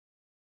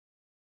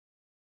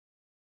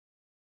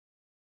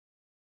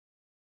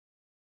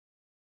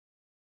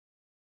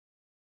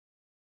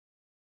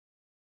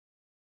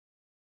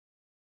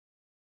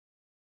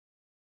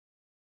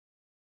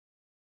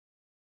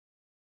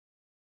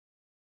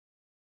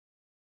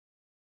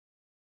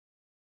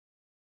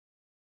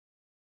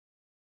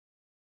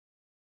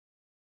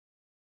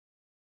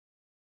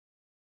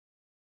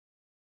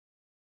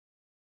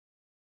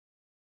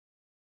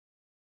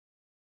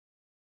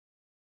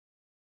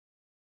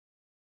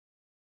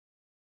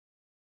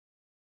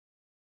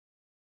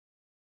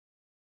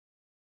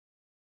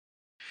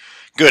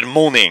Good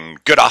morning,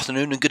 good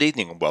afternoon, and good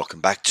evening, and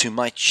welcome back to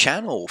my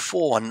channel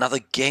for another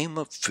game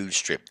of Food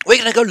Strip. We're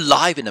going to go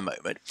live in a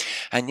moment,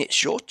 and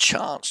it's your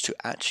chance to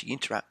actually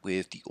interact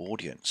with the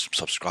audience.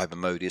 Subscriber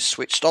mode is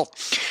switched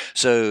off,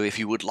 so if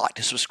you would like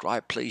to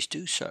subscribe, please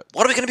do so.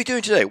 What are we going to be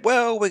doing today?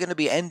 Well, we're going to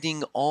be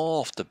ending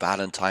off the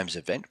Valentine's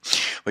event.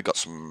 We've got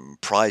some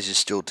prizes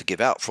still to give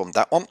out from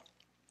that one.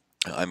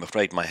 I'm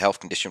afraid my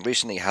health condition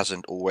recently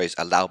hasn't always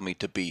allowed me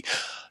to be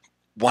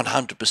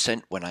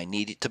 100% when I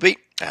need it to be,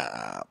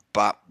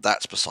 but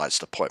that's besides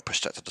the point.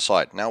 Push that to the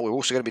side. Now we're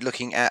also going to be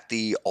looking at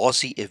the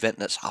Aussie event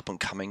that's up and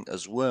coming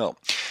as well,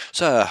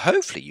 so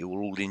hopefully you will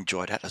all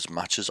enjoy that as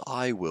much as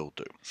I will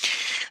do.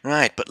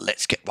 Right, but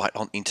let's get right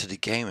on into the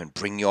game and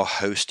bring your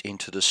host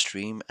into the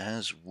stream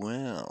as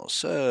well.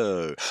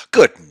 So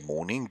good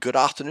morning, good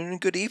afternoon, and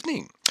good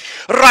evening.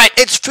 Right,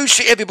 it's Food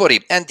Street,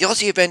 everybody, and the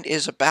Aussie event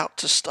is about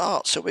to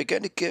start, so we're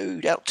going to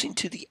go out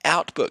into the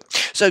outback.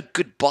 So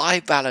goodbye,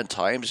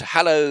 Valentine's.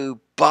 Hello,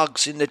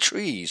 bugs in the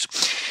trees.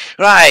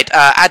 Right,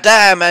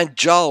 Adam and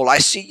Joel, I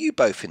see you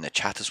both in the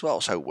chat as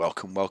well, so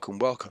welcome, welcome,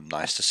 welcome.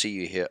 Nice to see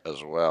you here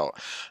as well.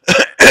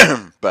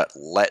 But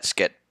let's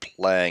get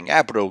playing.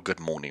 Abril, good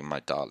morning, my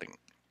darling.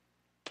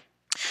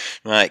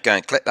 Right, go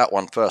and click that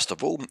one first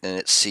of all, and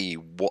let's see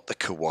what the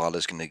koala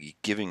is going to be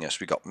giving us.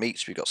 We got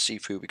meats, we got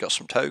seafood, we got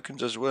some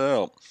tokens as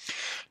well.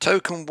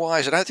 Token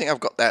wise, I don't think I've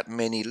got that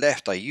many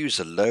left. I used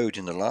a load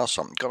in the last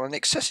one. Got an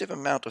excessive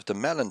amount of the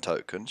melon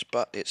tokens,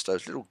 but it's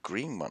those little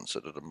green ones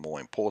that are the more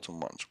important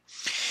ones.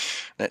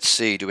 Let's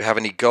see, do we have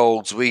any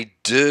golds? We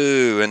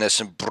do, and there's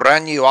some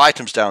brand new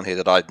items down here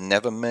that I'd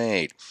never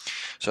made.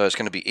 So it's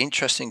going to be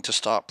interesting to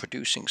start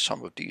producing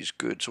some of these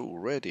goods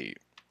already.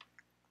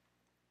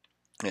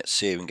 Let's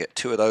see if we can get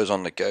 2 of those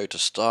on the go to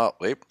start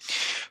with.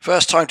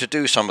 First time to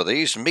do some of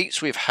these.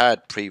 Meats we've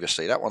had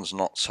previously. That one's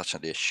not such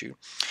an issue.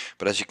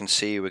 But as you can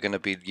see, we're going to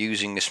be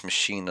using this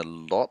machine a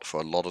lot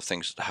for a lot of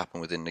things that happen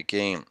within the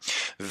game.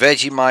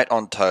 Vegemite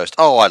on toast.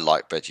 Oh, I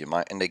like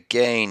Vegemite. And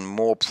again,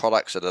 more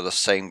products that are the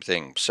same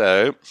thing.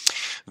 So,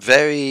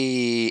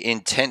 very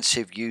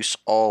intensive use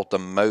of the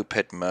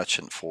moped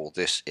merchant for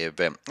this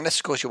event. Unless,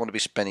 of course, you want to be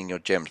spending your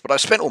gems. But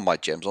I've spent all my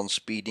gems on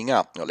speeding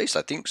up. Or at least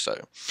I think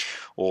so.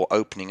 Or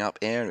opening up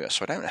area,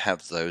 so I don't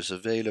have those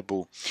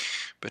available,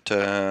 but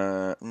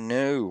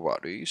no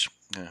worries,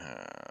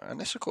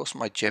 unless of course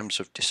my gems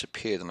have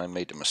disappeared and I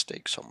made a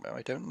mistake somewhere.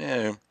 I don't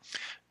know.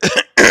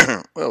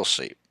 We'll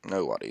see.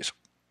 No worries.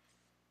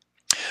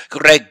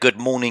 Greg, good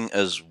morning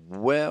as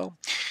well.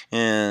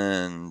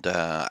 And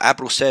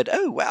Abril said,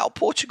 oh wow,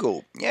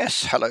 Portugal.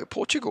 Yes, hello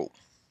Portugal.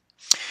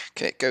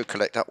 Okay, go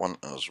collect that one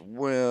as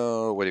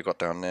well. What do you got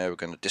down there? We're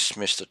going to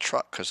dismiss the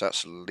truck because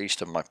that's the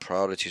least of my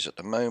priorities at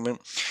the moment.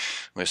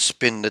 We'll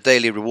spin the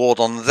daily reward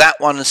on that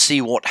one and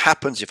see what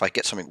happens. If I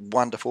get something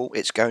wonderful,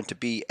 it's going to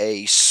be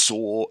a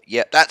saw.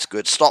 Yep, that's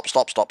good. Stop,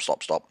 stop, stop,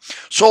 stop, stop.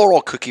 Saw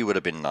or cookie would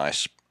have been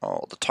nice.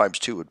 Oh, the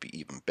 ×2 would be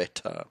even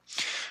better.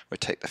 We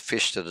take the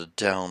fish that are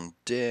down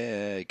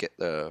there, get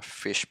the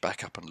fish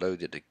back up and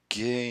loaded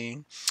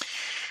again.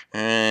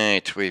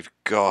 Right, we've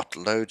got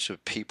loads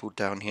of people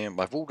down here.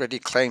 I've already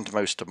claimed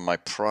most of my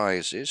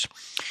prizes.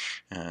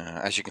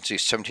 As you can see,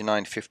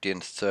 79, 50,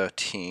 and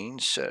 13.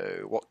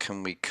 So what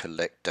can we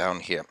collect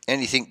down here?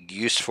 Anything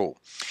useful?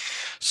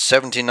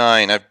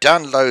 79. I've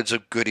done loads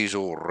of goodies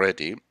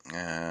already.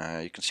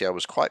 You can see I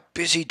was quite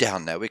busy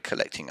down there with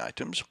collecting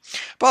items.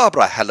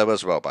 Barbara, hello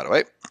as well, by the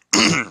way.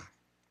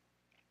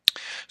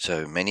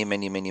 So many,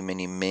 many, many,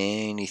 many,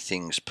 many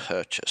things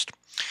purchased.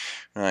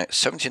 Right,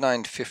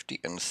 79, 50,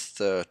 and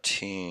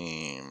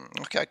 13.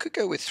 Okay, I could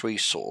go with 3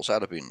 saws.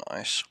 That'd be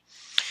nice.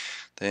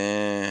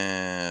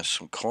 There's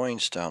some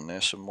coins down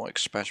there, some more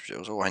expansion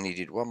materials. Oh, I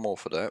needed 1 more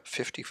for that.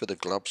 50 for the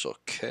gloves,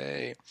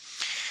 okay.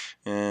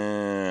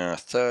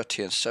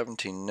 30 and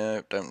 17,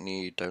 no, don't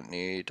need.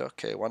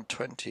 Okay,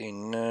 120,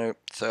 no.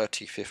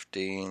 30,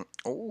 15.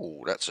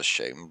 Oh, that's a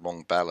shame,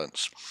 wrong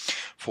balance.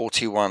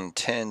 41,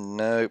 10,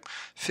 no.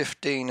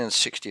 15 and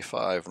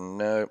 65,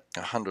 no.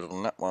 100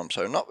 on that one,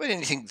 so not really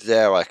anything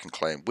there I can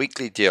claim.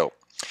 Weekly deal.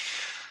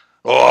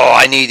 Oh,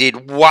 I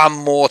needed 1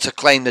 more to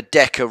claim the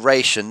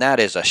decoration. That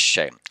is a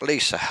shame.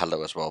 Lisa,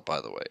 hello as well,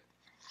 by the way.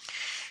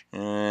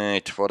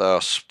 Right, what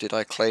else? Did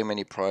I claim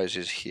any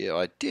prizes here?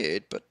 I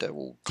did, but they're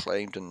all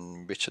claimed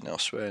and written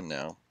elsewhere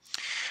now.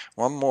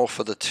 1 more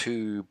for the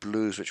 2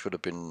 blues, which would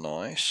have been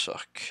nice.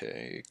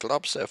 Okay,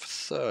 gloves there for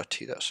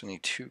 30. That's only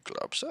 2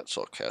 gloves. That's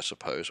okay, I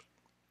suppose.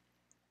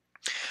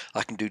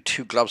 I can do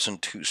 2 gloves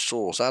and 2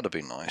 saws. That'd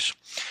be nice.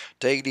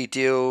 Daily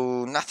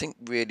deal, nothing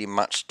really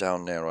much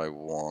down there I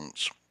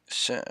want.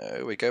 So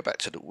we go back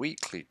to the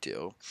weekly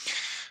deal.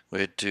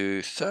 We'll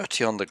do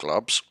 30 on the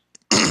gloves.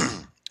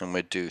 And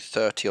we'll do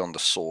 30 on the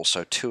saw,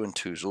 so 2 and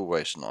 2 is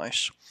always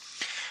nice.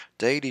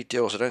 Daily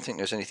deals, I don't think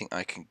there's anything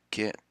I can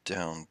get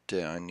down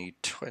there. I need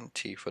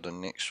 20 for the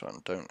next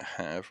one, don't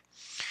have.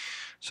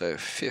 So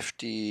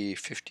 50,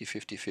 50,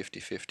 50, 50,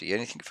 50.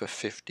 Anything for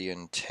 50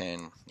 and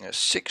 10.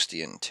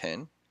 60 and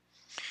 10.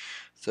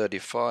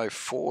 35,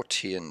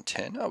 40 and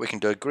 10. Oh, we can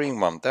do a green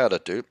one. That'll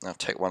do. I'll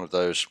take one of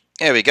those.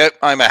 There we go.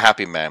 I'm a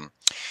happy man.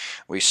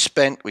 We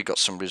got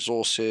some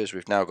resources.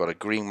 We've now got a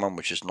green one,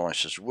 which is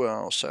nice as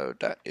well. So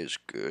that is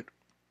good.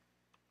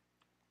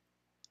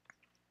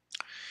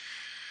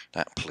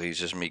 That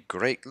pleases me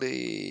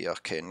greatly.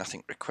 Okay,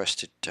 nothing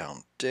requested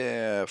down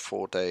there.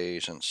 4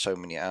 days and so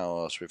many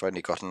hours. We've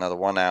only got another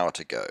 1 hour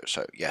to go.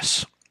 So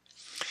yes.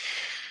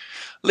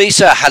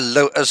 Lisa,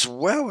 hello as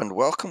well, and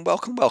welcome, by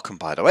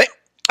the way.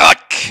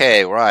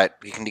 Okay, right,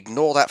 we can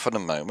ignore that for the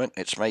moment.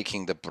 It's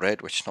making the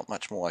bread, which is not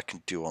much more I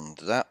can do on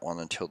that one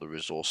until the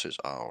resources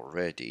are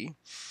ready.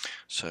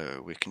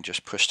 So we can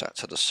just push that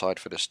to the side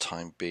for this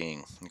time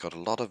being. We've got a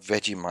lot of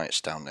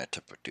Vegemites down there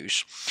to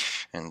produce,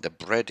 and the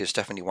bread is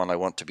definitely one I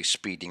want to be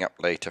speeding up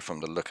later from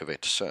the look of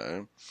it.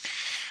 So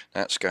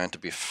that's going to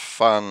be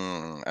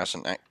fun as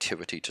an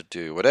activity to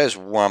do. Well, there's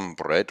one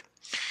bread.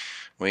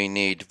 We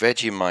need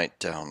Vegemite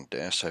down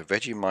there. So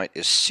Vegemite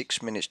is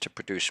 6 minutes to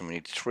produce, and we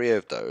need 3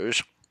 of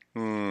those.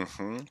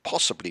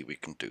 Possibly we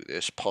can do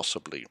this,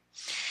 possibly.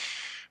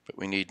 But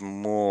we need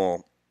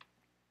more.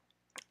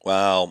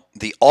 Well,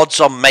 the odds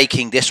on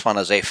making this one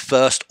as a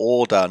first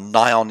order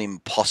nigh on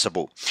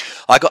impossible.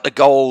 I got the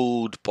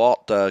gold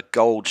bot, the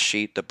gold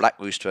sheet, the black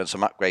rooster, and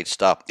some upgrade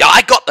stuff. Yeah,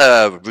 I got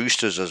the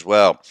roosters as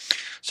well.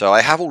 So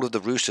I have all of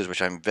the roosters,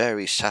 which I'm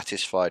very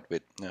satisfied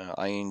with.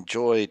 I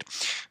enjoyed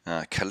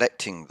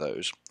collecting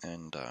those,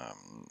 and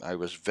I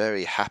was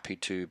very happy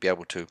to be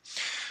able to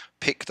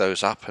pick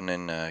those up and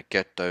then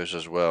get those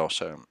as well.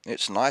 So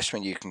it's nice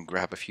when you can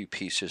grab a few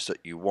pieces that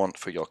you want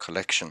for your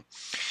collection.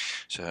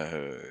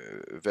 So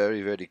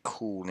very, very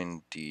cool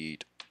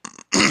indeed.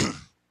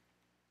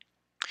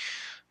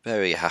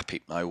 Very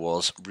happy. I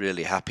was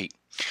really happy.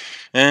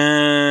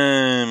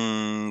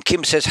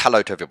 Kim says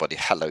hello to everybody.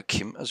 Hello,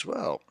 Kim, as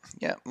well.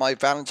 Yeah, my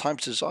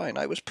Valentine's design.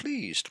 I was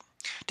pleased.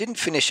 Didn't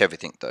finish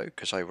everything though,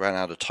 because I ran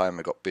out of time.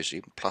 I got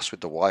busy. Plus,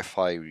 with the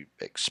Wi-Fi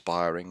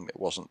expiring, it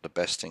wasn't the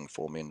best thing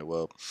for me in the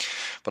world.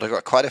 But I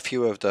got quite a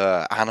few of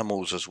the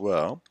animals as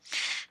well.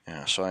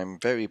 Yeah, so I'm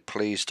very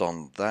pleased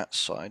on that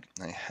side.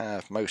 I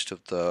have most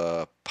of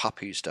the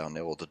puppies down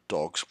there, or the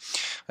dogs.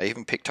 I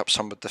even picked up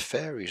some of the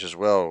fairies as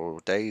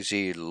well.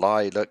 Daisy,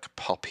 Lilac,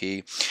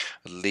 Poppy,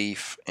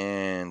 Leaf,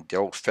 and the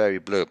old fairy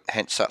blue.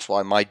 Hence, that's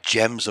why my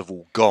gems have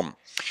all gone.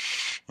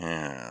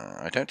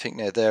 I don't think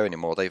they're there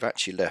anymore. They've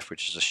actually left,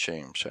 which is a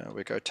shame. So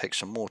we go take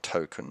some more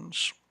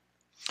tokens.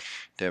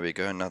 There we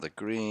go, another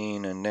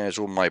green, and there's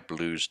all my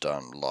blues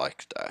done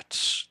like that.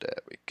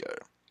 There we go.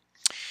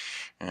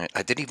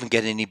 I didn't even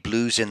get any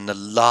blues in the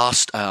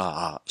last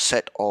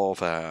set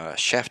of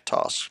chef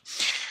tasks.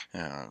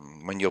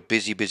 When you're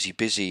busy,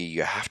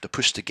 you have to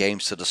push the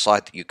games to the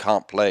side that you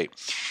can't play.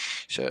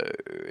 So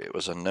it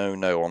was a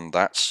no-no on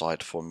that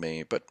side for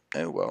me. But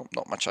oh well,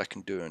 not much I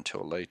can do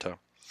until later.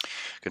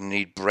 Going to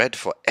need bread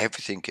for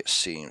everything, it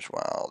seems.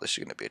 Wow, this is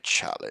going to be a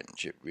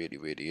challenge. It really,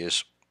 really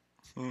is.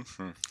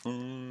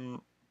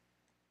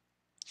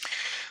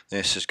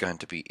 This is going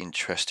to be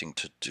interesting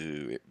to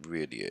do. It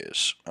really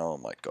is. Oh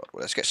my god.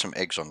 Well, let's get some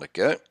eggs on the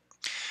go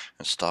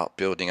and start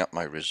building up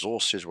my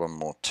resources one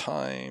more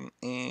time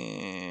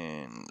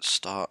and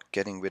start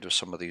getting rid of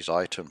some of these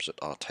items that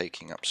are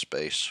taking up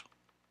space.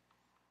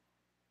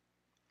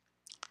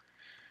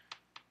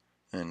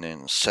 And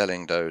then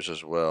selling those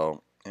as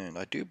well. And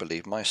I do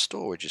believe my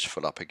storage is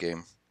full up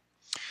again.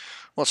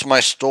 What's my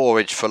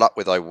storage full up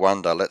with, I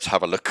wonder? Let's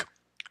have a look.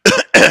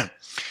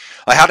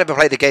 I haven't ever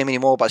played the game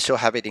anymore, but I still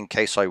have it in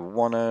case I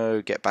want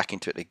to get back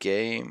into the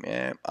game.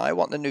 Yeah, I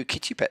want the new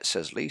kitty pet,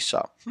 says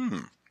Lisa.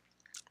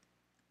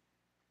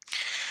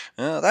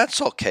 That's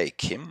okay,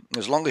 Kim.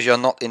 As long as you're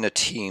not in a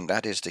team,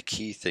 that is the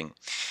key thing.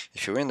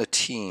 If you're in a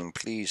team,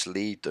 please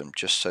lead them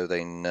just so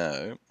they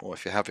know. Or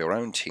if you have your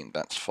own team,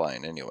 that's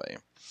fine anyway.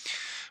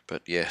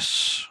 But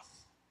yes.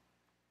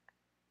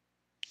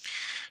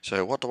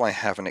 So what do I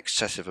have an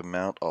excessive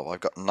amount of?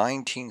 I've got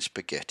 19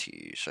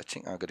 spaghettis. I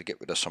think I'm going to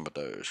get rid of some of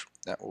those.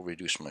 That will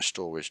reduce my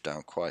storage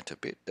down quite a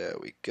bit. There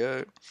we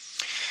go.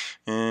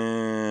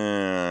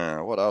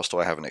 What else do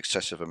I have an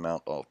excessive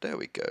amount of? There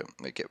we go.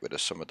 We get rid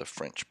of some of the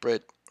French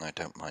bread. I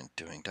don't mind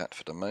doing that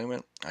for the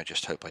moment. I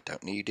just hope I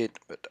don't need it,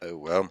 but oh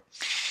well.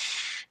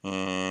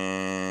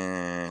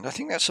 And I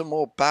think that's a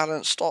more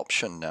balanced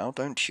option now,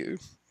 don't you?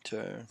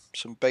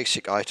 Some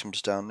basic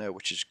items down there,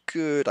 which is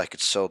good. I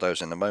could sell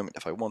those in a moment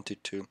if I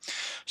wanted to.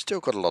 Still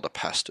got a lot of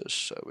pastas,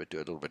 so we'll do a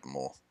little bit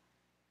more.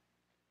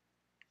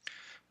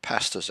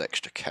 Pastas,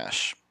 extra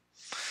cash.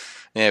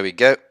 There we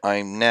go.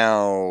 I'm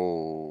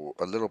now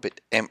a little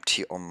bit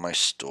empty on my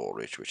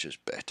storage, which is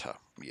better.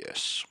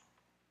 Yes.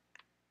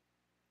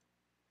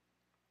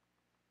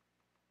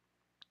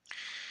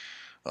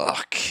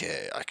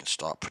 Okay, I can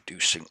start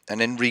producing and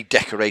then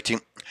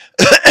redecorating.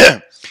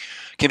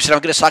 Kim said, I'm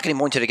going to start getting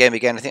more into the game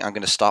again. I think I'm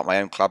going to start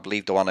my own club,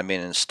 leave the one I'm in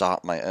and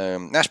start my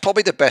own. That's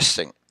probably the best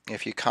thing.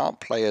 If you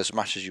can't play as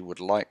much as you would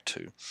like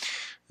to,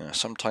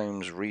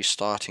 sometimes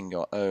restarting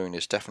your own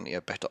is definitely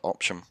a better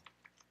option.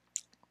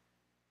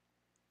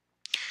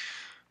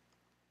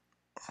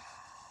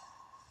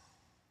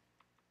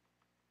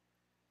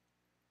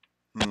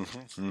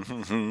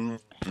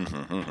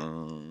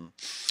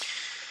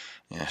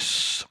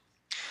 Yes.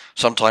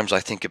 Sometimes I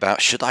think about,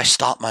 should I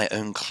start my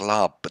own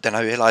club? But then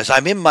I realise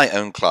I'm in my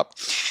own club.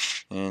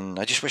 And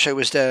I just wish I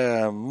was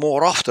there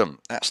more often.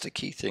 That's the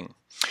key thing.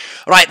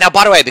 Right, now,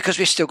 by the way, because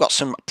we've still got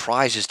some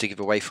prizes to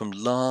give away from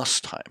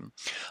last time,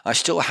 I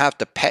still have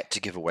the pet to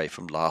give away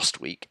from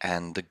last week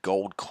and the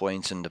gold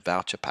coins and the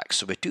voucher packs.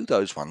 So we'll do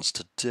those ones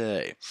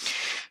today.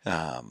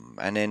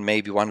 And then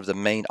maybe one of the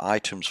main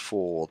items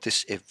for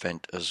this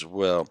event as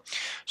well.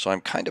 So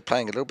I'm kind of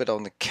playing a little bit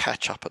on the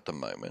catch up at the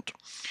moment.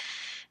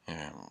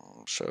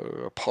 So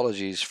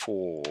apologies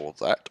for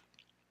that.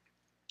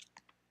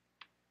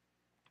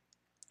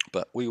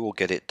 But we will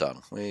get it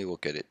done. We will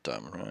get it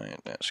done. Right,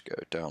 let's go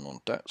down on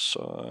that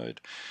side.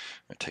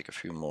 I'll take a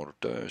few more of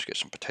those. Get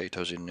some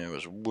potatoes in there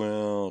as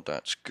well.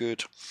 That's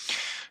good.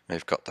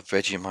 We've got the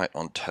Vegemite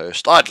on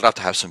toast. I'd love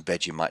to have some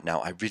Vegemite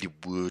now. I really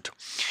would.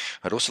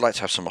 I'd also like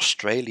to have some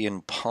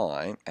Australian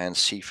pie and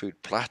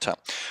seafood platter.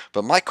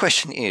 But my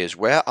question is,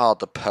 where are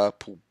the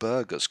purple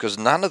burgers? Because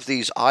none of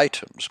these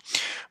items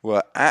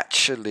were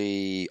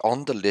actually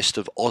on the list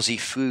of Aussie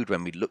food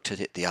when we looked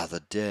at it the other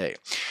day.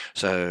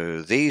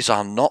 So these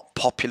are not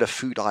popular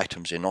food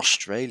items in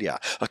Australia,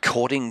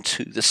 according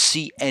to the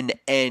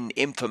CNN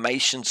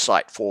information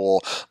site for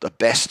the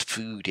best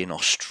food in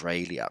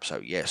Australia.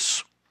 So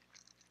yes.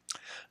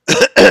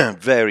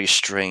 Very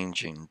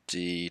strange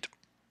indeed.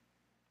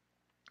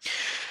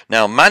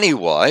 Now,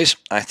 money-wise,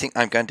 I think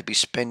I'm going to be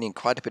spending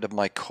quite a bit of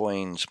my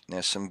coins.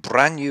 There's some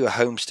brand new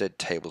homestead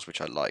tables,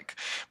 which I like,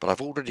 but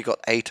I've already got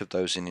 8 of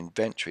those in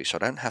inventory, so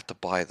I don't have to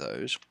buy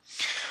those.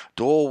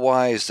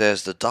 Door-wise,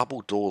 there's the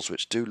double doors,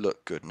 which do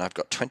look good, and I've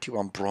got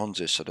 21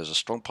 bronzes, so there's a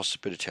strong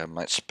possibility I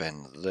might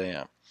spend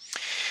there.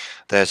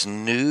 There's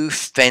new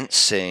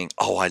fencing.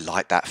 Oh, I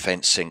like that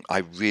fencing. I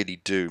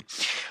really do.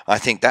 I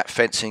think that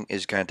fencing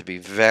is going to be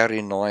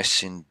very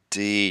nice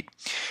indeed.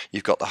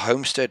 You've got the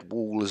homestead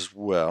wall as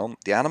well.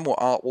 The animal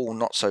art wall,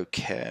 not so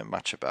care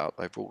much about.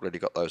 I've already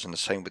got those, and the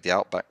same with the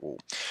outback wall.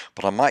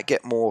 But I might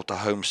get more of the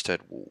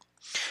homestead wall.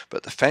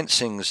 But the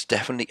fencing's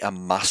definitely a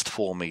must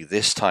for me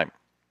this time.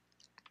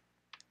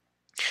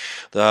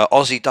 The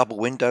Aussie double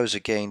windows,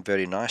 again,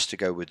 very nice to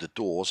go with the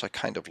doors. I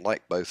kind of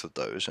like both of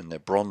those, and they're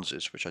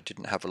bronzes, which I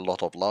didn't have a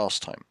lot of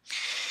last time.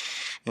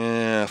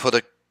 For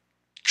the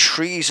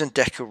trees and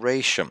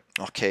decoration,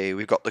 okay,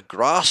 we've got the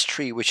grass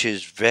tree, which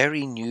is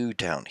very new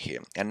down here,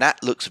 and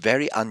that looks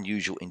very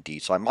unusual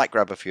indeed, so I might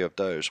grab a few of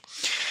those.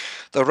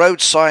 The road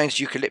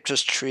signs,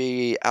 eucalyptus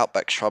tree,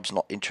 outback shrubs,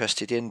 not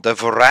interested in. The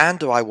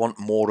veranda, I want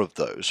more of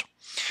those.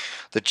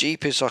 The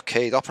Jeep is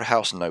okay. The Opera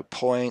House, no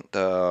point. The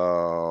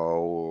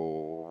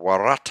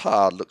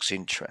Warata looks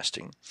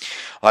interesting.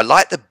 I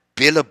like the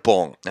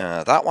Billabong.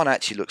 That one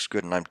actually looks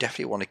good, and I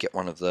definitely want to get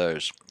one of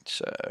those.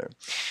 So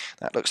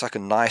that looks like a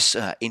nice,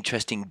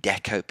 interesting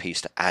deco piece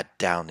to add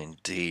down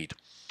indeed.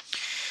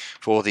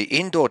 For the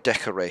indoor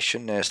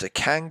decoration, there's the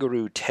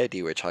kangaroo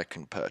teddy, which I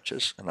can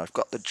purchase, and I've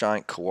got the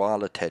giant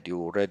koala teddy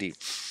already.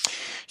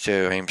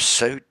 So I'm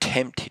so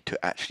tempted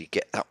to actually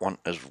get that one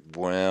as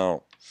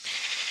well.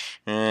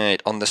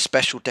 Right, on the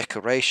special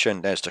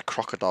decoration, there's the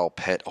crocodile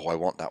pet. Oh, I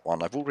want that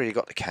one. I've already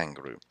got the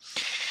kangaroo.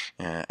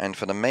 And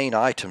for the main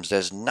items,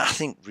 there's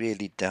nothing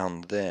really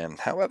down there.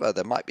 However,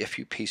 there might be a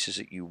few pieces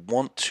that you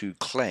want to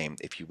claim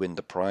if you win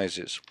the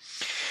prizes.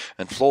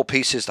 And floor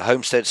pieces, the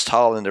homesteads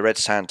tile and the red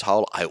sand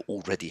tile, I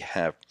already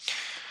have.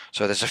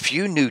 So there's a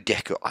few new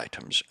deco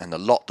items and a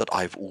lot that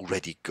I've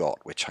already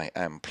got, which I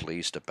am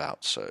pleased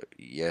about. So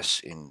yes,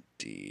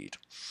 indeed.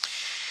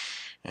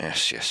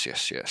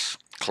 Yes.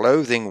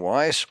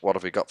 Clothing-wise, what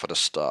have we got for the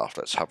staff?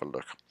 Let's have a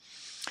look.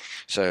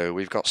 So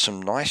we've got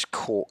some nice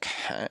cork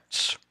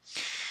hats.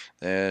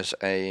 There's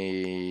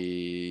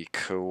a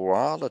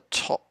koala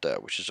top there,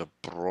 which is a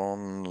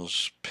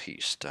bronze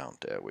piece down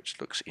there, which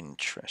looks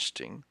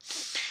interesting.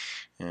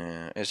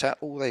 Is that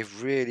all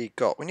they've really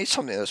got? We need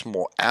something that's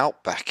more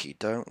outbacky,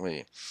 don't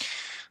we?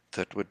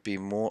 That would be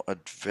more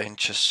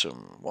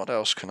adventuresome. What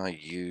else can I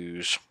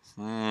use?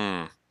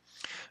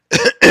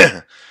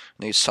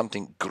 Need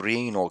something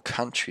green or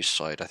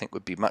countryside, I think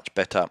would be much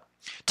better.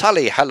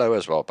 Tully, hello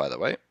as well, by the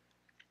way.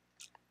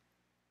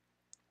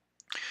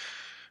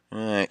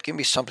 Alright, give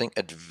me something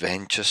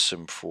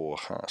adventuresome for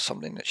her.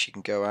 Something that she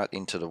can go out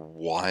into the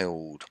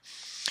wild.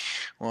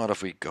 What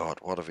have we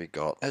got? What have we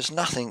got? There's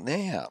nothing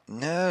there.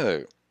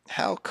 No.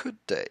 How could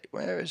they?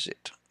 Where is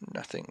it?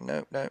 Nothing.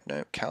 No.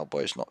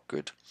 Cowboy's not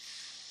good.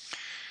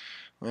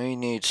 We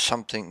need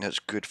something that's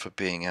good for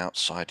being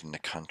outside in the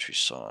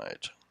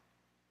countryside.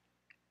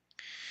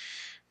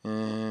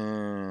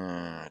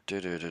 No.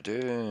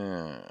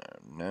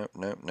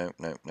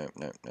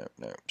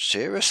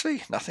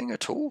 Seriously? Nothing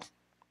at all?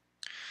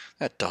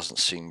 That doesn't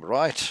seem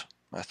right.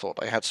 I thought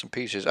I had some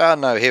pieces. Ah,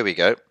 no, here we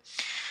go.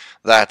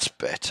 That's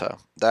better.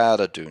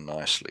 That'll do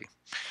nicely.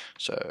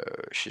 So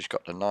she's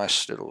got a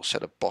nice little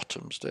set of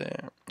bottoms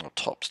there, or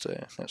tops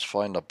there. Let's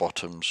find the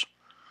bottoms.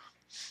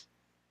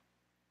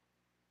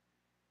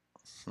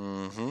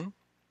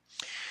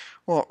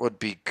 What would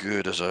be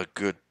good as a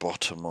good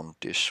bottom on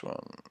this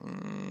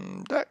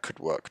one? That could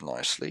work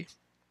nicely.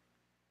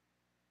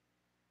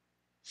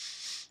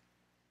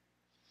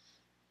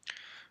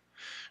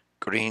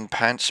 Green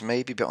pants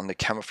maybe, but on the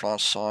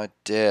camouflage side.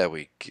 There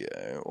we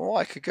go. Or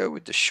I could go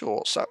with the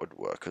shorts. That would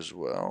work as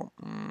well.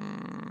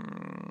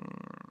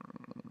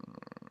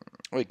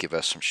 We'll give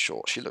her some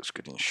shorts. She looks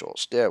good in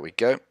shorts. There we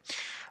go.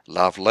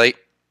 Lovely.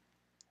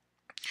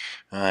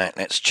 Alright,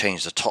 let's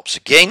change the tops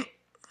again.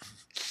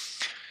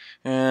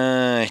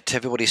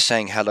 Everybody's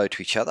saying hello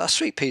to each other.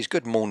 Sweet Peas,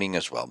 good morning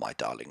as well, my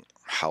darling.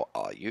 How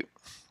are you?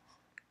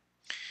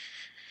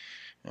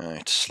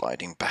 Alright,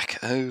 sliding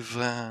back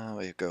over.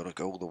 We've got to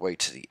go all the way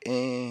to the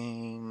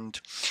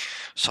end.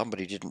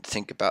 Somebody didn't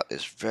think about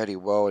this very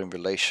well in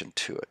relation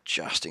to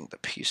adjusting the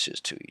pieces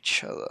to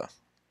each other.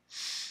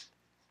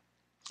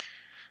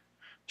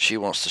 She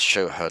wants to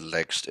show her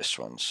legs, this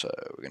one, so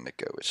we're going to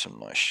go with some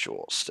nice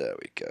shorts. There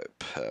we go.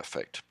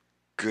 Perfect.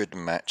 Good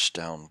match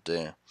down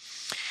there.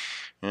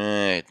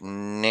 Alright,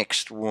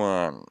 next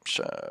one.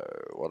 So,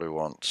 what do we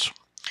want?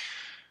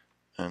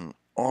 An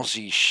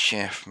Aussie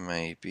chef,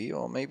 maybe,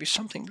 or maybe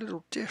something a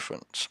little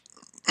different.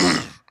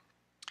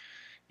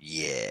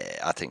 Yeah,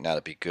 I think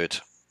that'd be good.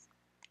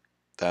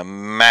 The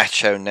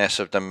macho-ness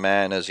of the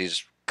man as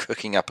he's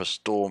cooking up a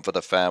storm for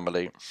the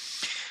family.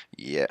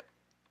 Yeah.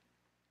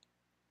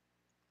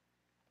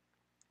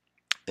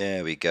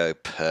 There we go,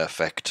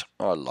 perfect.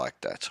 I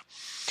like that.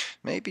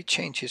 Maybe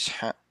change his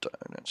hat though.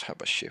 Let's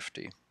have a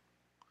shifty.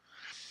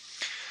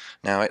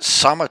 Now it's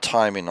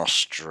summertime in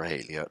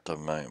Australia at the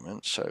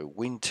moment, so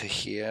winter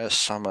here,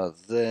 summer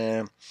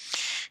there.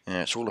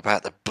 It's all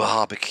about the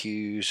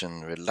barbecues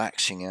and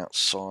relaxing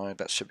outside.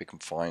 Let's see if we can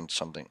find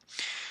something.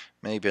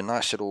 Maybe a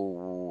nice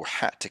little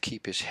hat to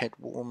keep his head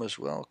warm as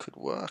well could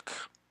work.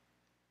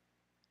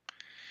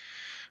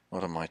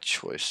 What are my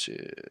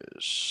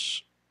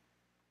choices?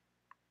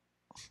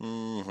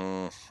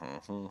 I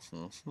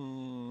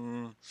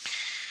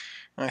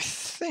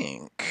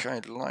think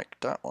I'd like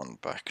that one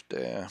back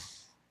there.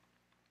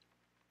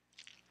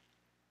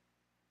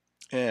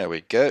 There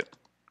we go.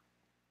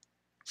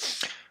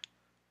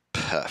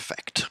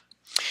 Perfect.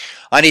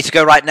 I need to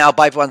go right now,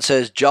 but everyone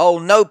says,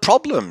 Joel, no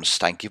problems.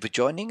 Thank you for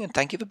joining and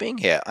thank you for being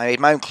here. I made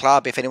my own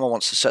club. If anyone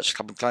wants to search the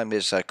club and claim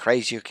is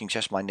Crazy Cooking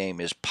Chess, my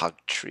name is Pug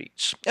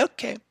Treats.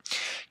 Okay.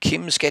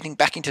 Kim's getting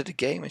back into the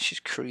game and she's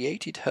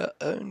created her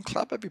own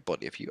club,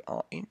 everybody, if you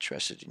are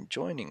interested in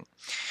joining.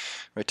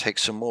 We'll take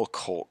some more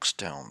corks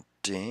down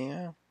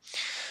there.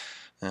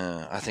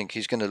 I think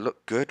he's going to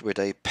look good with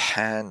a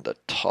panda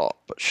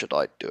top, but should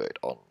I do it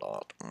or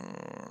not?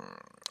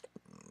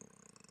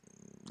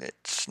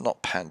 It's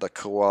not panda,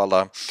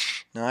 koala.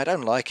 No, I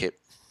don't like it.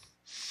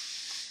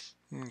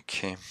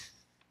 Okay.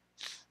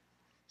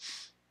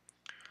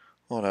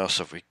 What else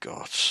have we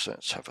got?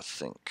 Let's have a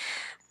think.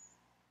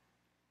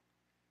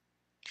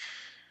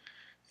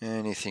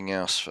 Anything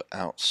else for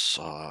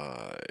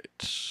outside?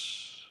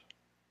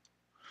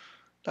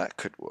 That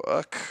could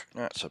work.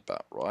 That's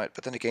about right.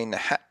 But then again, the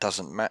hat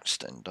doesn't match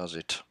then, does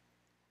it?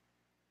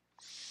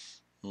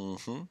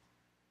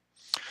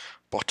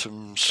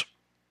 Bottoms.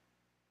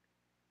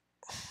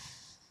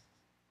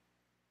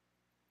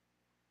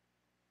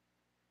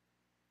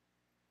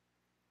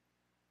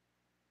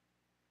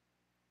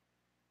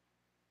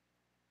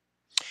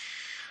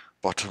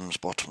 Bottoms,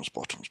 bottoms,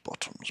 bottoms,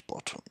 bottoms,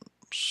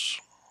 bottoms.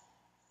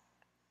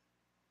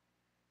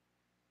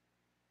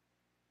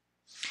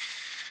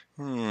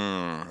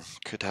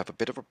 Could have a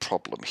bit of a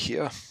problem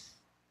here.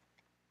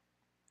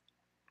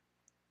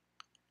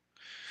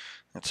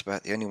 That's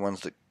about the only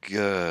ones that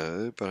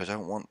go, but I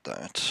don't want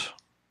that.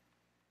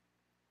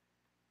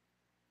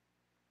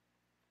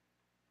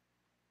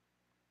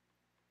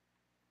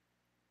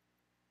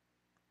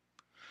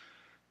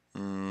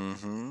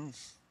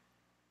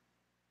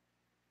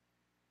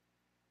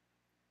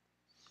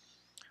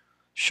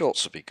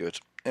 Shorts will be good.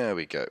 There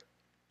we go.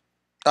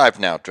 I've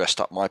now dressed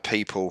up my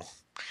people.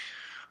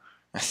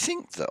 I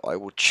think that I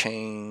will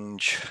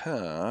change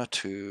her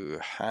to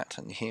hat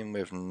and him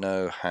with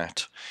no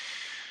hat.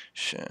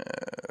 So,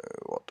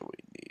 what do we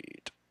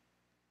need?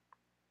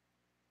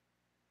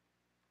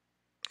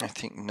 I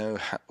think no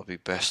hat will be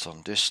best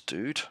on this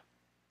dude.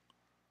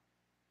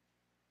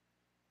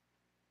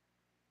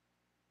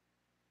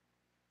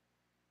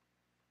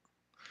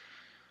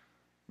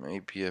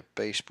 Maybe a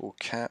baseball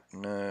cap?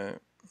 No.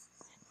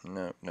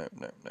 No, no,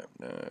 no, no,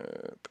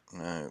 nope,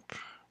 nope.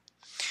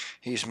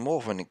 He's more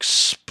of an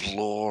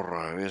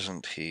explorer,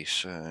 isn't he?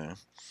 So,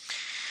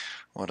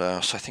 what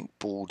else? I think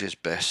bald is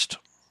best.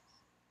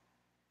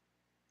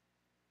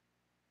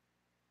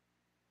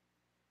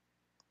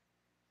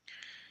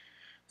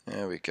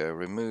 There we go.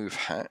 Remove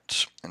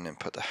hat and then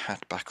put the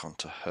hat back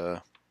onto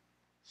her.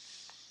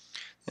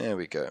 There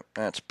we go.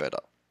 That's better.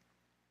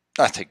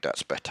 I think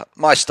that's better.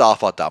 My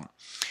staff are done.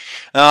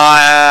 What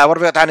have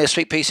we got down here?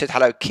 Sweet Pea said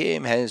hello,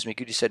 Kim. Has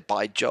Goody said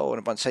bye, Joel.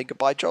 And everyone saying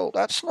goodbye, Joel.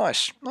 That's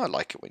nice. I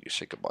like it when you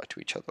say goodbye to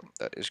each other.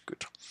 That is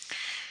good.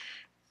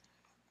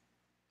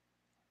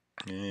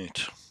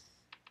 Right.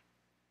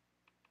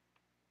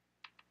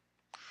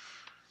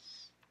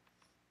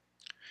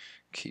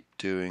 Keep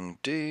doing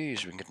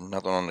these. We can get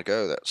another on the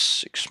go. That's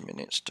 6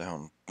 minutes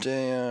down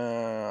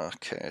there.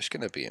 Okay, it's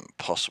going to be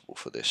impossible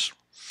for this.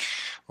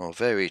 Well,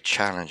 very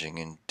challenging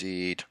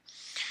indeed.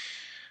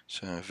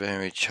 So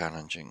very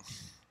challenging.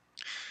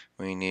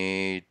 We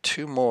need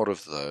 2 more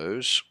of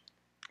those.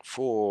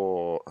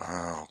 4.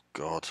 Oh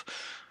God.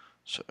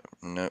 So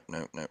no.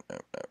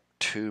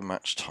 Too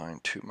much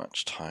time.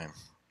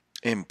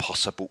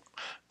 Impossible.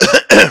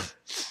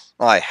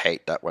 I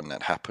hate that when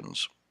that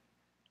happens.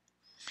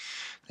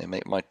 They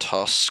make my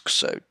tasks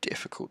so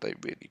difficult, they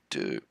really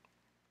do.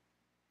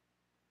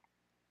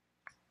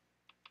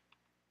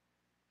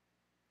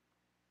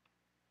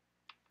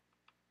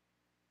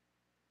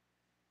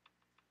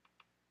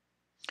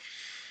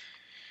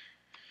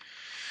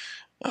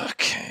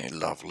 Okay,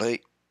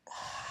 lovely.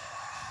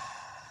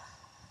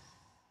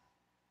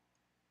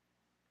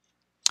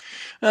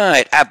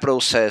 Alright,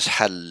 Abril says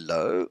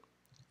hello.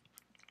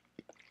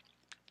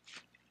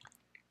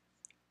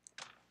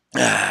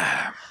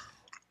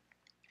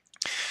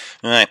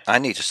 Alright, I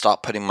need to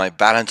start putting my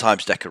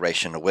Valentine's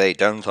decoration away,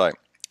 don't I?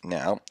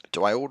 Now,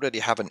 do I already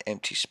have an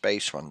empty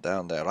space one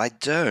down there? I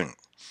don't.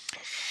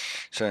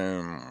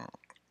 So,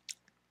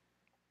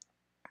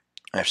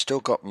 I've still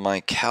got my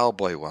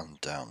cowboy one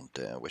down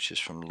there, which is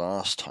from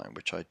last time,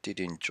 which I did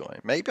enjoy.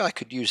 Maybe I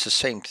could use the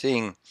same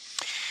thing.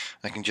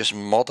 I can just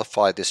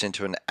modify this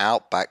into an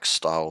Outback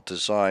style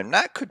design.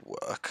 That could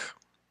work.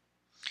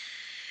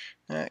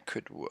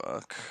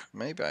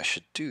 Maybe I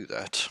should do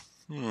that.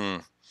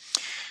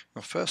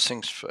 Well, first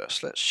things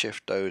first. Let's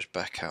shift those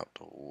back out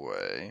the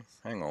way.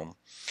 Hang on.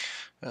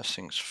 First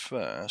things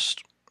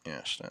first.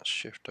 Yes, let's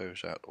shift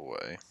those out the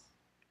way.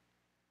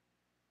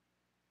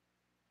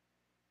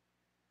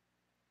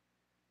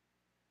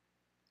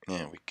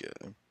 There we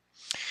go.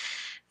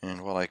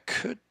 And what I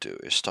could do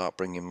is start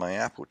bringing my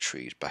apple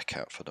trees back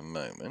out for the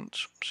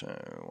moment. So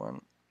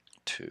 1,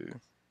 2,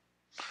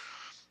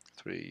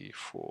 3,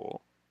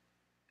 4,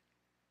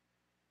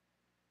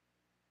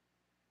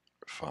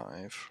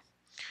 5.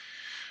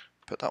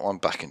 Put that one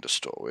back into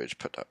storage.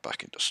 Put that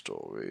back into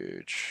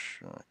storage.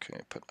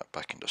 Okay, put that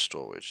back into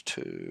storage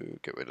too.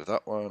 Get rid of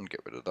that one. Get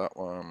rid of that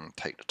one.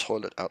 Take the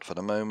toilet out for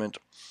the moment.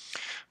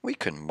 We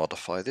can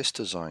modify this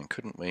design,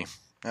 couldn't we?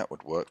 That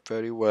would work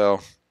very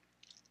well.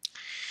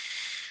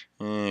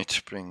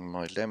 To bring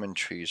my lemon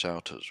trees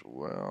out as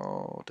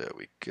well. There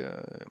we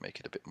go. Make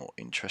it a bit more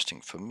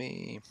interesting for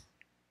me.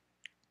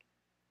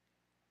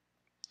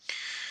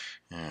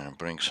 And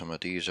bring some of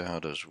these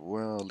out as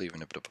well,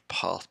 leaving a bit of a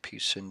path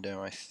piece in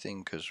there, I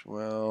think, as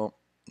well.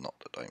 Not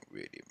that I'm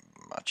really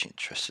much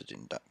interested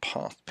in that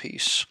path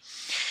piece.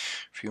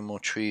 A few more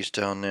trees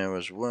down there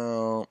as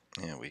well.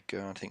 There we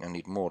go. I think I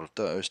need more of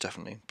those,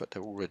 definitely, but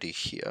they're already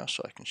here,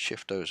 so I can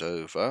shift those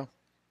over.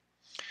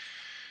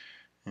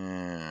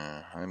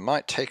 I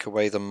might take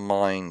away the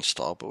mine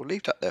style, but we'll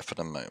leave that there for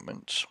the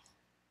moment.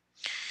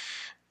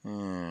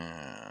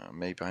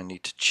 Maybe I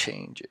need to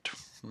change it.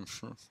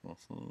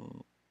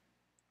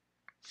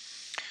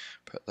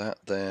 Put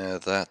that there,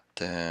 that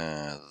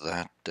there,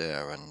 that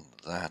there, and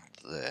that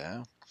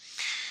there.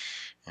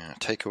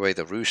 Take away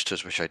the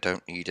roosters, which I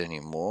don't need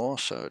anymore,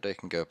 so they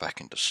can go back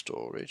into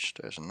storage.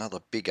 There's another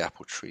big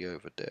apple tree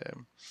over there,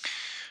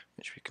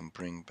 which we can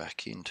bring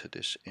back into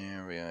this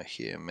area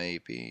here,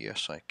 maybe.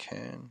 Yes, I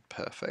can.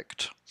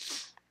 Perfect.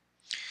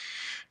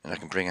 And I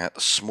can bring out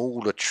the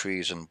smaller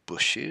trees and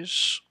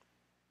bushes.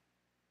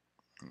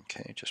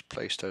 Okay, just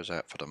place those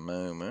out for the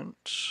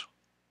moment.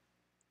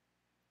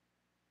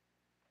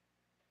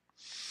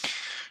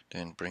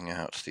 Then bring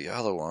out the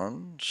other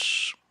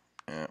ones.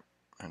 Yeah,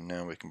 and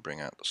now we can bring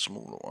out the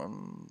smaller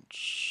ones.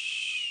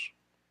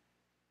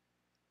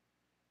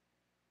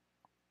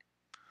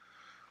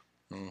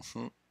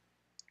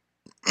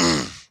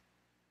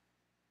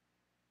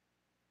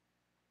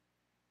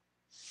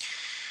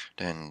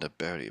 Then the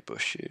berry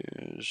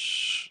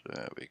bushes.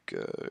 There we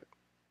go.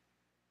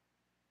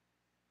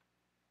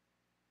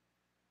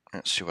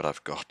 Let's see what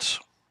I've got.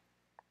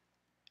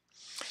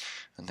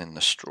 And then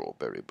the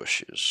strawberry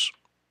bushes.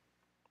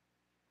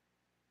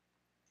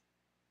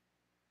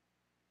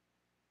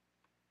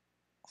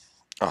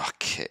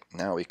 Okay,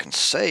 now we can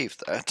save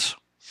that.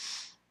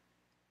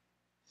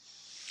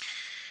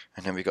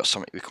 And then we've got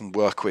something we can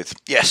work with.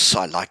 Yes,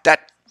 I like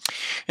that.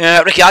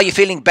 Ricky, are you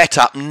feeling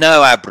better?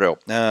 No, Abril.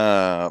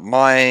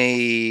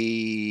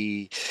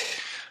 My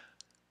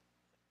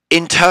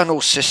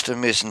internal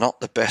system is not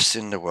the best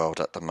in the world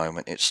at the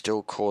moment. It's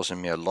still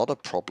causing me a lot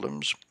of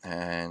problems.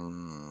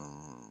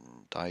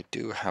 And I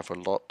do have a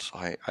lot.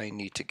 I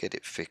need to get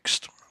it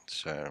fixed.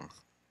 So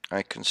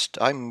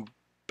I'm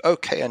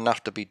okay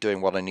enough to be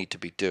doing what I need to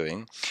be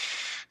doing.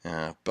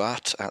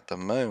 But at the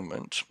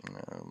moment,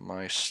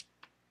 my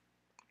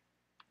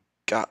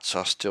guts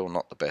are still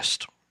not the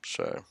best.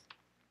 So,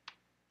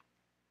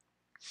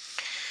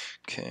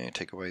 okay,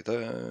 take away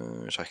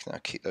those. I can now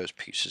keep those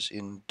pieces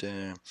in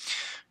there.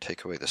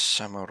 Take away the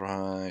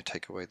samurai.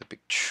 Take away the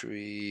big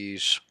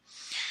trees.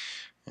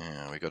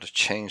 We got to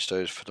change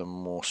those for the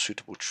more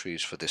suitable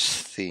trees for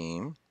this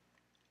theme,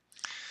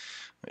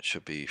 which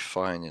should be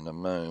fine in a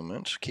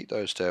moment. Keep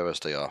those there as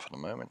they are for the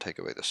moment. Take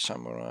away the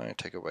samurai.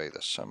 Take away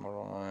the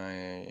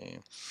samurai.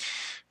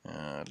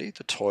 leave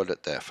the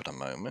toilet there for the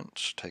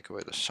moment. Take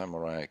away the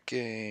samurai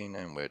again,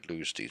 and we'll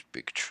lose these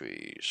big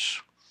trees.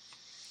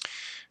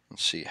 And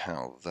see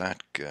how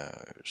that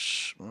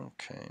goes.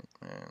 Okay,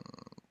 and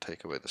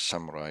take away the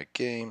samurai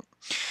again.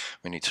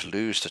 We need to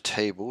lose the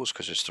tables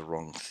because it's the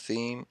wrong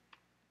theme.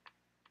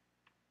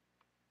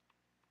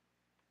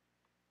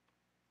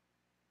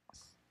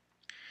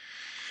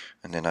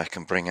 And then I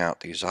can bring out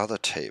these other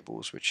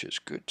tables, which is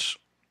good.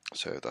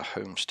 So the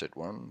homestead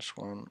ones,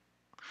 1,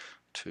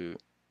 2,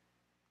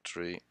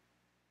 3,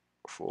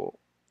 4,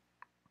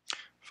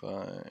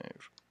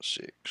 5,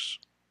 6,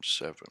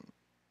 7,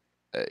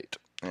 8.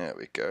 There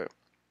we go.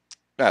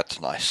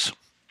 That's nice.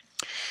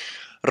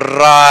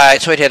 Right,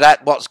 so we hear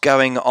that. What's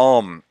going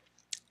on?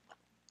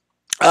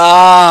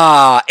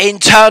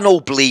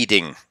 Internal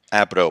bleeding,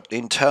 Abro.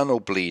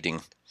 Internal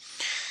bleeding.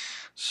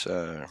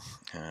 So,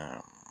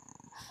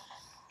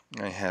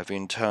 I have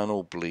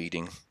internal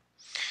bleeding,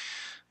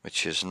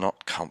 which is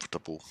not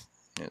comfortable.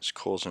 It's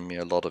causing me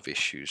a lot of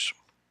issues.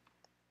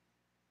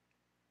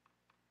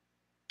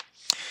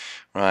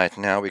 Right,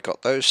 now we've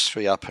got those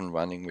 3 up and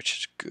running, which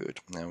is good.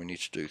 Now we need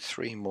to do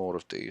 3 more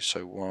of these.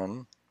 So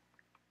 1,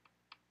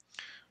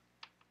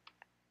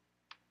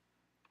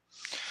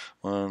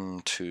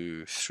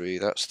 2, 3.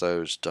 That's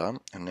those done.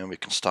 And then we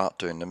can start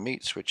doing the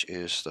meats, which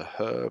is the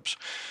herbs.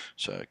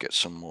 So get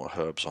some more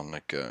herbs on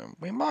the go.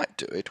 We might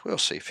do it. We'll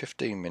see.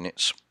 15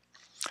 minutes.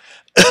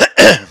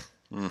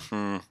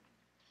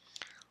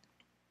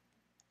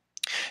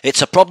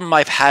 It's a problem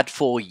I've had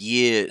for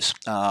years.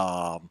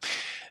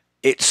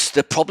 It's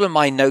the problem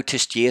I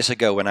noticed years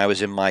ago when I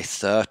was in my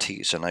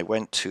 30s, and I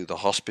went to the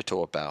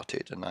hospital about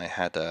it, and I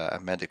had a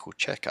medical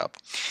checkup.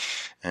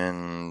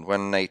 And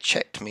when they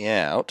checked me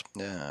out,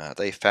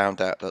 they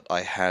found out that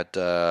I had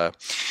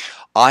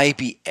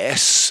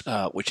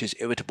IBS, which is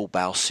irritable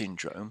bowel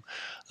syndrome.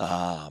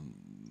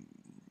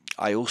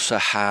 I also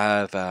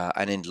have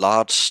an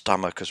enlarged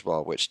stomach as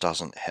well, which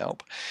doesn't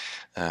help.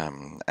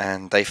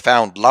 And they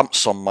found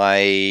lumps on my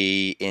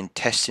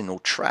intestinal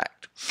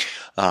tract,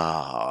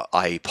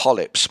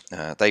 polyps.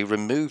 They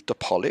removed the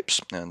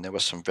polyps, and there were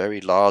some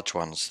very large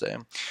ones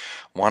there.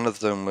 One of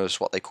them was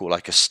what they call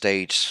like a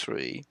stage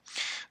 3.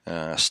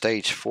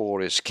 Stage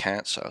 4 is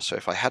cancer. So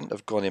if I hadn't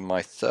have gone in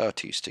my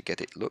 30s to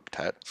get it looked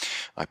at,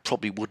 I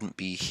probably wouldn't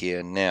be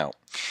here now.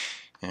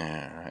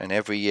 And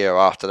every year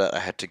after that I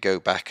had to go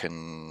back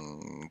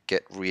and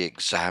get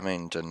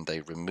re-examined, and they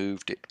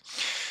removed it.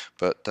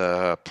 But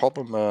the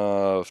problem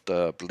of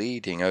the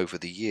bleeding over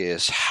the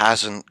years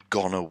hasn't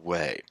gone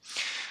away,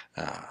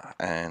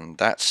 and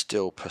that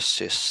still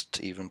persists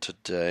even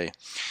today.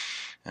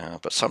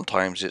 But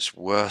sometimes it's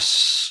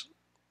worse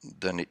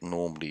than it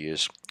normally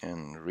is,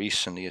 and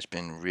recently it's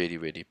been really,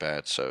 really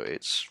bad, so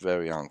it's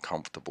very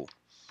uncomfortable.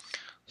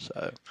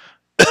 So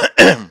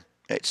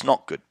it's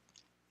not good.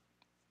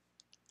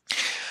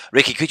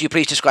 Ricky, could you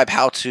please describe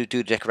how to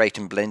do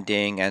decorating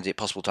blending, and is it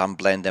possible to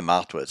unblend them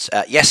afterwards?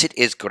 Yes, it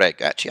is,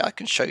 Greg. Actually, I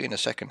can show you in a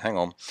second. Hang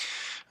on.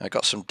 I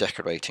got some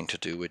decorating to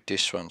do with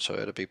this one, so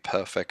it'll be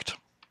perfect.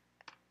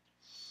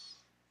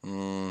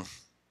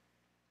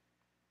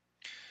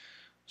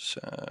 So,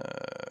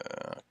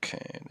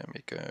 okay, let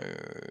me go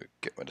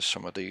get rid of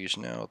some of these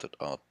now that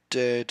are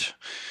dead.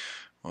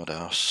 What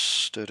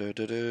else?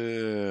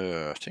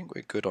 I think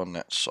we're good on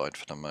that side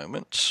for the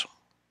moment.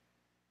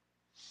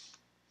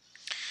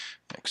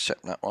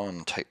 Accept that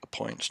one, take the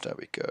points, there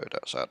we go,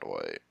 that's out of the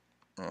way.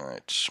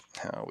 Right,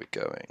 how are we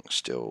going?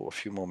 Still a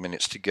few more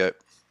minutes to go.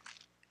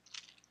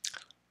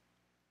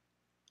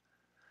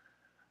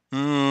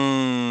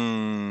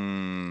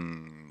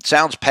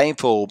 Sounds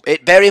painful.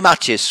 It very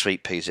much is,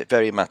 Sweet Peas, it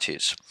very much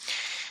is.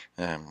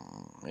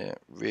 It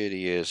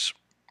really is.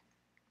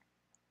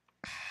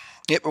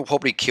 It will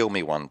probably kill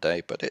me one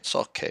day, but it's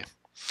okay.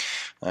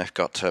 I've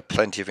got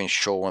plenty of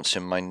insurance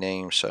in my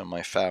name, so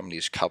my family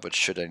is covered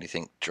should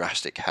anything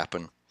drastic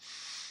happen.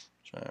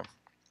 So,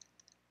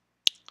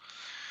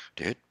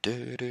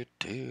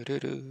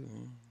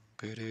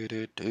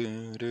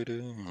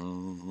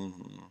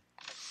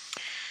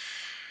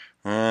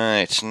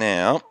 right,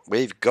 now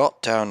we've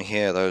got down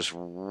here those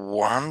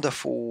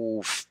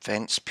wonderful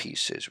fence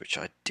pieces, which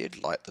I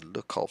did like the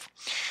look of.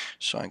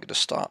 So I'm going to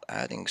start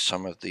adding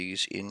some of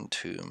these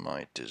into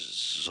my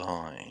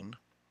design.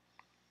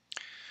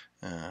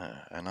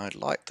 And I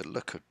like the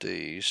look of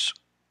these.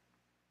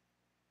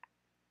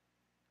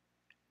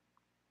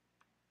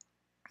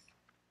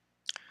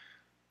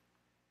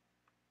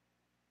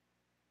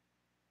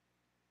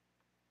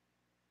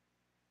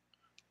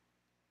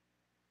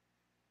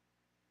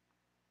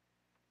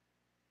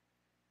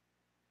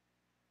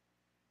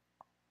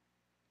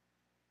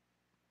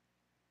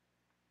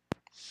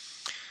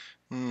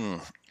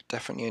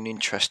 Definitely an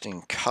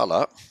interesting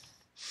colour.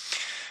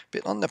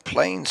 Bit on the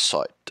plain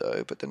side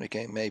though, but then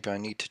again maybe I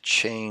need to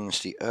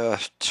change the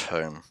earth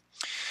tone.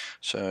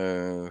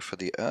 So for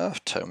the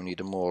earth tone we need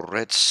a more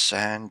red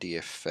sandy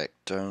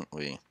effect, don't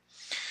we?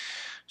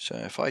 So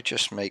if I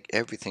just make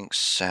everything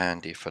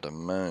sandy for the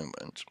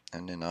moment,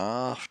 and then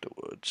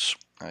afterwards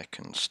I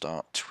can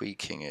start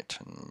tweaking it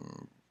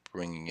and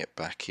bringing it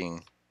back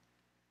in.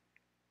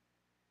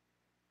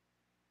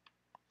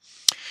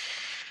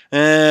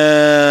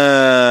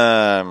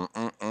 Um,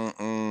 mm, mm,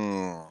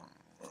 mm.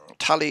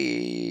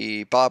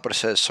 Tully Barbara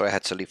says, sorry I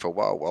had to leave for a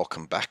while.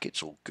 Welcome back.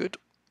 It's all good.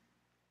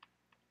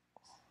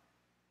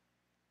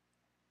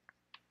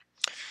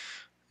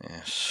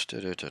 Yes.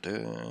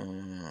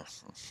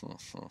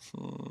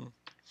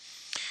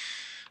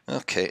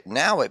 Okay,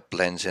 now it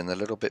blends in a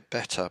little bit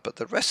better, but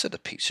the rest of the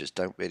pieces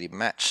don't really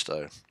match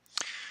though.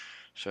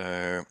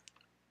 So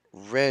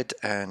red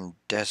and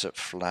desert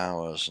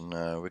flowers,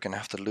 no, we're going to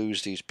have to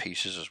lose these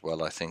pieces as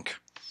well, I think.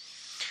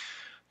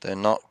 They're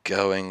not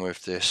going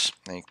with this.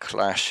 They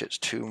clash. It's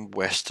too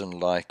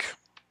Western-like.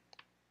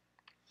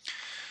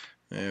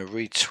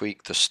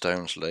 Retweak the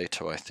stones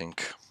later, I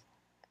think.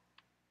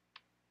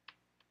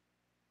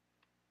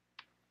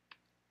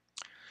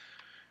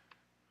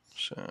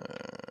 So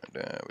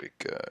there we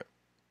go.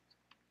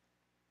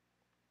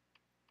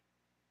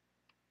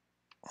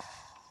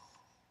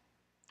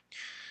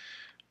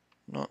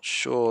 Not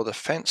sure. The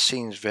fence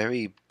seems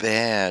very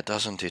bare,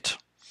 doesn't it?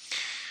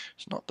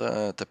 It's not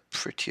the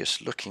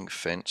prettiest looking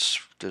fence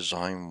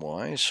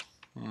design-wise.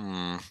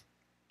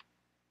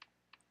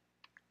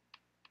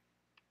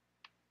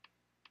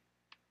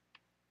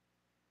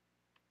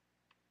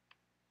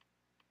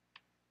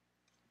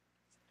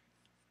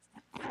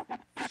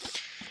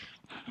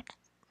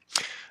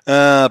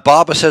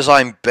 Barbara says,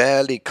 I'm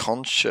barely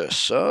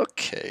conscious.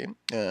 Okay.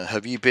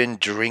 Have you been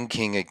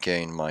drinking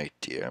again, my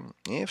dear?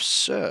 If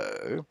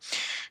so,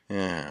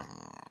 you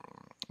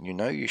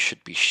know you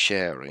should be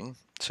sharing.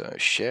 So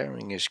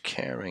sharing is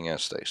caring,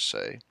 as they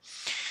say.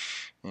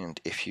 And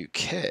if you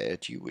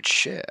cared, you would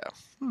share.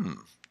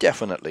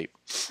 Definitely.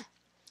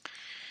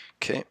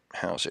 Okay,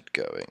 how's it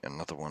going?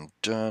 Another one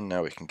done.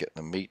 Now we can get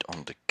the meat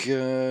on the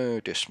go.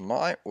 This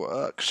might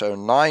work. So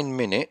 9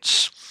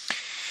 minutes.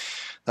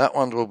 That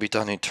one will be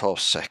done in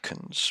 12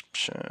 seconds.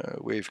 So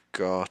we've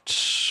got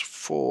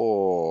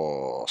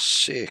 4,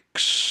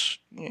 6,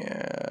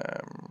 yeah,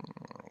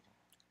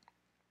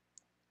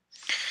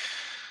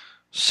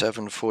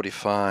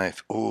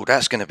 7:45. Oh,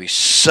 that's going to be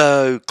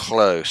so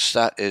close.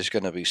 That is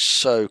going to be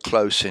so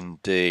close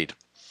indeed.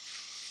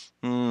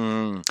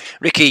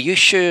 Ricky, you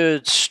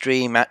should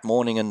stream at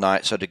morning and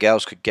night so the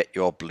girls could get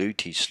your blue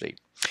tea sleep.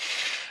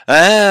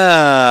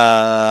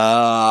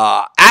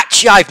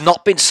 Actually, I've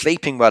not been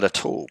sleeping well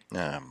at all.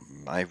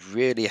 I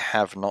really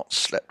have not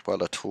slept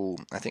well at all.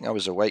 I think I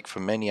was awake for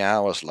many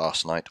hours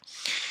last night.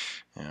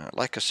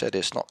 Like I said,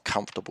 it's not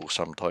comfortable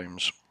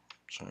sometimes.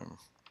 So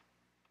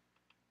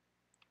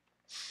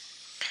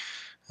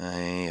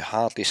I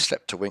hardly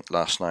slept a wink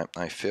last night.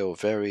 I feel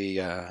very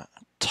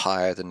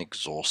tired and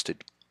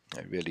exhausted.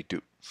 I really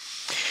do.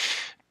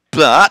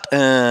 But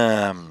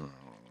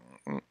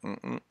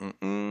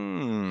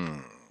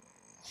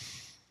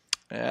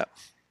yeah.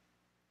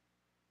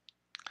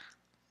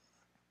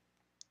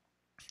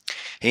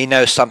 He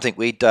knows something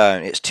we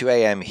don't. It's 2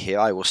 a.m. here.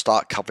 I will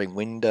start covering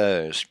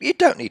windows. You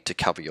don't need to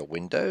cover your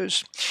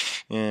windows.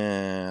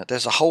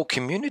 There's a whole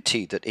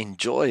community that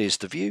enjoys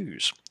the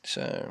views.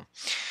 So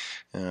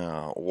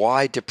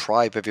why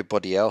deprive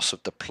everybody else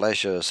of the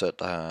pleasures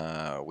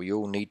that we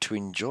all need to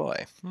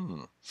enjoy?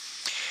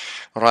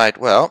 Right,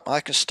 well, I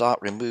can start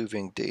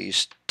removing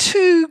these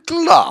 2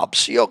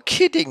 gloves. You're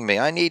kidding me.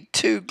 I need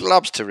 2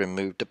 gloves to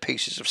remove the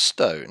pieces of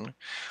stone.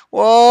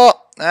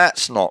 What?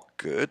 That's not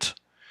good.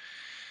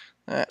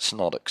 That's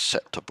not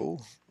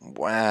acceptable.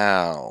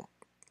 Wow.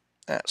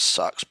 That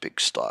sucks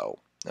big style.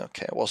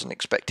 Okay, I wasn't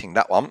expecting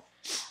that one.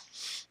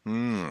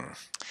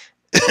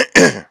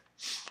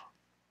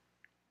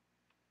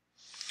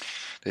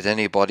 Did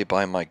anybody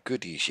buy my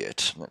goodies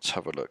yet? Let's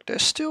have a look. They're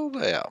still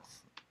there.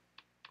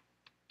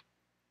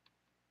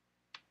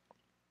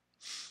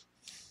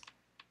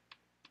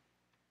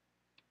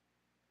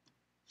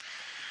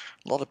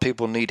 A lot of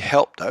people need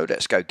help though.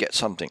 Let's go get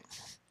something.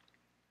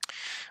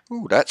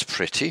 Ooh, that's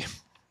pretty.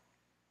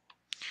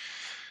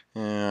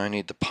 I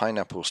need the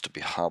pineapples to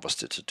be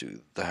harvested to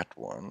do that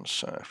one.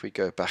 So if we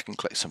go back and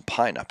collect some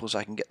pineapples,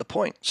 I can get the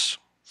points.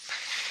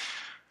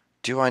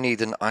 Do I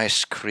need an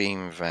ice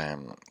cream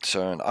van?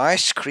 So an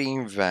ice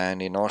cream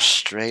van in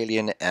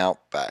Australian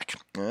outback.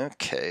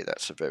 Okay,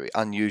 that's a very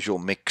unusual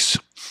mix.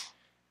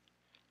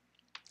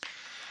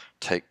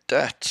 Take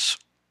that.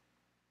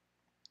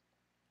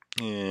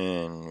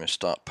 And we'll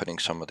start putting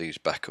some of these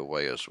back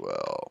away as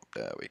well.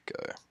 There we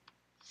go.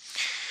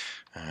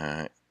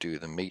 Do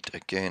the meat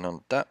again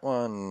on that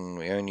one.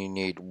 We only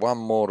need 1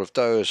 more of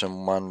those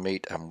and 1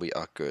 meat and we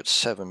are good.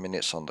 7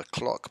 minutes on the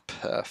clock.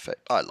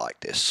 Perfect. I like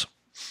this.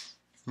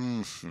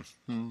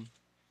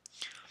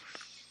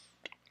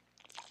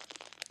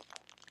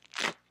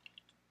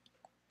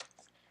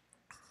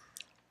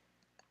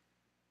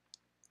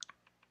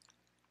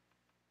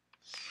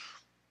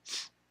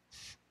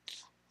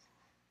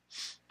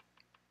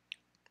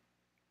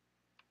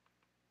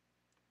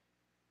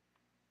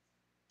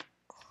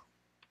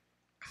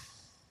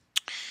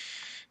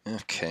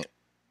 Okay.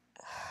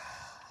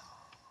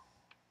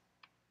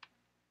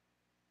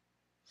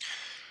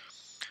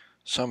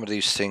 Some of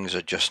these things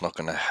are just not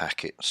going to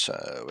hack it,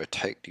 so we'll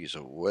take these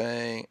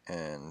away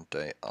and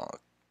they are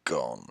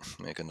gone.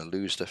 We're going to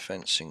lose the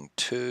fencing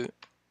too.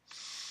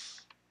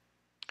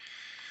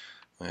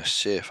 Let's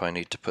see if I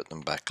need to put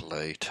them back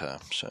later.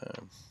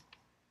 So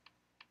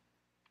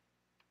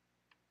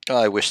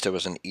I wish there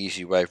was an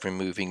easy way of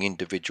removing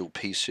individual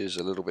pieces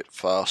a little bit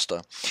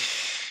faster.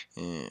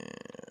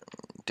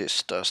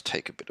 This does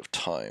take a bit of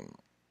time.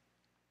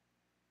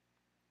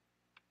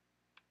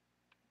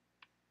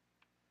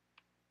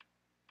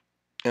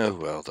 Oh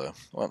well though,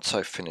 once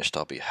I've finished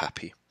I'll be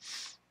happy.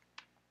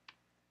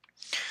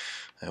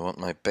 I want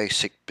my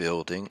basic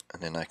building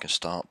and then I can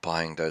start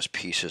buying those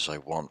pieces I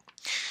want,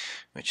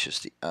 which is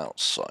the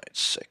outside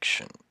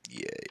section.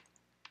 Yay.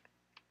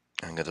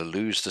 I'm going to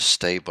lose the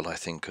stable I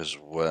think as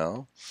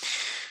well.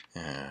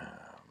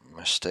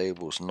 My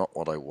stable's not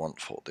what I want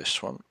for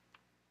this one.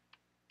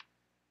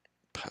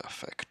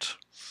 Perfect.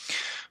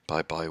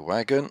 Bye bye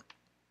wagon.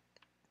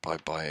 Bye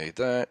bye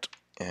that.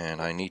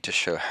 And I need to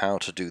show how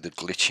to do the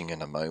glitching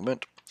in a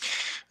moment.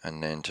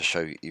 And then to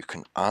show you you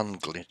can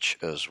unglitch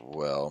as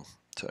well.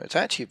 So it's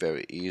actually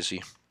very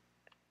easy.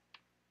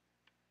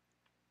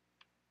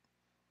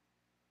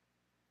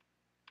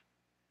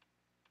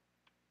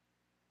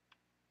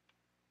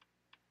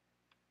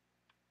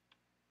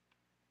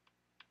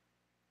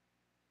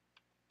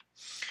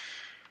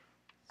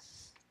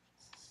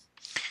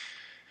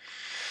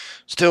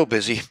 Still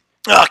busy.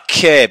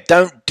 Okay,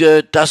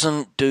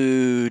 doesn't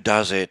do,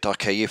 does it?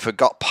 Okay, you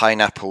forgot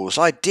pineapples.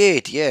 I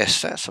did,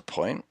 yes, that's a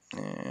point.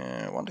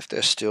 I wonder if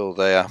they're still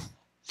there.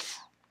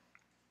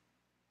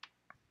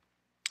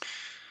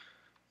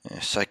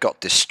 Yes, I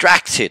got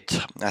distracted.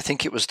 I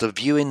think it was the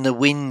view in the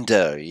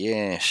window,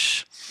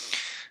 yes.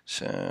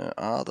 So,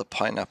 are the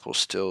pineapples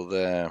still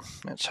there?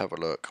 Let's have a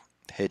look.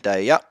 Here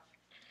they are.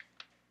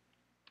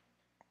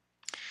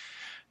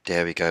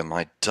 There we go,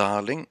 my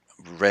darling.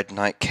 Red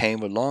Knight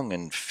came along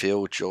and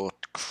filled your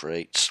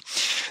crates.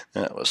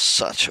 That was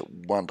such a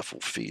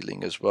wonderful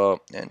feeling as well.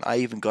 And I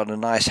even got a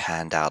nice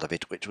hand out of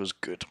it, which was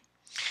good.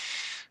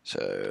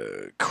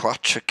 So,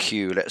 Quattro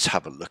Q, let's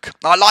have a look.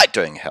 I like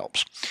doing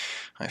helps.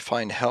 I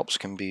find helps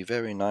can be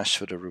very nice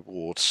for the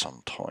rewards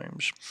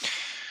sometimes.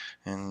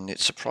 And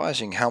it's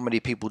surprising how many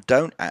people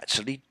don't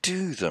actually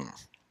do them.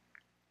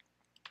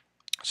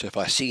 So if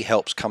I see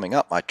helps coming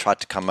up, I try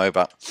to come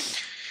over.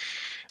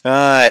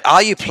 Alright,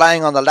 are you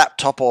playing on the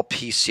laptop or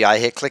PC? I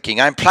hear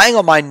clicking. I'm playing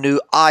on my new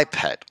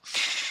iPad.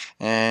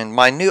 And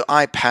my new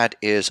iPad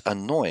is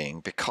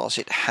annoying because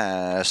it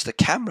has the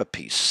camera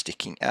piece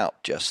sticking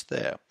out just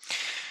there.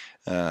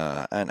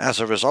 And as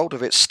a result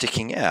of it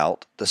sticking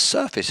out, the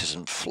surface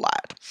isn't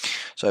flat.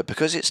 So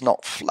because it's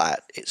not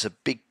flat, it's a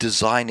big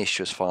design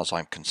issue as far as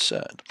I'm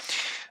concerned.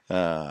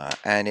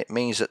 And it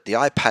means that the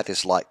iPad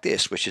is like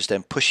this, which is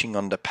then pushing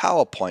on the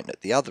power point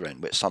at the other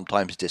end, which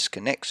sometimes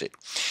disconnects it.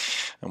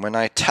 And when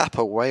I tap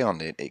away on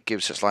it, it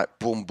gives us like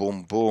boom,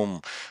 boom,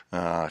 boom,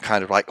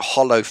 kind of like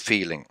hollow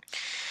feeling.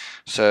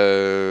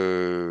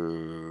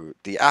 So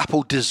the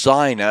Apple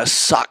designer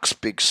sucks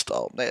big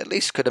style. They at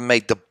least could have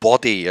made the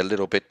body a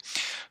little bit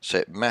so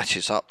it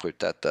matches up with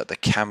that the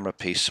camera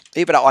piece.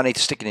 Even though I need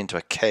to stick it into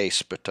a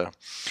case, but the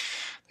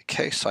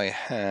case I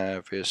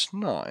have is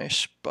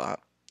nice,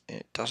 but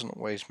it doesn't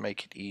always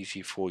make it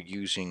easy for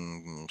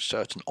using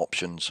certain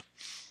options.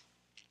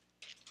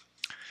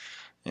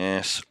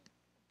 Yes.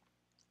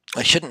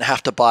 I shouldn't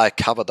have to buy a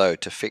cover though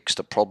to fix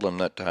the problem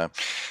that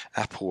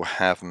Apple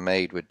have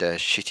made with their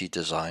shitty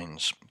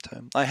designs.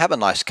 So I have a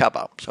nice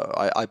cover, so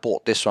I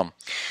bought this one.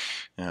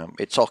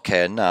 It's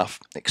okay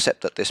enough,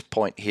 except that this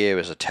point here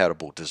is a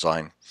terrible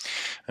design.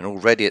 And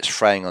already it's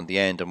fraying on the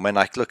end, and when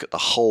I look at the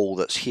hole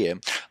that's here,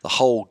 the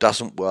hole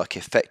doesn't work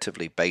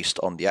effectively based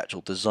on the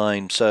actual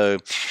design. So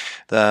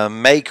the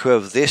maker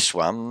of this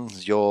one,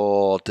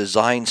 your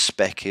design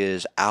spec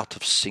is out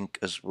of sync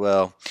as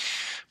well.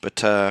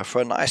 But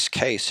for a nice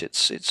case,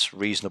 it's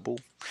reasonable.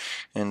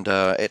 And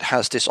it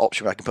has this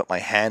option where I can put my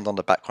hand on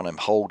the back when I'm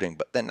holding,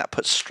 but then that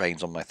puts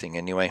strains on my thing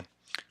anyway.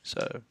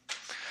 So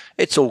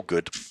it's all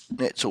good.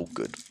 It's all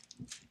good.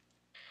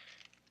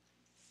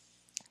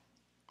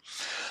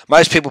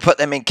 Most people put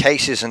them in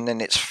cases and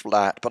then it's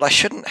flat, but I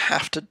shouldn't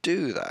have to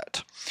do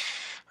that.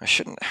 I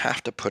shouldn't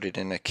have to put it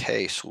in a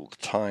case all the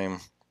time.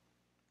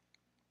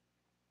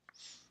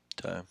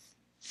 So,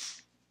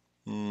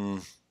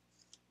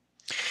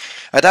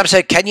 Adam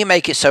said, can you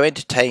make it so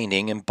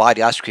entertaining and buy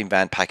the ice cream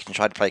van package and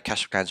try to play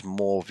Clash of Clans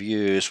more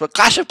views? Well,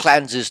 Clash of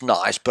Clans is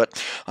nice,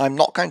 but I'm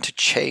not going to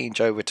change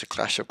over to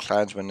Clash of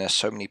Clans when there's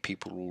so many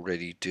people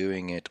already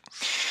doing it.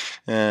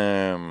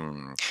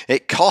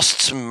 It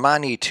costs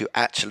money to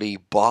actually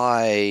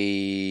buy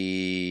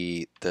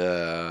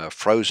the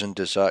frozen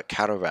dessert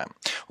caravan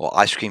or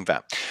ice cream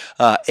van.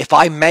 If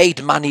I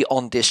made money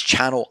on this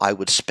channel, I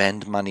would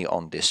spend money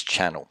on this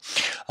channel.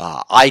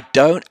 I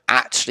don't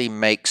actually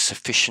make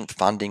sufficient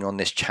funding on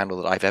this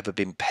channel that I've ever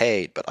been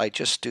paid, but I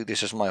just do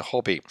this as my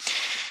hobby.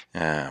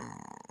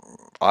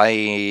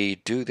 I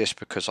do this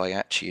because I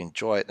actually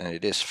enjoy it and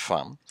it is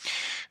fun,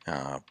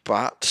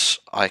 but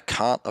I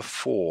can't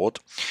afford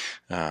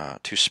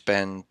to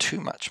spend too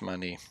much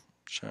money.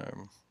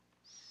 So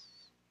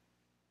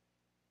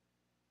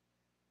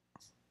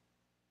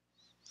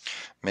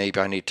Maybe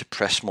I need to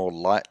press more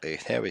lightly.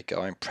 There we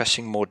go. I'm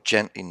pressing more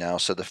gently now,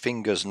 so the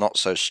finger's not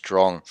so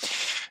strong.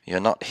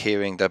 You're not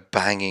hearing the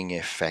banging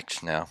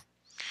effect now.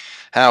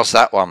 How's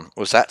that one?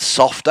 Was that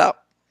softer?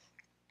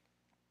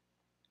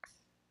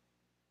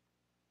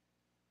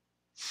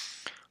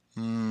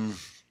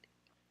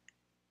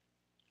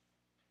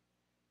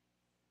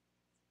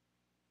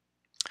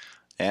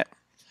 Yeah.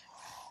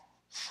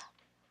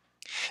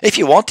 If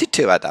you wanted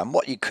to, Adam,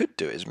 what you could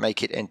do is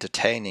make it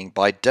entertaining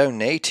by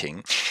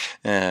donating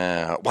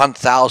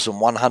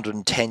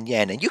 1,110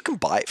 yen, and you can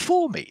buy it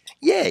for me.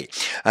 Yay!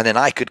 And then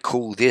I could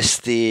call this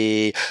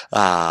the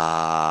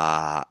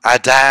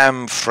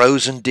Adam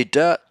Frozen de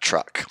Dirt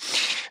truck.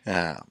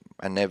 And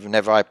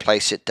whenever I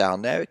place it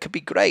down there, it could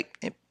be great.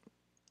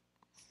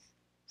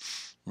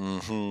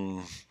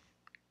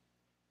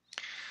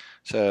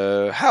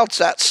 So, how's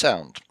that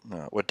sound?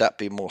 Would that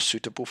be more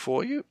suitable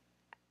for you?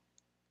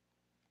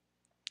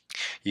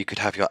 You could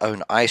have your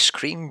own ice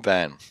cream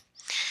van,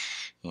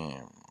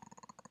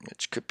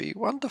 which could be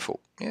wonderful,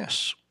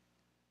 yes.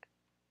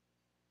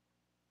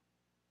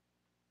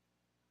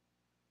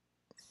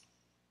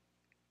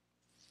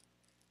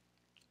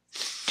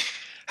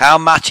 How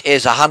much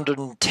is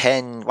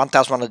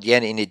 1,100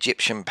 yen in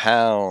Egyptian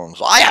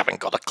pounds? I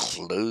haven't got a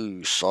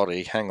clue,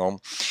 sorry, hang on.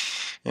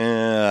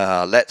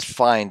 Let's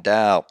find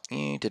out. So,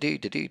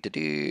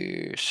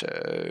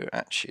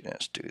 actually,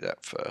 let's do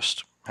that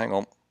first. Hang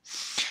on.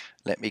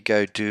 Let me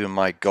go do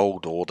my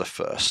gold order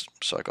first.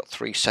 So I got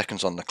 3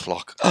 seconds on the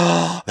clock.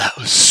 Oh, that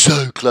was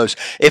so close.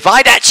 If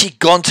I'd actually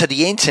gone to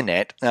the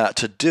internet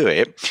to do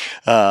it,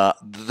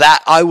 that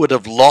I would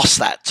have lost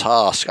that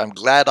task. I'm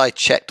glad I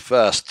checked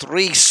first.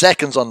 3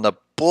 seconds on the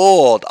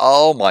board.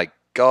 Oh my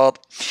God.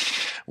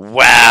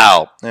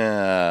 Wow.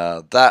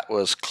 That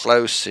was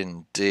close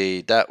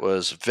indeed. That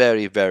was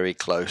very, very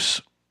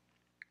close.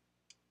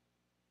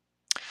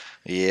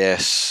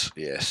 Yes.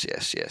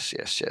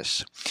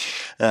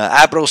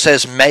 Abril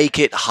says, make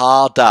it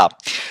harder.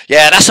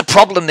 Yeah, that's a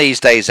problem these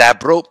days,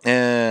 Abril.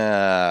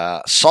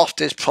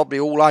 Soft is probably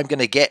all I'm going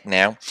to get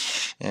now.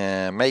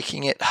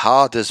 Making it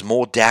hard is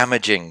more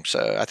damaging.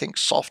 So I think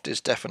soft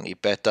is definitely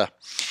better.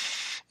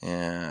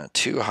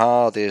 Too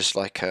hard is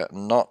like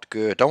not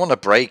good. Don't want to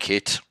break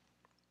it.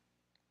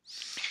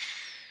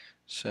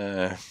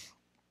 So,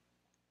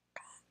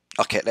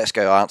 okay, let's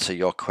go answer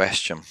your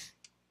question.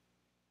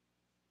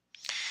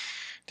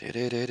 Go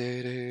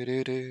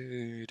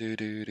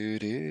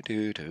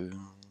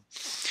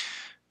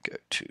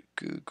to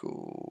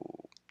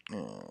Google.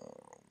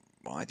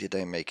 Why did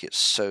they make it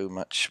so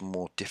much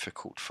more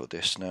difficult for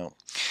this now?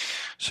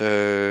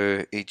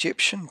 So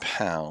Egyptian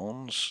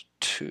pounds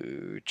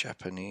to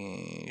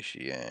Japanese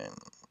yen.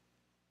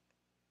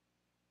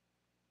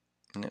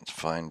 Let's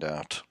find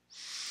out.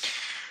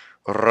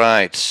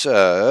 Right,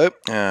 so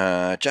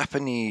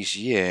Japanese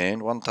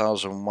yen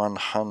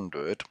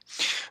 1,100.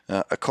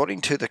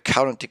 According to the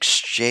current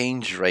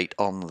exchange rate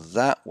on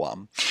that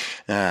one,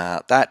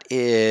 that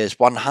is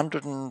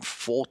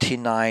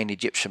 149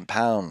 Egyptian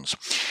pounds.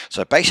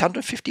 So base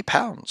 150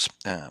 pounds.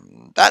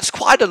 That's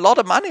quite a lot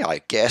of money, I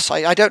guess.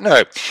 I don't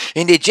know.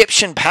 In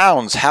Egyptian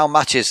pounds, how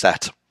much is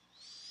that?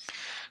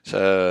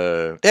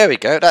 So there we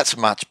go. That's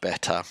much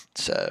better.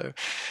 So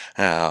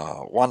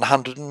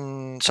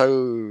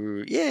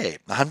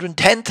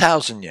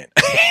 110,000 yen.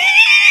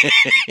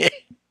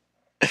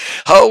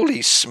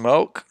 Holy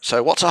smoke.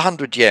 So what's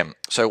 100 yen?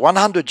 So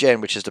 100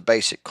 yen, which is the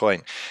basic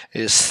coin,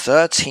 is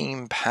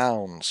 13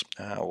 pounds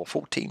or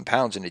 14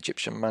 pounds in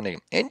Egyptian money.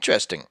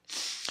 Interesting.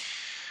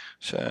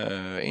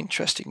 So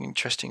interesting.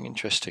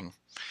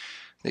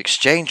 The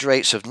exchange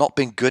rates have not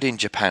been good in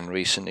Japan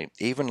recently.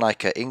 Even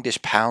like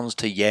English pounds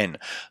to yen,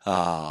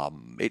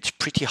 it's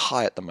pretty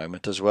high at the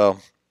moment as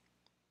well.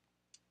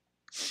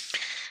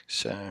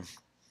 So,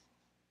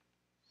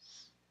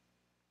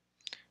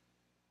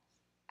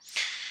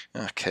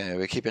 okay,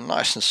 we keep it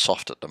nice and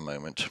soft at the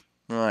moment.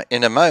 Right,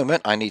 in a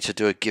moment I need to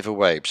do a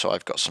giveaway. So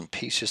I've got some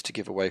pieces to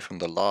give away from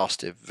the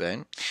last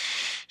event.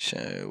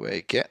 So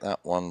we get that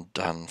one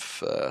done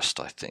first,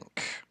 I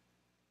think.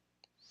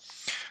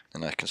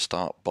 And I can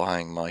start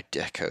buying my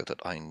deco that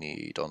I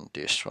need on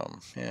this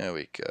one. Here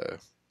we go.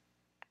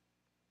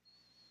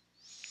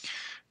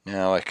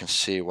 Now I can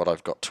see what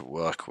I've got to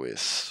work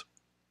with.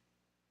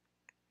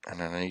 And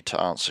then I need to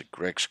answer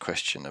Greg's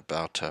question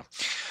about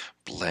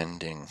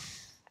blending.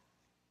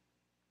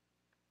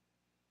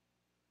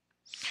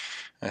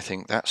 I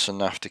think that's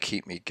enough to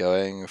keep me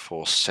going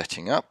for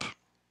setting up.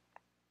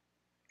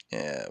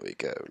 There we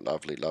go.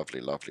 Lovely.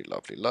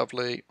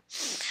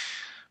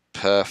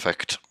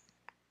 Perfect.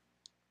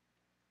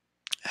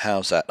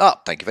 How's that?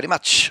 Oh, thank you very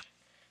much.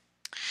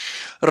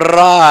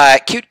 Right,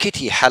 Cute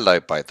Kitty, hello,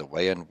 by the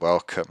way, and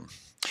welcome.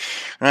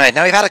 Right,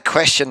 now we've had a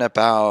question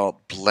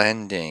about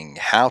blending,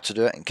 how to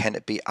do it, and can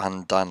it be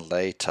undone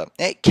later?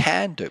 It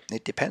can do.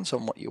 It depends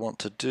on what you want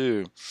to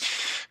do.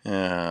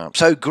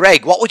 So,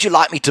 Greg, what would you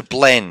like me to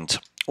blend?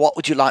 What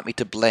would you like me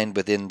to blend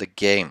within the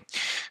game?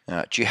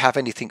 Do you have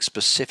anything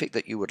specific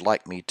that you would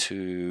like me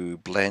to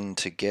blend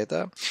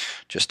together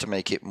just to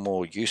make it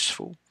more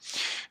useful?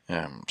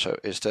 So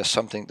is there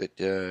something that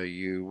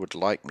you would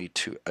like me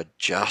to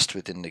adjust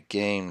within the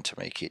game to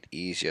make it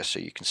easier so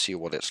you can see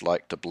what it's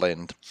like to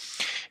blend?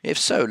 If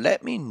so,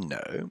 let me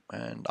know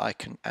and I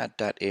can add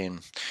that in.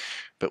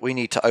 But we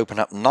need to open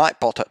up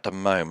Nightbot at the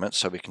moment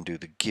so we can do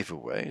the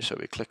giveaway. So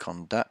we click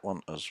on that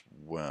one as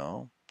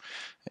well.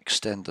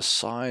 Extend the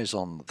size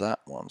on that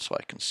one so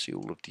I can see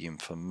all of the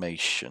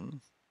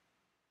information.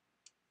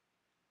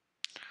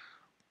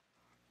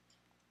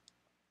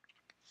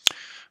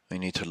 We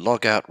need to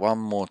log out one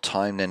more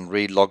time, then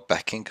re-log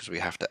back in because we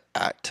have to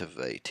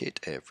activate it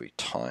every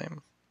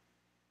time.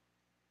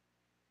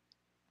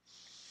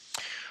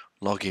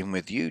 Log in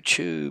with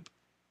YouTube.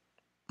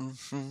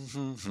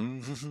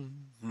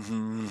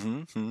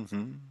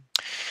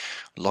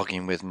 Log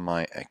in with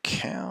my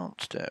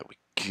account. There we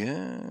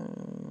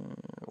go.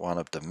 One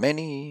of the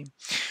many.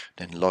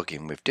 Then log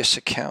in with this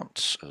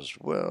account as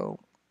well.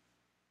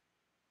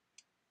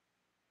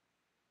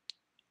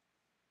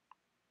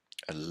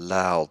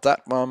 Allow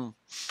that one.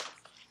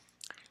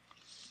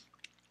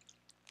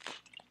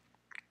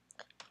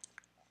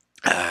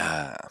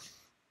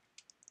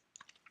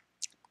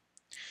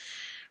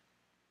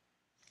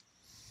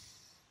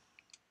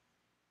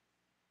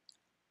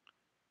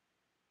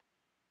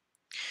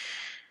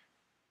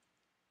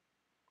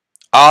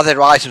 Are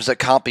there items that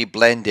can't be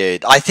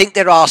blended? I think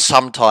there are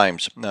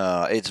sometimes.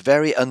 It's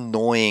very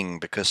annoying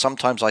because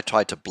sometimes I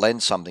try to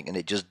blend something and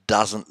it just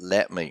doesn't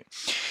let me.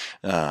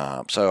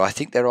 So I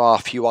think there are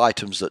a few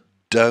items that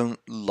don't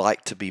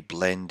like to be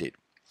blended.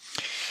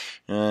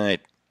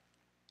 Right.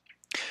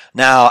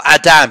 Now,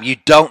 Adam, you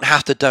don't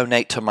have to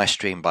donate to my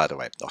stream, by the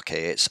way.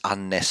 Okay, it's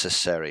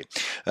unnecessary.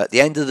 At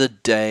the end of the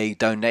day,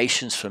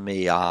 donations for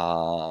me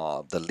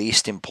are the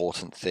least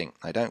important thing.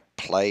 I don't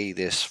play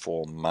this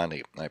for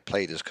money. I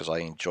play this because I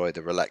enjoy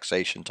the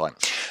relaxation time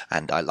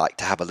and I like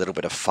to have a little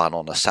bit of fun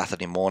on a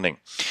Saturday morning.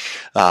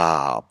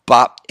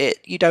 But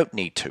you don't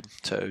need to,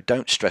 so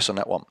don't stress on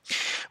that one.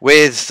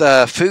 With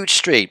Food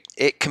Street,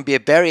 it can be a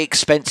very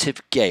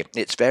expensive game.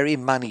 It's very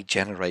money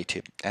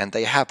generated and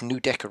they have new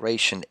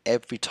decoration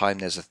every time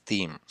there's a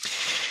theme.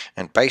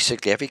 And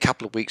basically every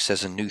couple of weeks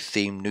there's a new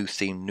theme, new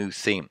theme, new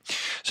theme.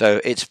 So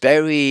it's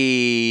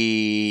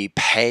very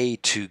pay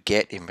to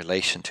get in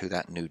relation to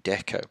that new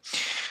deco.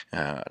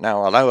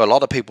 Now I know a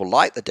lot of people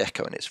like the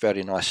deco and it's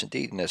very nice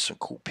indeed and there's some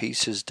cool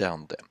pieces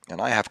down there. And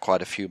I have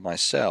quite a few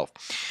myself.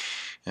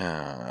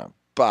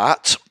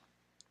 But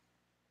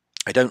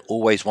I don't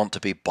always want to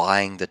be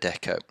buying the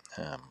deco.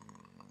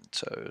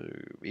 So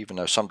even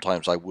though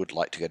sometimes I would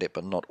like to get it,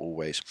 but not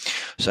always.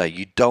 So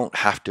you don't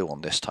have to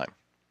on this time.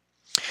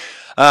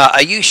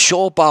 Are you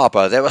sure,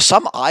 Barbara? There are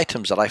some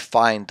items that I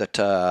find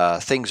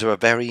that things are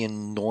very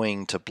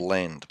annoying to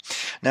blend.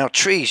 Now,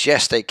 trees,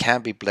 yes, they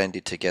can be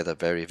blended together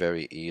very,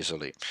 very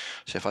easily.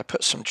 So if I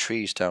put some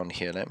trees down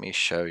here, let me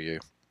show you.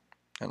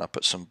 And I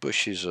put some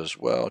bushes as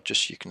well,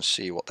 just so you can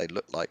see what they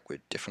look like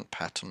with different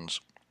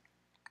patterns.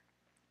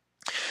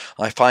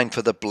 I find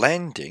for the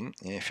blending,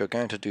 if you're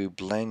going to do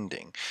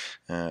blending,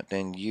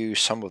 then use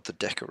some of the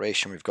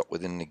decoration we've got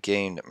within the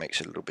game that makes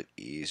it a little bit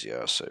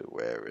easier. So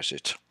where is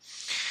it?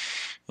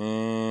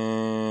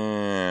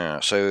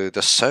 So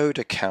the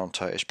soda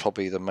counter is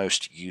probably the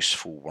most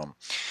useful one.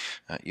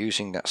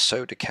 Using that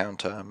soda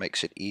counter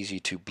makes it easy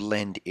to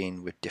blend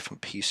in with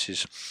different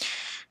pieces.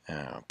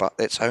 But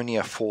it's only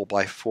a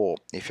 4x4.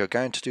 If you're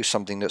going to do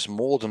something that's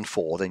more than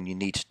 4, then you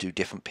need to do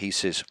different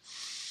pieces.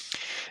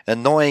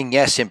 Annoying,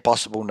 yes.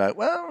 Impossible, no.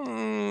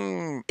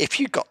 Well, if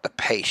you got the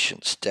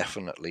patience,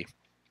 definitely.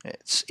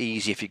 It's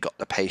easy if you got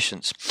the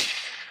patience.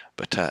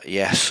 But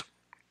yes.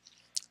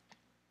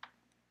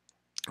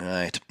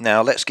 Right,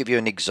 now let's give you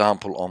an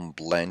example on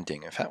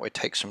blending. In fact, we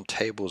take some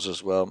tables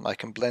as well. I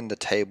can blend the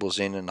tables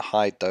in and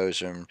hide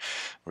those and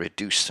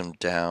reduce them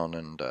down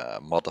and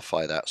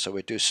modify that. So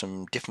we do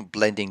some different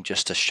blending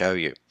just to show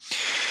you.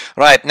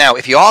 Right, now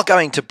if you are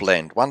going to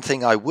blend, one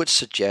thing I would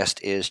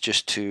suggest is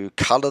just to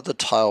color the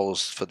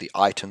tiles for the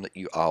item that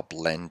you are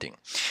blending.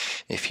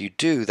 If you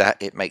do that,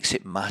 it makes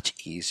it much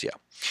easier.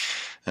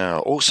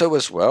 Also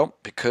as well,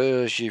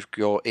 because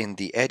you're in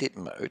the edit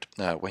mode,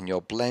 when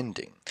you're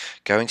blending,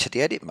 going to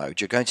the edit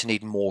mode, you're going to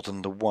need more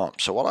than the one.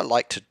 So what I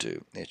like to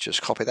do is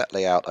just copy that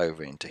layout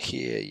over into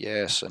here,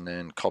 yes, and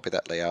then copy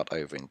that layout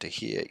over into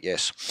here,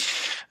 yes.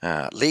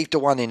 Leave the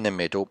one in the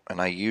middle,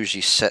 and I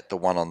usually set the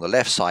one on the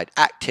left side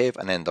active,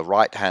 and then the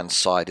right hand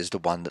side is the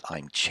one that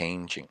I'm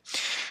changing.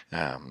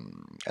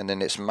 And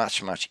then it's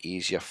much, much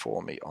easier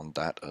for me on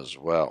that as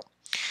well.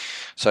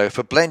 So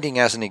for blending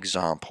as an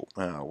example,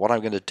 what I'm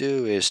going to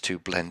do is to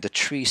blend the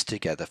trees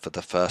together for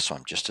the first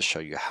one, just to show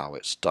you how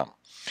it's done.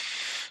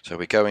 So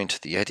we go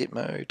into the edit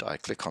mode, I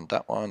click on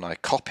that one, I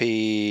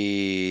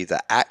copy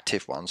the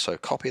active one, so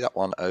copy that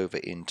one over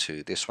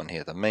into this one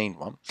here, the main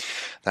one.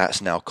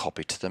 That's now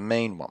copied to the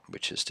main one,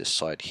 which is this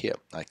side here.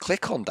 I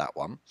click on that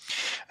one,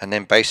 and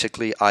then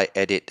basically I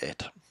edit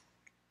it.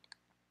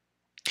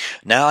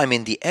 Now I'm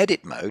in the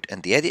edit mode,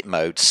 and the edit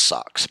mode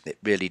sucks. It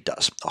really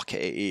does.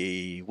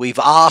 Okay, we've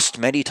asked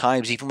many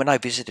times, even when I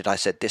visited, I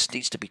said this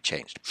needs to be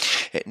changed.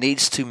 It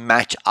needs to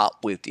match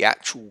up with the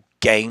actual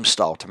game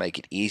style to make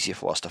it easier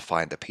for us to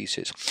find the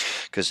pieces,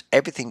 because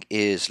everything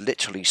is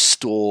literally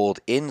stored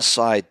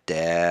inside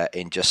there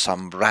in just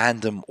some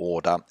random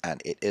order,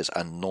 and it is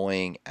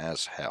annoying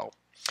as hell.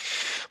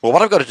 Well,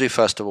 what I've got to do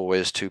first of all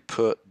is to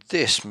put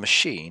this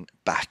machine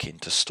back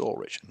into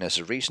storage, and there's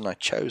a reason I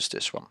chose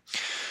this one.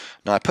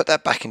 Now I put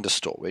that back into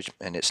storage,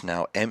 and it's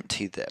now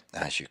empty there,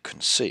 as you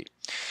can see.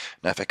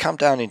 Now if I come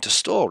down into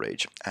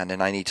storage, and then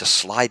I need to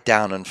slide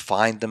down and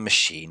find the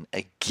machine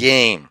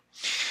again.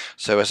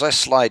 So as I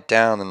slide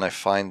down and I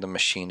find the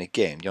machine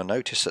again, you'll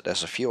notice that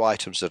there's a few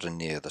items that are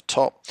near the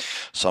top,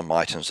 some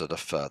items that are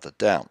further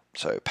down.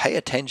 So pay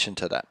attention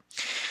to that.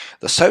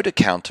 The soda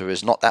counter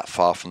is not that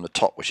far from the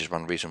top, which is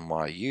one reason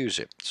why I use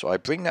it. So I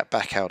bring that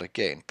back out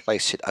again,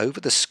 place it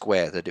over the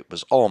square that it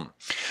was on,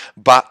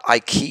 but I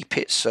keep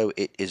it so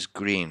it is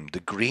green. The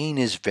green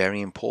is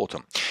very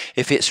important.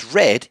 If it's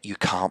red, you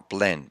can't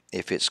blend.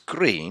 If it's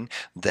green,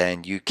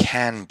 then you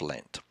can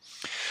blend.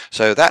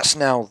 So that's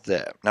now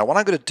there. Now what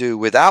I'm going to do,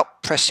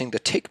 without pressing the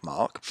tick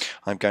mark,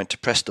 I'm going to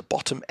press the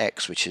bottom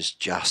X, which is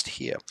just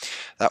here.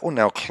 That will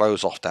now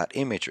close off that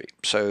imagery.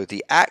 So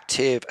the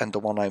active and the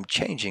one I'm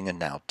changing are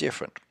now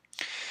different.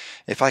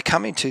 If I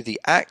come into the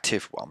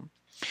active one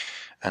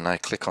and I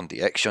click on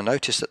the X, you'll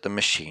notice that the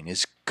machine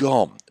is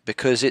gone,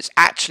 because it's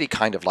actually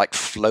kind of like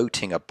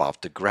floating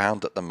above the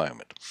ground at the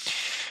moment.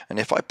 And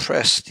if I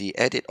press the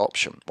edit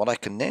option, what I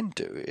can then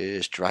do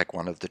is drag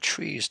one of the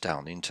trees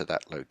down into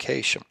that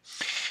location.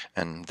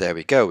 And there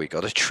we go, we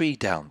got a tree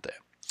down there.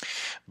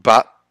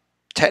 But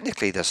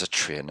technically there's a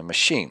tree in the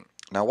machine.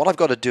 Now what I've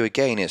got to do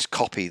again is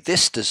copy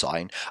this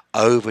design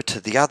over to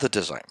the other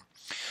design.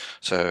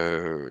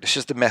 So this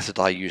is the method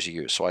I usually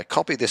use. So I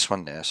copy this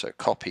one there, so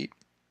copy,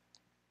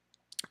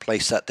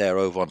 place that there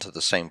over onto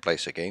the same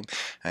place again,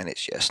 and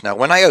it's yes. Now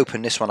when I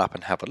open this one up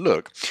and have a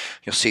look,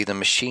 you'll see the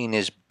machine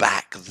is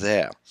back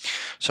there.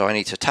 So I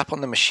need to tap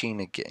on the machine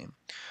again,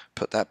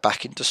 put that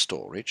back into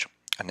storage,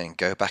 and then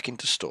go back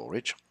into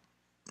storage.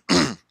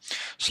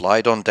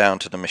 Slide on down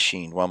to the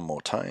machine one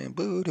more time.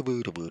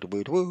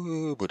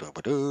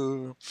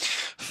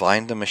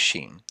 Find the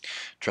machine,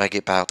 drag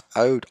it out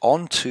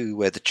onto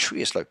where the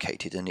tree is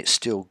located, and it's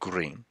still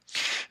green.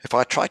 If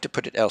I try to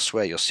put it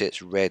elsewhere, you'll see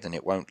it's red, and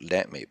it won't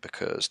let me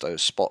because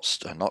those spots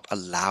are not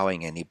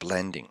allowing any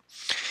blending.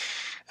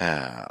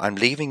 I'm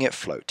leaving it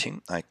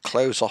floating. I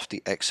close off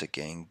the X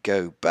again,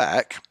 go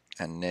back,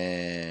 and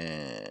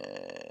then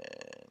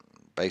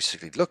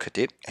basically look at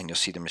it, and you'll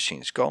see the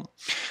machine's gone.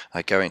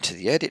 I go into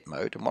the edit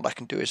mode, and what I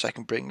can do is I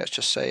can bring, let's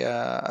just say,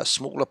 a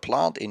smaller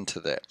plant into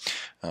there,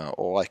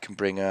 or I can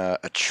bring a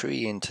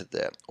tree into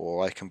there,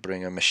 or I can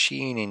bring a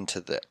machine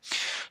into there.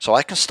 So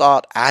I can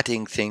start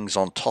adding things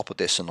on top of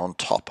this, and on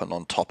top, and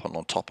on top, and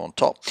on top, on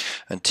top,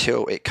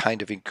 until it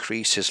kind of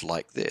increases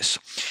like this.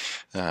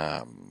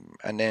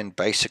 And then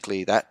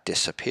basically that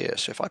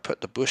disappears. So if I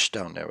put the bush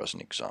down there as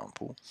an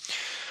example,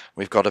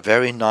 we've got a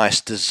very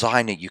nice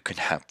designer you can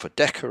have for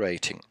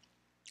decorating.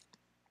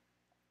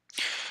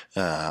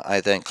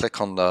 I then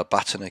click on the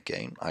button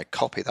again, I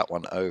copy that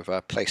one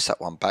over, place that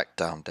one back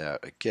down there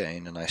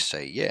again, and I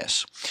say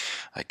yes.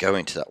 I go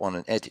into that one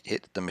and edit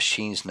it. The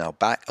machine's now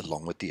back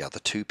along with the other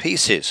two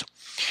pieces.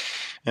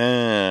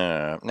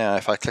 Now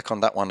if I click on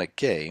that one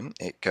again,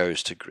 it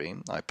goes to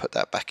green. I put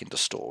that back into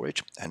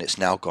storage, and it's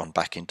now gone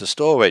back into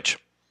storage.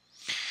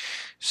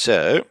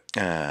 So,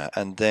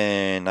 and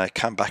then I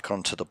come back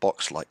onto the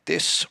box like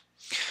this,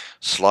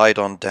 slide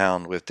on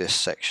down with this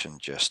section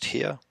just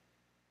here.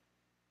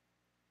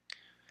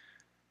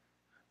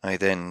 I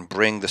then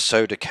bring the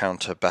soda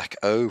counter back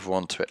over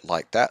onto it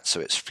like that, so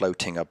it's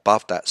floating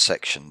above that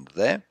section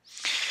there.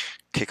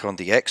 Click on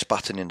the X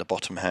button in the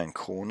bottom hand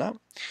corner,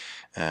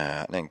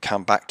 and then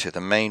come back to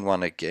the main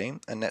one again,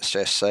 and let's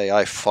just say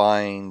I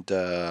find,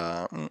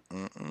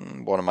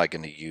 what am I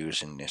going to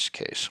use in this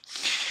case?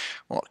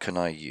 What can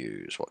I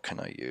use? What can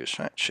I use?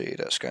 Actually,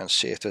 let's go and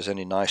see if there's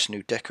any nice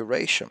new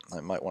decoration. I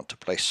might want to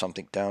place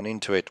something down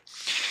into it.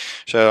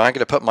 So I'm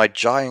going to put my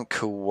giant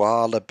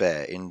koala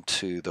bear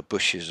into the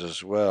bushes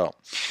as well.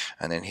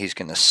 And then he's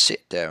going to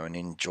sit there and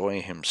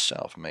enjoy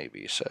himself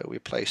maybe. So we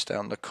place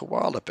down the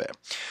koala bear.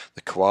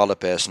 The koala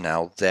bear's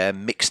now there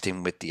mixed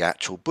in with the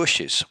actual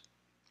bushes.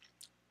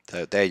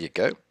 So there you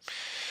go.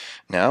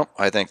 Now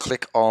I then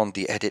click on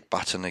the edit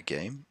button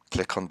again.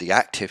 Click on the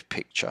active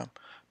picture.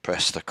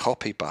 Press the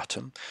copy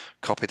button,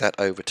 copy that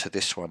over to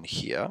this one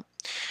here,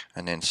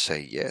 and then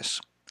say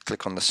yes.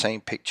 Click on the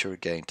same picture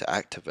again to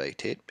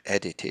activate it,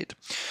 edit it.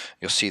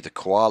 You'll see the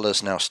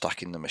koala's now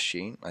stuck in the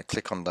machine. I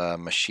click on the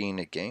machine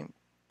again,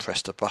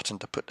 press the button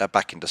to put that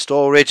back into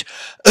storage,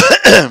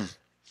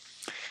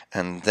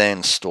 and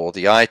then store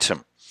the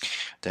item.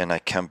 Then I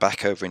come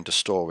back over into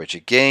storage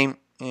again,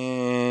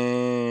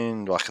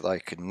 and what I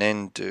can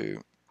then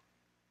do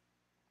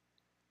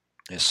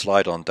is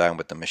slide on down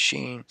with the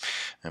machine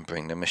and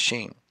bring the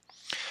machine.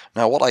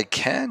 Now what I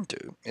can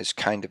do is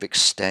kind of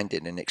extend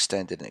it and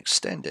extend it and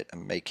extend it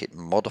and make it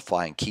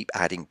modify and keep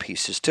adding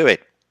pieces to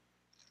it.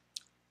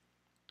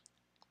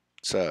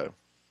 So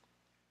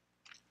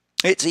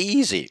it's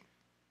easy.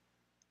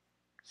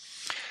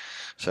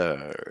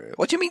 So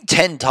what do you mean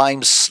 10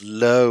 times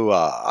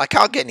slower? I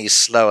can't get any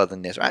slower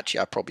than this.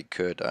 Actually, I probably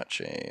could.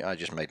 Actually, I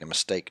just made a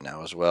mistake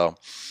now as well.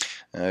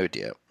 Oh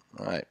dear.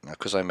 Right, now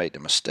because I made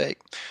a mistake,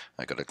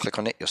 I've got to click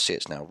on it. You'll see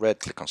it's now red.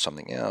 Click on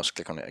something else.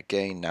 Click on it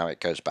again. Now it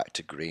goes back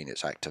to green.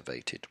 It's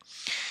activated.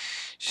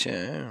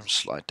 So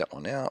slide that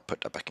one out. Put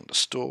that back into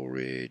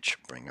storage.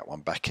 Bring that one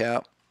back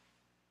out.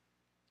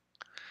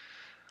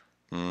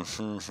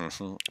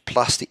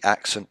 Plus the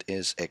accent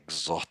is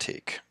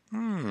exotic.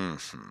 Are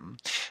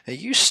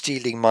you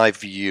stealing my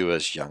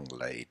viewers, young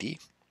lady?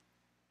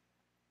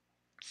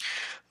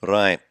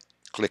 Right,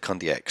 click on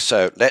the X.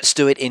 So let's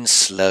do it in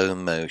slow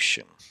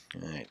motion.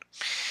 Right.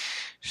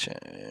 So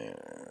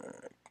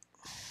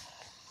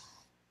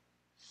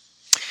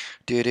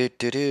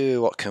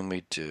what can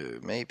we do?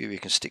 Maybe we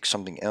can stick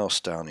something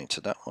else down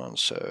into that one.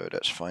 So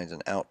let's find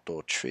an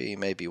outdoor tree.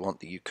 Maybe you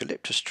want the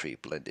eucalyptus tree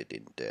blended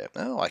in there.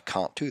 No, I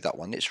can't do that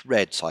one. It's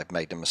red, so I've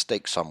made a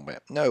mistake somewhere.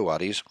 No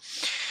worries.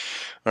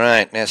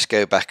 Right, let's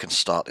go back and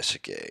start this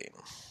again.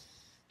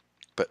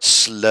 But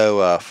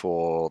slower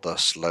for the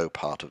slow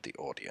part of the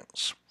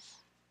audience.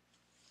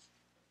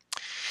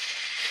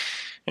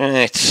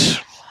 Right.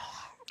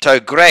 So,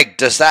 Greg,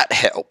 does that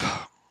help?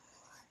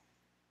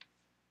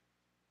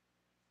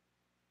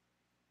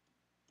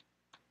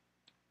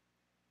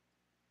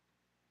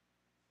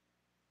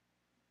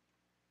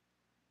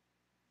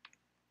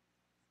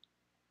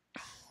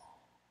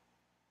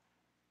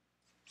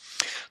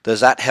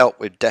 Does that help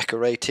with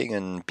decorating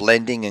and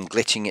blending and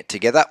glitching it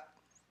together?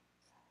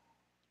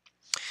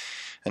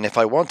 And if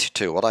I wanted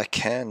to, what I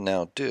can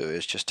now do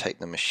is just take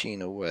the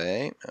machine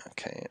away.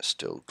 Okay, it's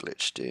still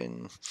glitched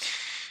in.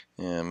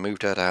 Move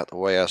that out the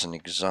way as an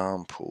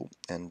example,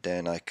 and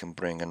then I can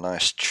bring a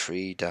nice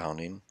tree down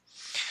in.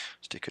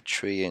 Stick a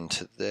tree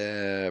into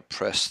there,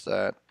 press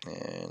that,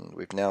 and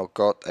we've now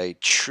got a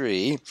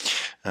tree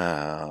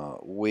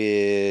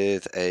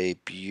with a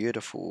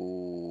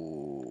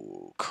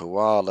beautiful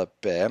koala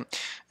bear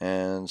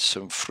and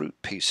some fruit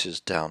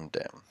pieces down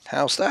there.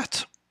 How's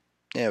that?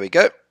 There we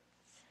go.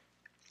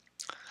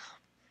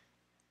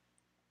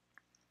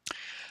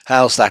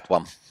 How's that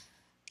one?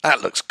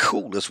 That looks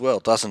cool as well,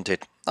 doesn't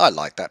it? I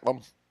like that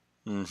one.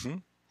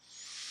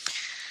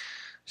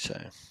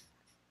 So,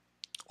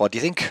 what do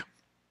you think?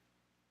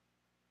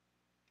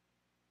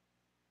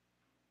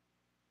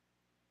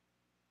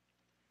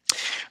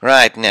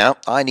 Right, now,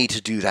 I need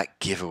to do that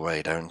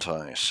giveaway, don't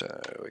I?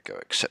 So, we go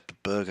accept the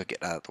burger,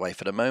 get out of the way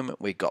for the moment.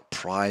 We've got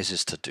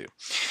prizes to do.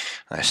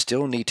 I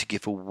still need to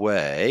give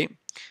away...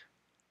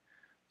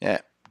 Yeah,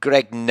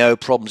 Greg, no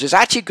problems. It's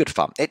actually good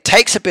fun. It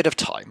takes a bit of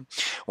time.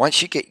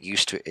 Once you get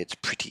used to it, it's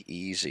pretty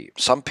easy.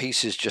 Some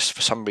pieces just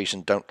for some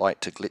reason don't like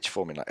to glitch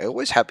for me. Like, I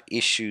always have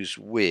issues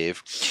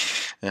with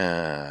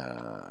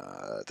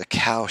the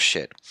cow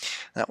shed.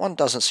 That one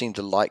doesn't seem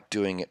to like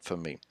doing it for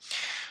me.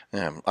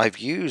 I've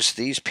used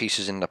these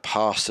pieces in the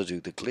past to do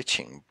the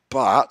glitching,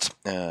 but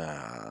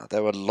they're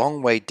a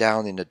long way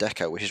down in the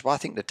deco, which is why I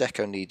think the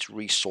deco needs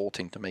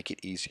resorting to make it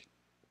easy.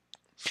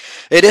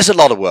 It is a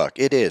lot of work,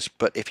 it is,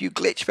 but if you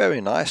glitch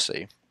very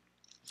nicely...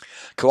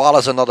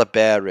 Koalas are not a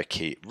bear,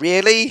 Ricky.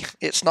 Really?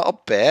 It's not a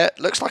bear? It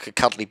looks like a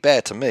cuddly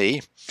bear to me.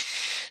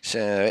 So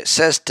it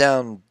says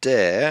down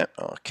there...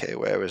 Okay,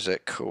 where is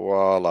it?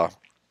 Koala.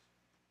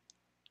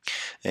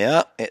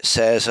 Yeah, it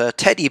says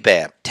teddy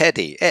bear.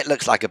 Teddy. It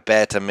looks like a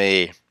bear to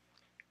me.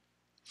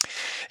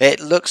 It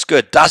looks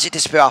good. Does it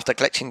disappear after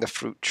collecting the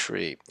fruit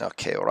tree?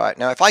 Okay, all right.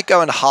 Now, if I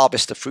go and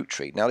harvest the fruit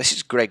tree, now this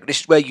is great.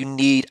 This is where you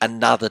need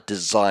another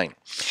design.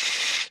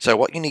 So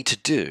what you need to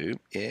do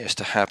is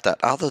to have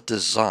that other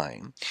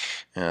design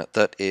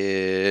that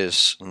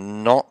is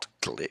not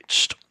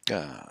glitched,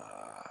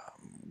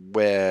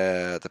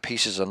 where the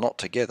pieces are not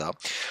together,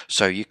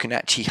 so you can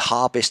actually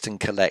harvest and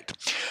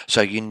collect.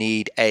 So you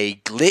need a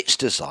glitch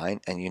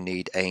design and you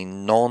need a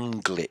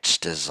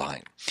non-glitch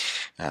design.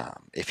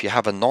 If you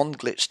have a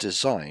non-glitch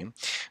design,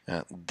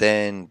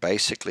 then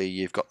basically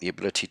you've got the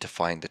ability to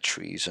find the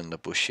trees and the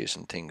bushes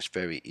and things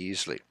very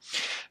easily.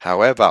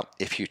 However,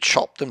 if you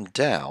chop them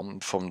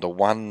down from the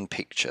one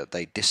picture,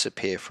 they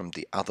disappear from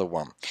the other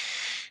one.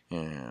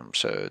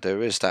 So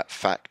there is that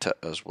factor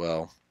as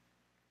well.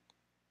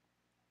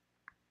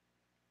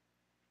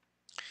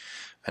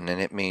 And then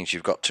it means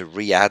you've got to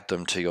re-add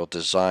them to your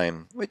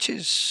design, which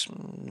is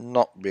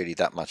not really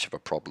that much of a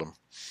problem.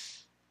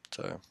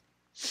 So,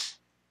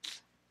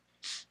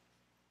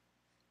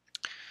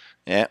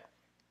 yeah.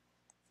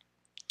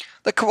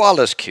 The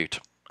koala's cute.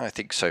 I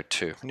think so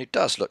too. And he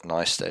does look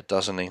nice there,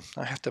 doesn't he?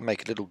 I have to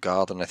make a little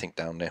garden, I think,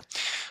 down there.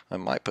 I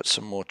might put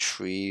some more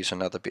trees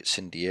and other bits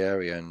in the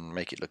area and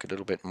make it look a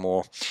little bit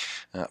more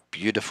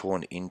beautiful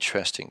and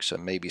interesting. So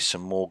maybe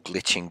some more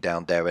glitching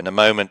down there in a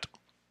moment.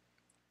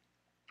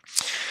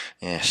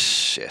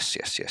 Yes.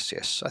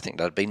 I think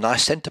that'd be a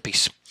nice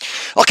centerpiece.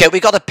 Okay, we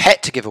got a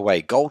pet to give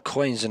away. Gold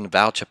coins and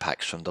voucher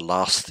packs from the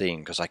last theme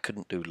because I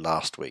couldn't do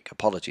last week.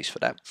 Apologies for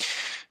that.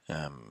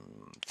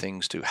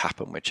 Things do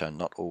happen which are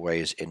not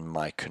always in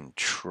my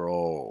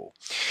control.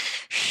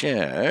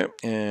 So,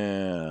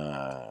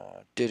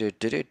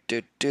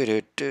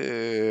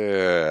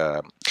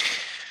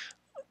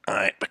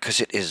 Alright, because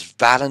it is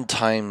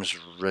Valentine's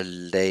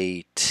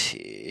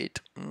related.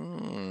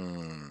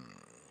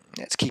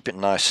 Let's keep it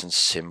nice and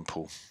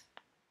simple.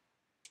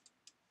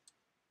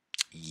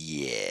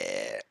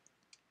 Yeah.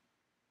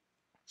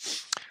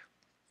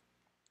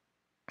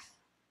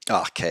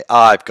 Okay,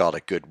 I've got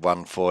a good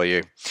one for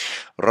you.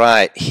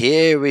 Right,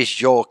 here is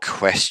your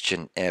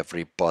question,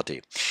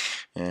 everybody.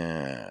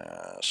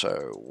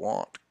 So,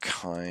 what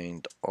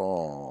kind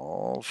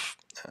of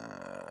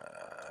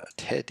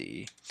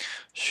teddy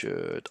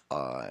should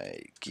I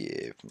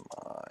give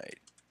my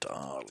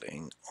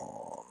darling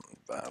on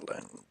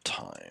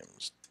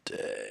Valentine's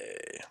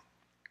Day?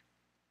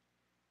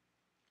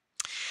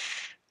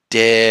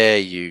 There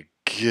you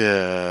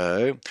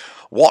go.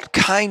 What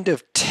kind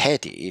of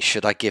teddy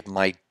should I give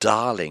my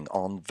darling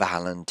on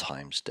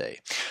Valentine's Day?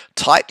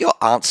 Type your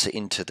answer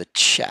into the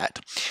chat,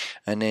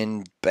 and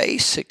then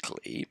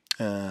basically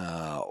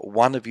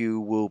one of you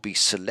will be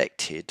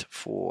selected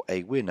for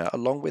a winner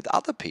along with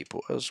other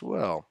people as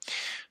well.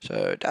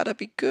 So that'd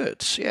be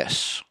good,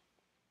 yes.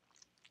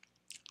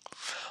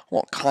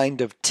 What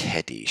kind of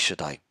teddy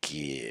should I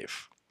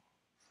give?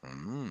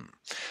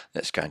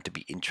 That's going to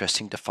be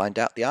interesting to find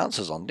out the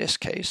answers on this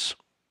case.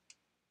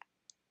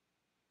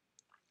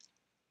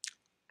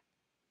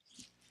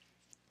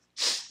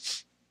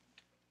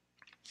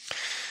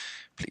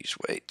 Please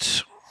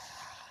wait.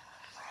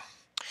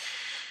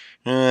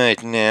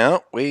 Right,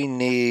 now we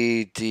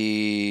need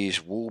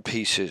these wall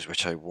pieces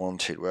which I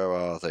wanted. Where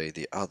are they?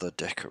 The other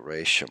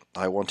decoration.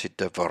 I wanted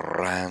the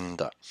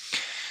veranda.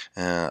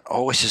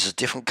 Oh, this is a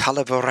different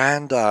colour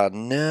veranda.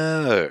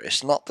 No,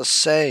 it's not the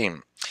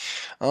same.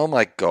 Oh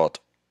my god.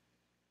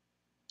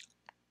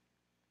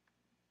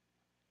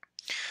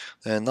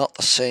 They're not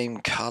the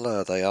same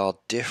colour. They are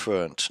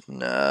different.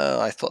 No,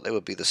 I thought they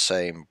would be the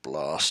same.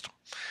 Blast.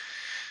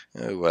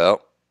 Oh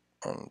well.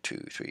 1,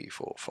 2, 3,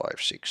 4,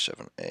 5, 6,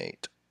 7,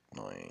 8,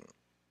 9,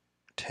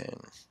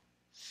 10.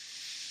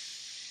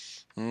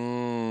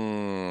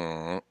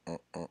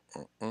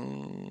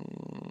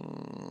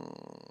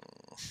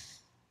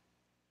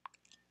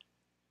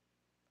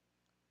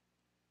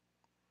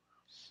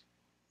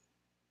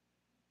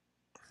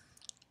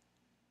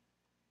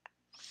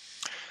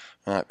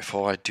 Right,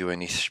 before I do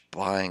any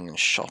buying and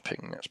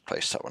shopping, let's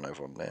place that one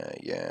over on there.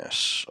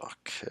 Yes,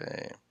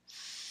 okay.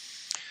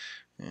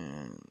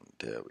 And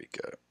there we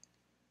go.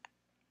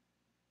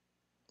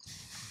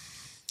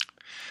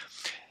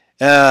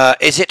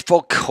 Is it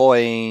for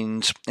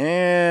coins? I'm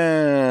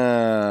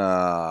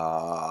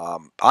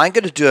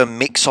going to do a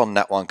mix on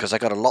that one because I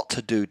got a lot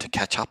to do to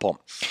catch up on.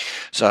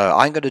 So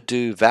I'm going to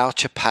do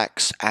voucher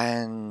packs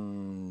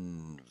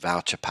and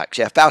voucher packs.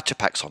 Yeah, voucher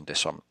packs on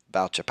this one.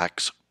 Voucher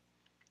packs.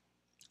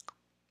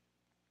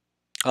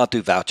 I'll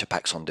do voucher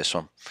packs on this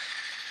one.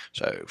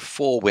 So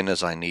 4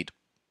 winners I need.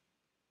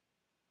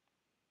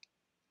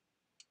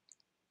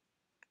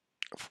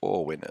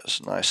 4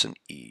 winners. Nice and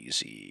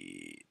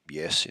easy.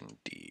 Yes,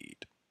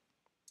 indeed.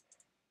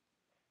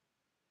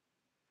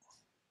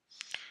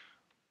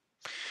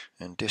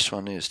 And this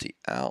one is the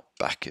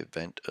Outback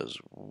event as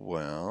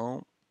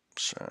well.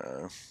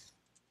 So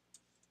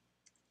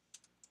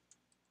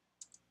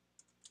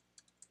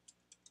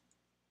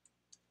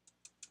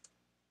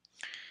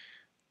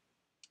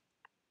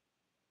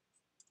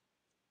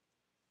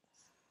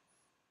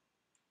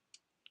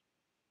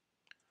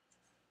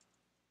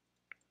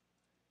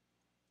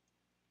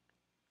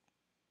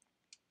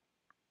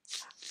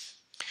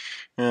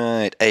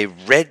right, a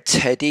red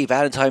teddy,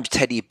 Valentine's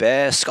teddy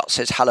bear. Scott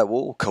says hello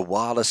all.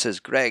 Koala says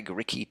Greg.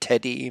 Ricky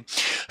teddy.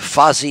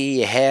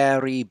 Fuzzy,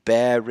 hairy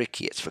bear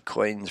Ricky. It's for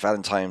coins.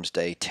 Valentine's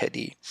Day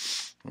teddy.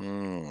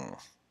 Some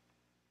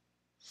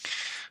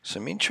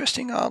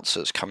interesting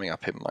answers coming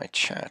up in my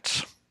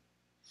chat.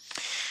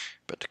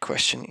 But the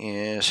question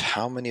is,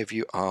 how many of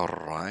you are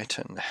right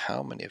and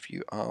how many of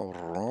you are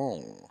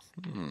wrong?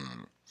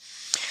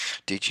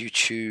 Did you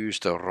choose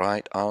the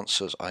right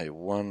answers, I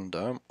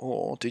wonder,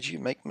 or did you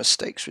make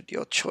mistakes with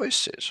your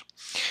choices?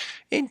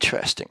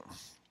 Interesting.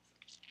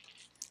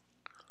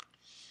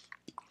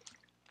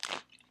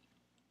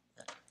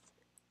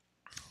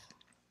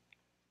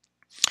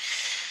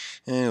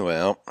 Oh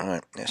well,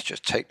 right, let's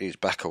just take these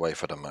back away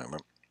for the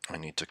moment. I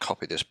need to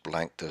copy this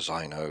blank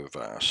design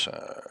over,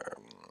 so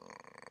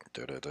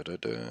get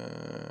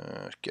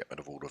rid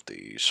of all of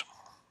these.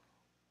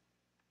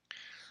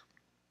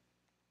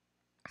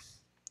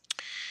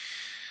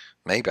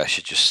 Maybe I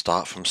should just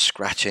start from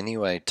scratch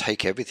anyway,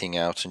 take everything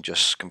out and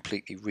just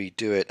completely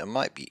redo it. It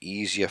might be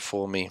easier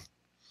for me.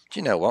 Do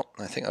you know what?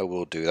 I think I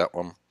will do that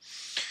one.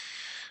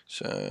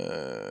 So,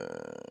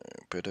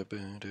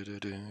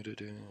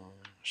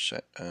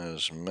 set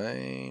as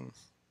main.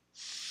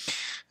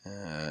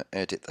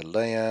 Edit the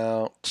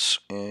layout,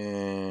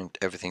 and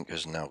everything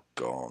is now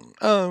gone.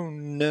 Oh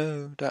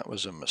no, that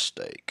was a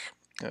mistake.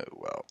 Oh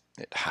well,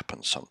 it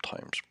happens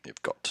sometimes.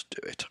 You've got to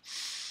do it.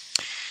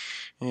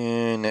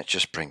 And let's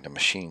just bring the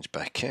machines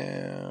back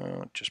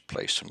out. Just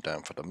place them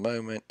down for the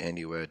moment.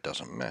 Anywhere,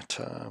 doesn't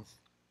matter.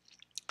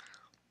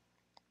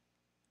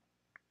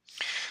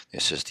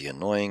 This is the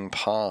annoying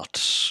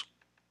part.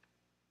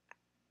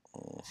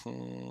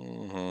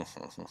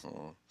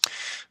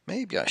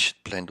 Maybe I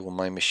should blend all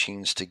my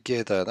machines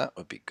together. That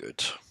would be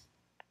good.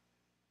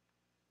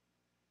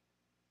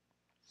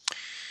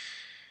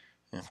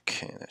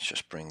 Okay, let's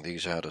just bring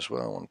these out as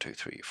well. 1, 2,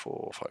 3,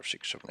 4, 5,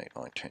 6, 7, 8,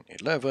 9, 10,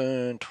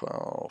 11,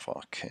 12.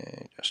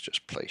 Okay, let's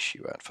just place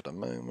you out for the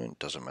moment.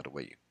 Doesn't matter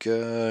where you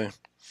go.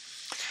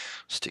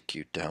 Stick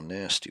you down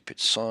there, stupid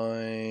sign.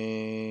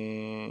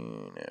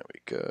 There we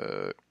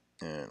go.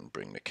 And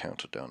bring the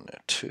counter down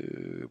there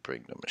too.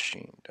 Bring the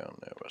machine down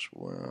there as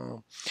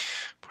well.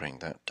 Bring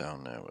that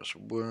down there as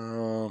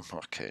well.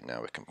 Okay,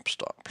 now we can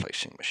start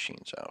placing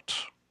machines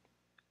out.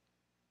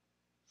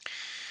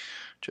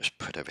 Just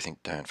put everything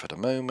down for the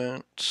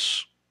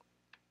moment.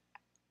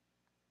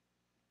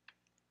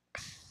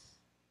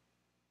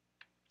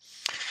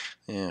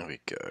 There we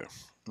go.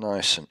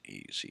 Nice and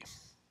easy.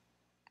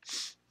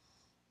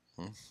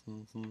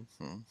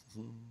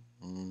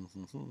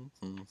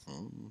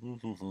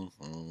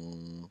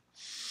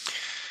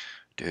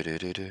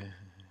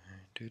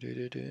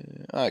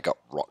 I got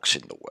rocks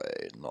in the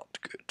way, not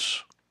good.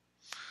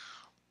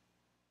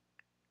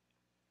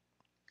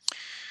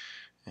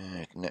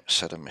 Next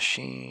set of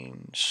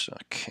machines.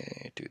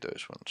 Okay, do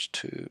those ones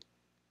too.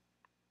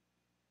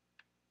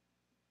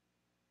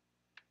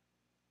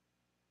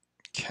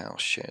 Cow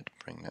shed,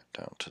 bring that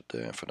down to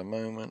there for the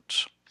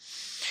moment.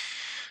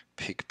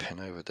 Pig pen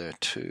over there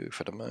too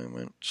for the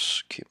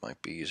moment. Keep my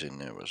bees in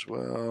there as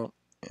well.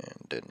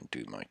 And then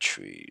do my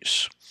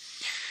trees.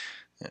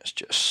 Let's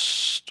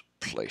just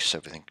place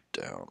everything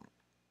down.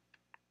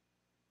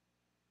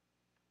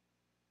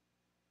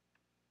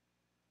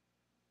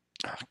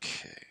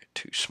 Okay,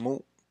 too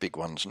small. Big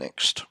ones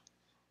next.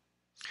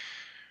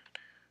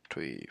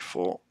 3,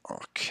 4.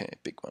 Okay,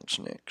 big ones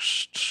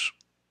next.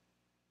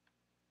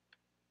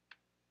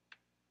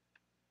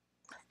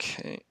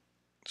 Okay,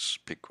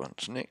 big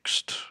ones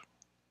next.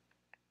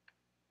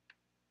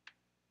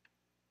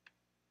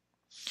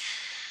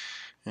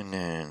 And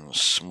then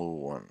small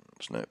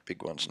ones. No,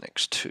 big ones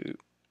next too.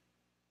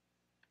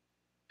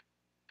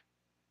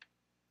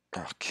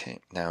 Okay,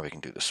 now we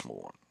can do the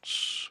small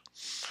ones.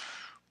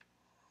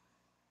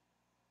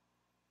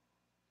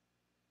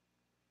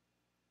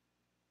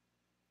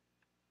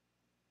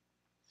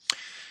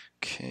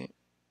 Okay.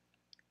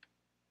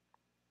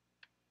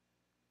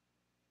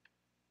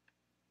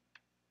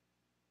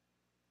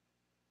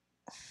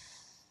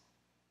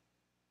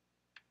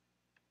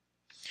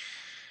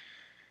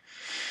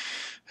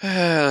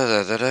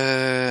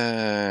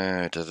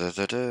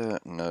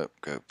 Nope,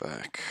 go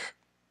back.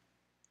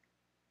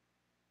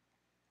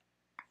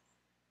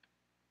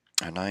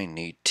 And I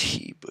need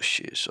tea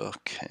bushes,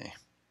 okay.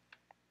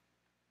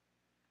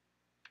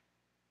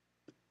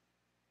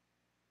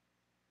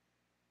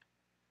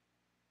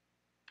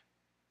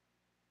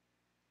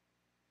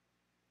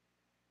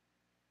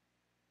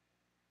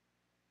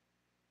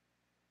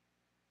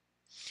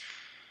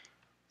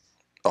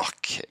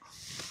 Okay.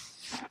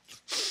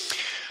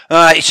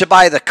 You should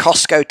buy the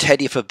Costco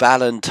teddy for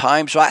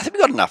Valentine's. Right, I think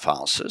we've got enough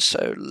answers,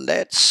 so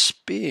let's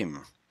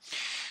spin.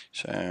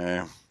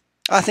 So,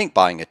 I think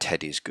buying a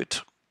teddy is good.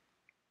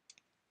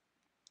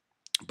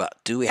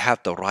 But do we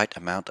have the right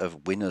amount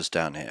of winners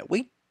down here?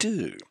 We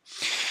do.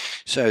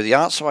 So the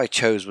answer I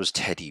chose was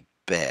teddy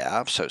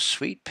bear. So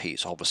Sweet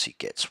Peas obviously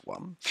gets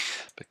one.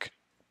 Because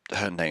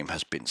her name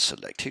has been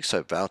selected.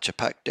 So voucher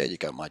pack, there you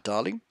go, my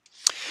darling.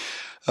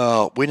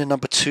 Winner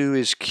number 2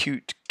 is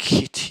Cute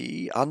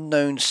Kitty.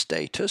 Unknown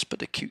status,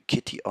 but a Cute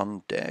Kitty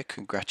on there.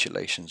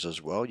 Congratulations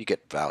as well. You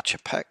get voucher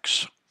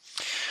packs.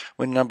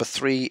 Winner number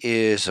 3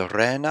 is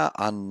Rena.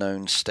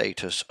 Unknown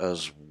status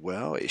as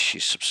well. Is she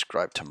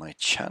subscribed to my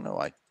channel?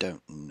 I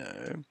don't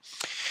know.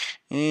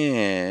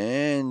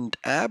 And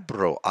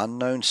Abro.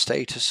 Unknown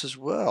status as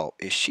well.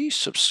 Is she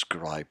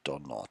subscribed or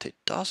not? It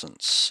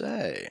doesn't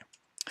say.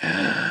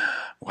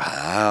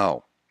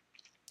 Wow.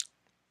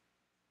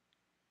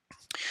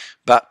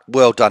 But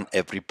well done,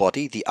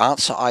 everybody. The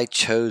answer I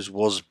chose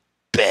was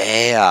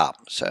bear.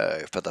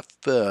 So for the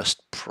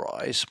first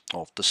prize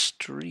of the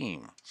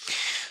stream.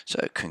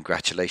 So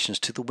congratulations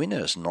to the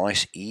winners.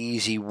 Nice,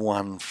 easy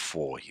one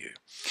for you.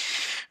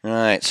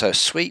 Right, so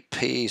Sweet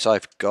Peas,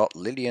 I've got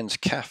Lillian's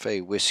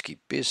Cafe Whiskey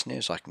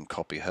Business. I can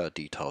copy her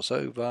details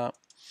over.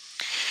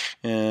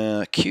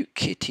 Cute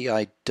Kitty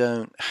I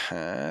don't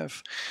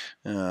have.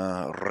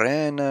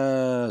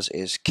 Rena's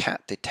is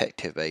Cat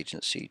Detective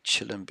Agency,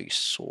 Chill and Be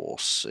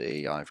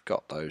Saucy. I've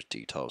got those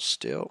details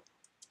still.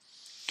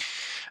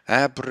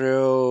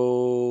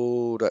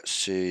 Abro, let's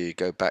see,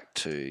 go back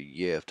to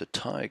Year of the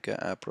Tiger.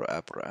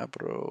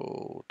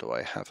 Abro. Do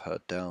I have her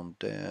down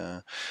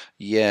there?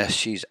 Yeah,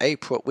 she's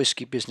April at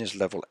Whiskey Business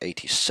level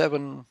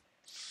 87.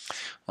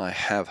 I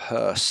have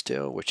her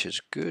still, which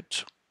is good.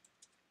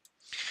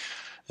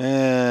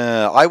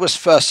 I was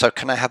first, so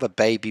can I have a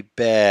baby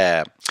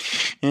bear?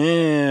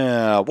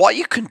 Yeah, what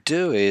you can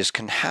do is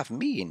can have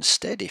me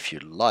instead if you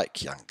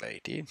like, young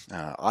lady.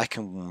 I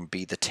can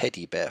be the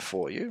teddy bear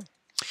for you.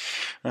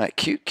 Right,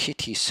 Cute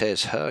Kitty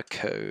says her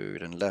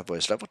code and level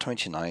is level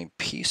 29,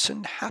 peace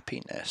and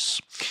happiness.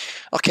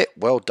 Okay,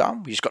 well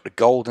done. We just got the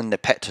gold and the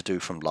pet to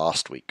do from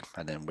last week,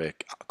 and then we're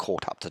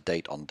caught up to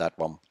date on that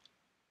one.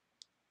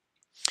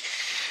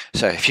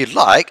 So if you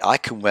like, I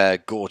can wear a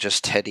gorgeous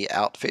teddy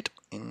outfit,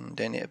 and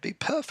then it'll be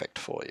perfect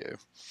for you.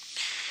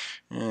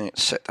 Right,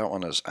 set that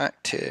one as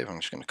active.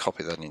 I'm just going to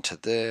copy that into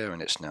there,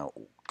 and it's now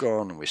all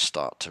gone, and we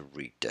start to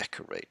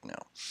redecorate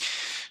now.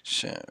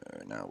 So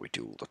now we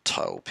do all the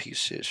tile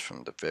pieces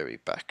from the very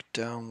back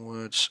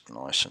downwards,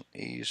 nice and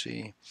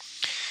easy.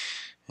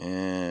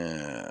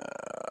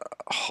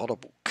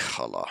 Horrible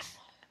colour.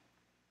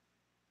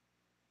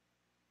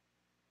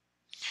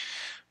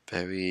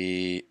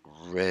 Very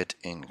red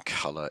in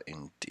colour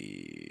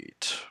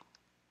indeed.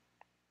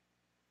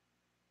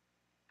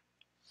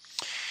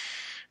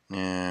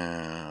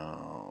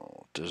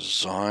 Now,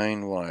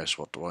 design-wise,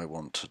 what do I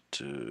want to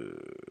do?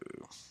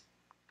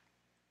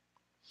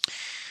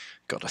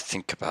 Got to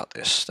think about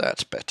this.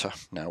 That's better.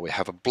 Now we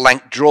have a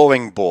blank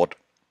drawing board.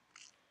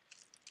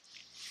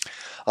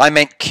 I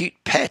meant cute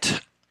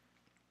pet.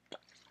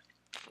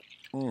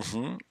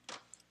 It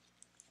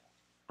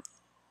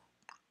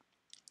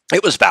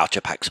was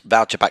voucher packs.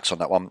 Voucher packs on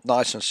that one.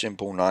 Nice and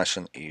simple, nice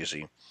and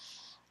easy.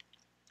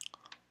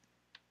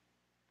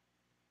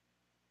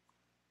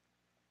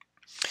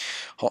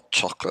 Hot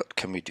chocolate,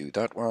 can we do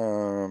that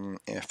one?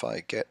 If I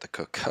get the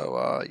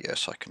cocoa,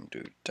 yes, I can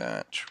do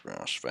that.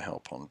 Ask for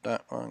help on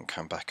that one.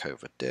 Come back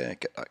over there,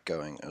 get that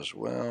going as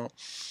well.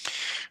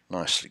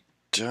 Nicely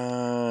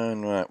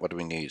done. Right, what do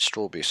we need?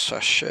 Strawberry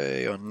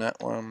sachet on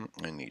that one.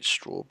 I need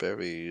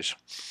strawberries.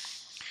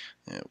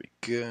 There we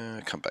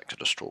go. Come back to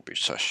the strawberry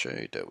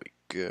sachet. There we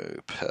go.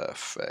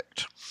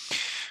 Perfect.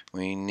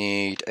 We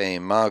need a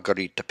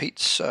margarita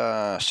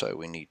pizza, so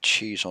we need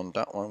cheese on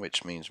that one,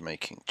 which means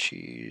making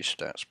cheese.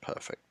 That's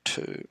perfect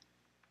too.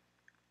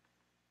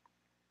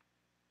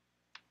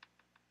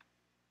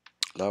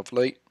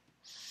 Lovely.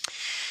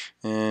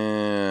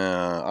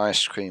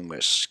 Ice cream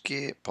with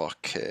skip.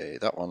 Okay,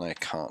 that one I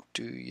can't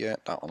do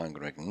yet. That one I'm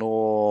going to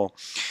ignore.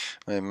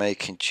 We're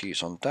making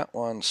cheese on that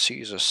one.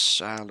 Caesar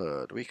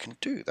salad. We can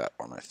do that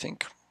one, I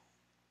think.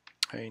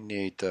 I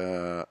need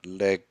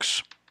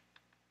legs.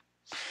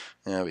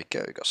 There we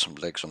go. We got some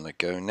legs on the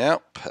go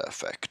now.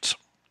 Perfect.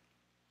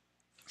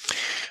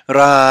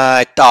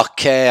 Right.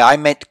 Okay. I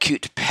meant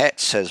cute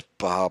pet, says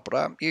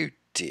Barbara. You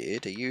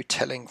did. Are you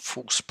telling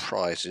false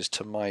prizes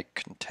to my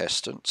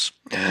contestants?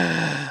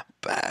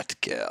 Bad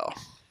girl.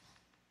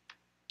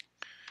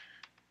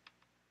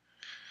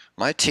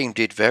 My team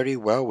did very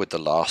well with the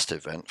last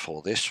event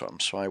for this one,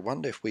 so I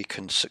wonder if we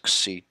can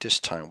succeed this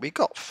time. We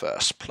got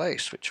first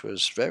place, which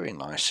was very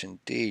nice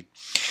indeed.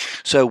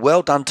 So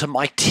well done to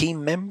my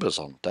team members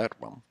on that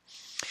one.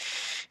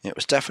 It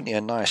was definitely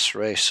a nice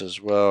race as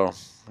well,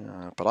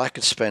 but I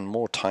could spend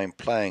more time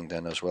playing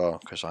then as well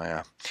because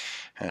I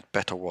had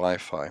better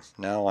Wi-Fi.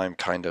 Now I'm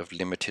kind of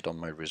limited on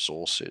my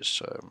resources,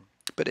 so,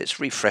 but it's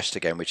refreshed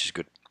again, which is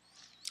good.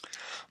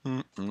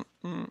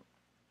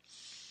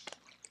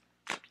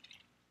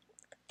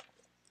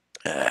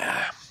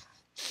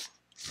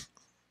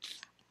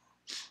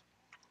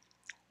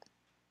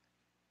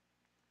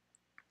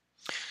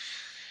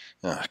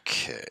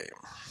 Okay,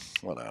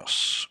 what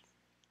else?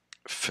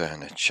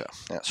 Furniture,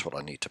 that's what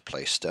I need to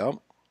place down.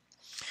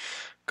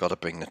 Got to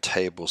bring the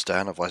tables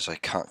down, otherwise I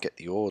can't get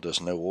the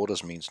orders. No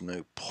orders means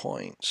no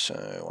point. So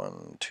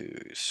 1, 2,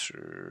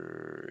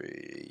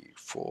 3,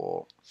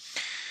 4,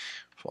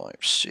 5,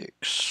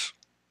 6,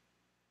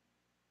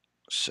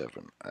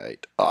 7,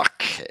 8.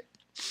 Okay.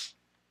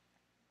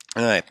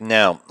 Alright,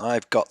 now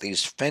I've got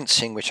these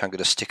fencing which I'm going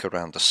to stick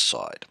around the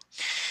side.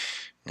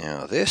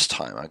 Now this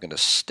time I'm going to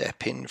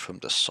step in from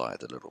the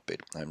side a little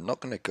bit. I'm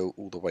not going to go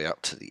all the way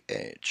up to the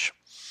edge.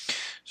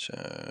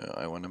 So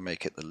I want to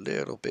make it a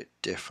little bit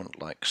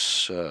different like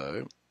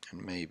so,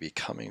 and maybe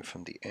coming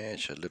from the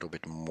edge a little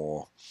bit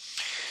more.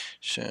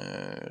 So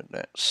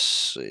let's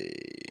see.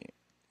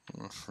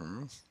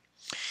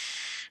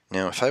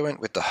 Now if I went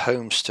with the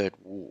homestead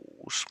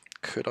walls,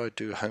 could I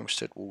do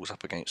homestead walls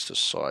up against the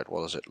side?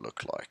 What does it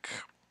look like?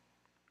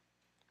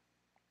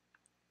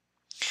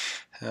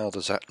 How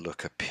does that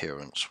look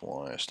appearance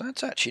wise?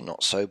 That's actually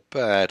not so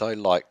bad. I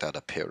like that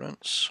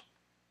appearance.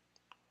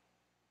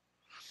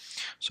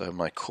 So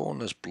my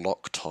corner's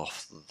blocked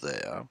off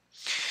there.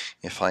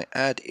 If I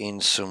add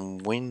in some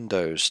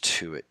windows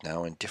to it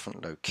now in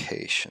different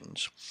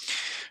locations.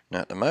 Now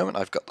at the moment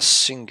I've got the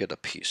singular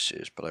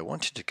pieces, but I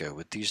wanted to go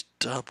with these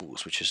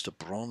doubles, which is the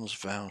bronze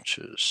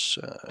vouchers.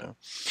 So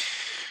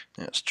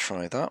Let's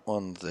try that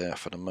one there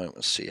for the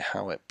moment, see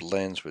how it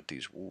blends with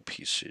these wall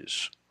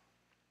pieces.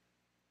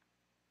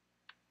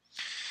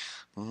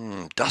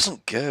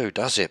 Doesn't go,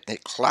 does it?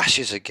 It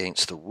clashes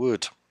against the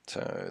wood,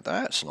 so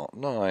that's not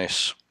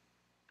nice.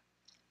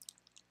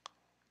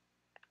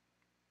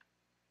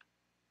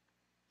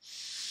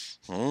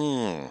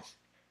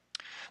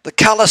 The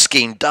colour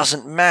scheme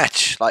doesn't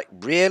match. Like,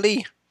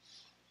 really?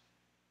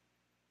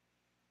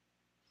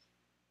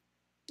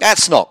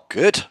 That's not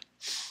good.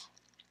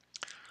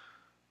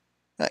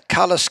 That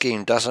colour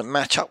scheme doesn't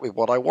match up with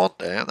what I want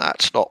there.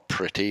 That's not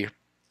pretty.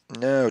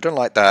 No, don't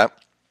like that.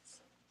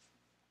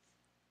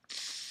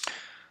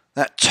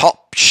 That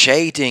top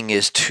shading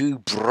is too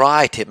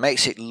bright. It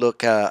makes it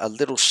look a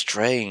little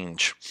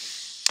strange.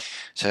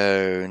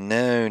 So,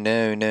 no.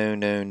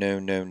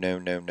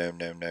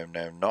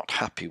 Not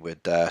happy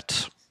with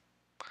that.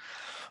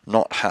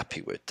 Not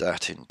happy with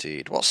that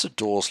indeed. What's the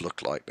doors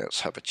look like?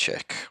 Let's have a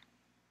check.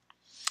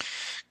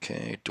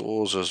 Okay,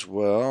 doors as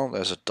well.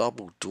 There's a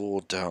double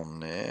door down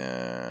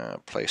there.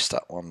 Place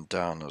that one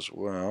down as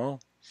well.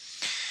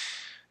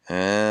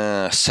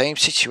 Same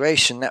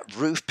situation. That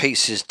roof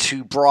piece is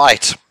too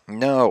bright.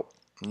 No,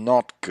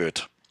 not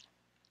good.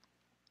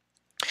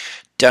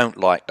 Don't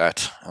like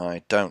that.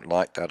 I don't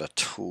like that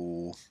at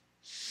all.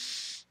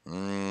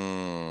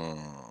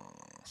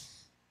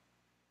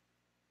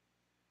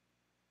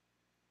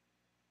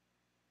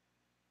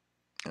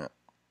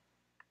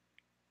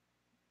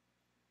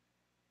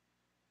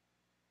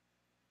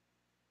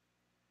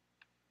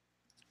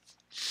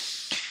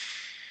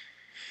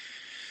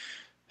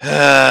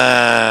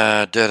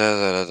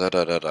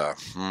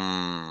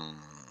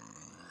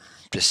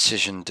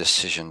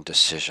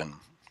 Decision.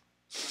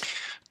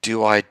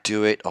 Do I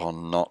do it or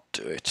not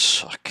do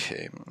it?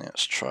 Okay,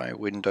 let's try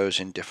windows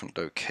in different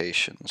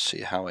locations,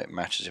 see how it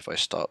matches if I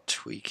start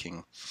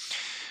tweaking.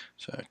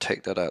 So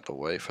take that out of the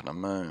way for the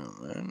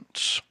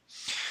moment.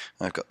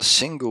 I've got the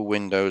single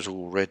windows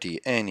already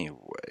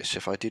anyway, so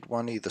if I did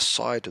one either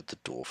side of the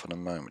door for the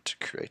moment to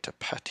create a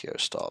patio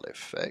style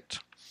effect.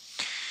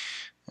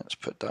 Let's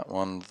put that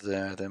one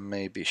there, then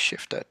maybe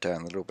shift that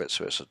down a little bit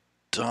so it's a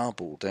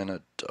double, then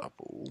a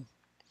double.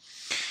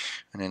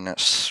 And then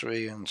that's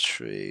 3 and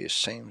 3,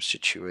 same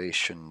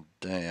situation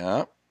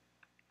there.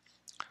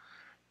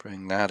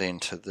 Bring that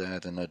into there,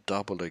 then a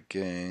double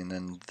again,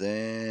 and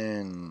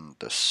then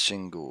the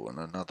single and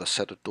another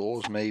set of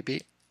doors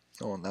maybe,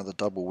 or another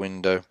double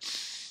window.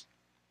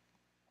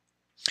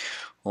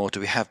 Or do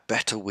we have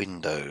better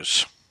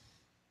windows?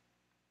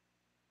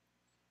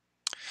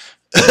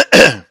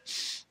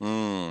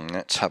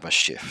 Let's have a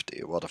shift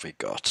here. What have we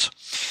got?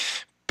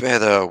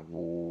 Better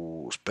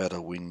walls,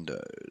 better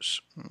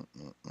windows.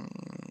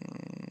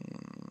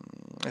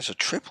 There's a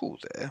triple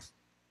there.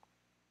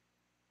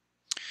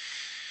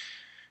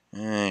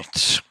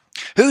 Right.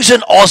 Who's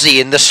an Aussie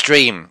in the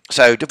stream?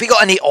 So, have we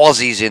got any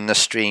Aussies in the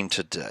stream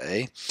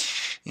today?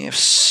 If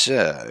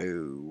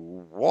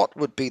so, what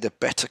would be the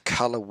better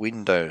colour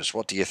windows?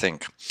 What do you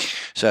think?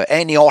 So,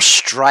 any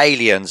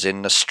Australians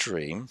in the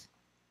stream?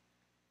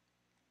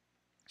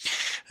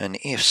 And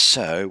if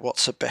so,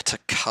 what's a better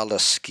colour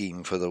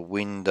scheme for the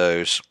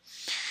windows?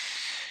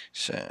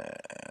 So,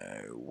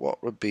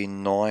 what would be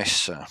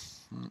nicer?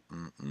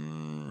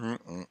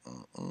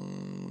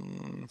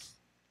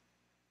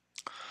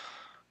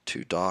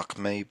 Too dark,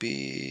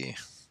 maybe.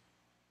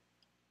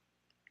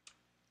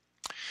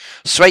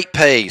 Sweet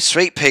peas.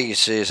 Sweet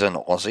peas is an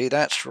Aussie,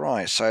 that's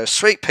right. So,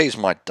 sweet peas,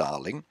 my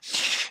darling.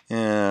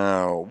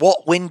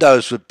 What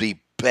windows would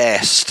be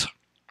best?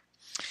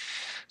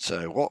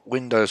 So what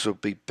windows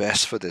would be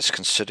best for this,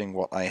 considering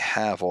what I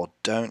have or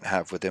don't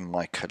have within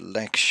my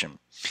collection?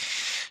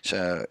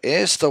 So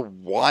is the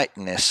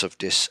whiteness of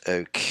this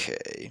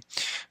okay?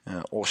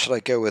 Or should I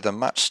go with a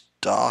much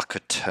darker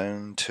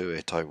tone to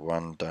it, I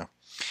wonder?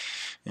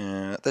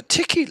 The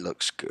Tiki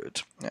looks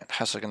good. It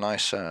has a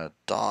nice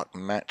dark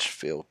match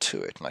feel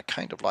to it, and I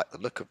kind of like the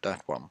look of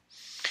that one.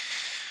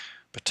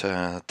 But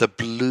the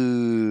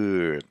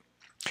blue...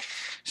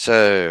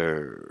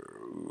 So,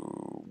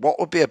 what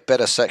would be a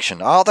better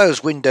section? Are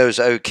those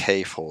windows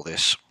okay for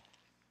this?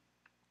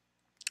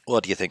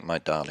 What do you think, my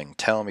darling?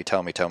 Tell me.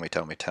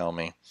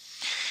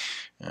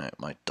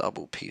 My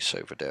double piece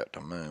over there at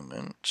the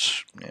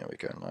moment. There we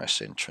go,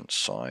 nice entrance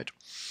side.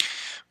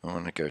 I'm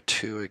going to go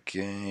 2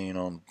 again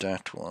on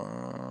that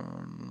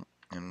one.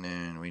 And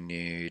then we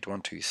need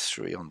 1, 2,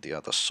 3 on the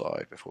other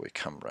side before we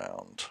come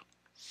round.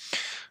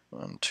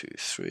 1, 2,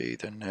 3.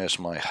 Then there's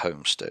my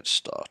homestead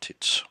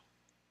started.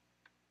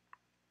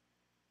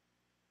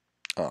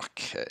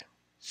 Okay.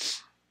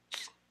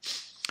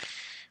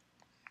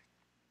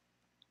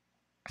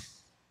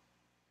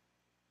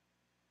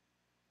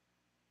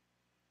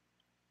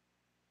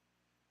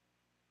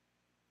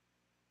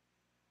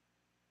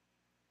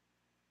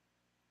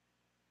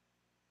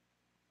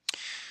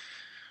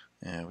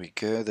 There we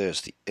go,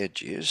 there's the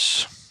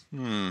edges.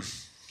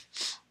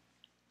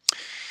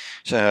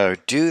 So,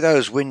 do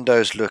those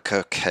windows look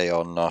okay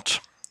or not?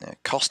 They're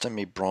costing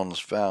me bronze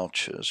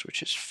vouchers,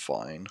 which is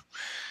fine.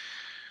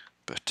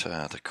 But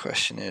the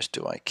question is,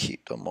 do I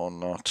keep them or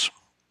not?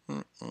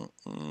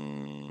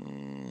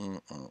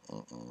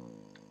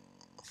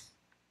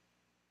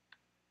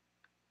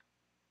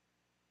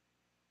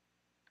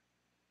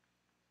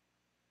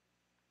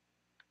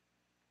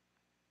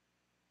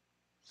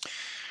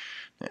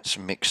 Let's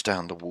mix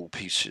down the wool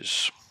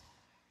pieces.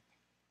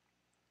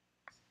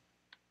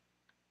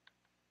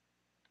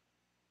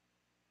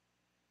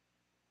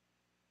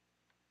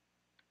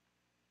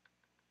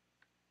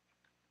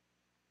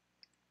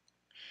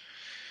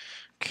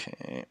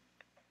 Okay.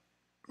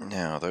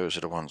 Now those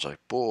are the ones I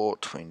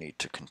bought. We need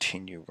to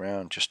continue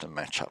round just to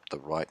match up the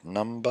right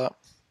number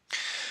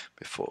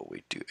before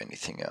we do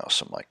anything else.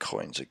 And my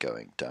coins are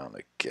going down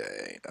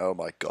again. Oh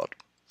my god.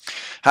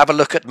 Have a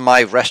look at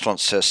my restaurant,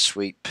 says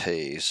Sweet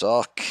Peas.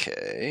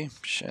 Okay.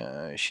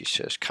 So she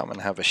says come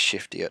and have a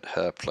shifty at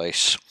her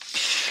place.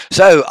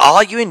 So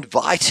are you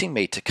inviting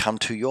me to come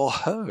to your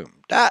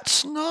home?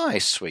 That's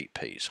nice, Sweet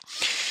Peas.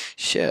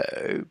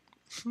 So,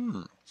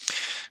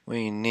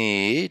 we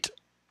need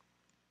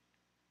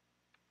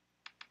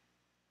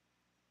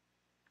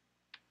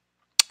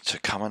to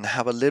come and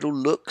have a little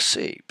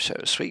look-see. So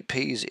Sweet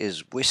Peas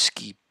is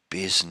whiskey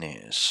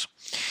business.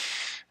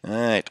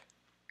 Alright.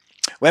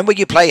 When will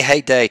you play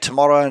Heyday?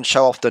 Tomorrow and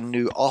show off the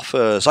new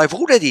offers. I've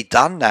already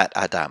done that,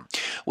 Adam.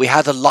 We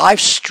had a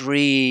live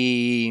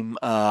stream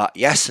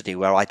yesterday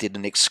where I did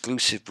an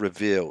exclusive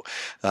reveal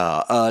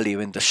earlier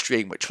in the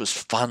stream, which was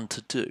fun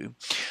to do.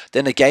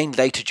 Then again,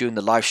 later during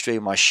the live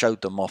stream, I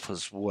showed them off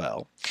as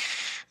well.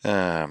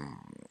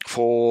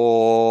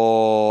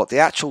 For the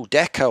actual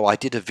deco, I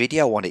did a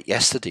video on it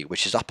yesterday,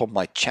 which is up on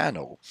my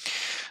channel.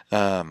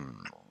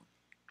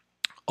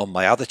 On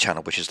my other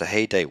channel, which is the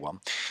Heyday one,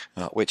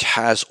 which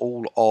has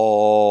all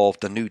of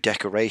the new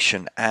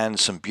decoration and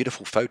some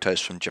beautiful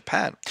photos from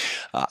Japan,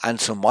 and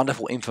some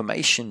wonderful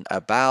information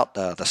about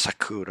the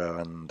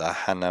Sakura and the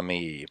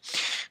Hanami,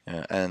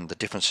 and the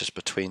differences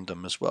between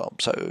them as well.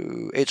 So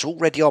it's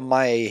already on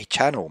my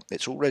channel.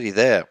 It's already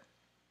there.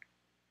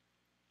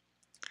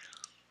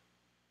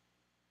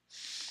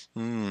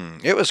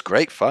 It was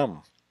great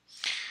fun.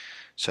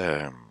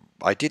 So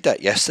I did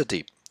that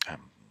yesterday.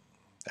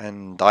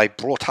 And I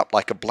brought up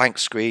like a blank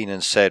screen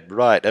and said,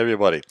 right,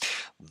 everybody,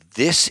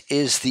 this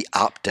is the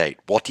update.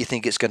 What do you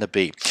think it's going to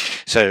be?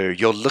 So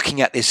you're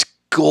looking at this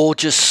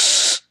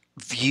gorgeous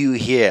view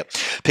here.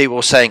 People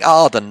were saying,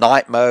 the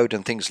night mode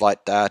and things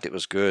like that. It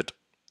was good.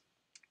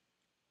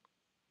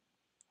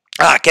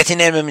 Getting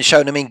them and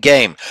showing them in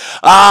game.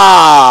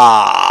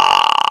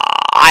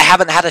 I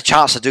haven't had a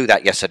chance to do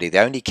that yesterday. They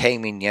only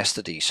came in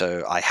yesterday,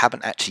 so I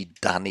haven't actually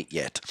done it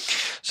yet.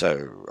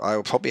 So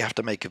I'll probably have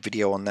to make a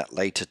video on that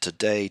later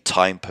today,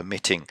 time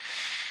permitting.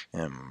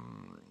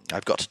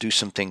 I've got to do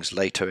some things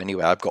later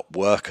anyway. I've got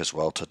work as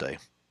well today,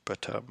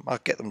 but I'll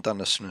get them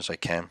done as soon as I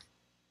can.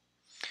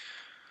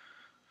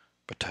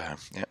 But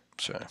yeah,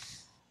 so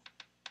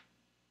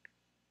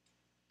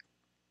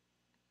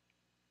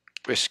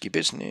whiskey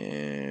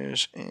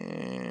business,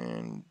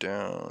 and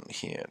down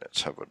here,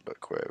 let's have a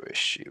look. Where is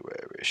she?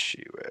 Where is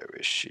she? Where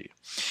is she?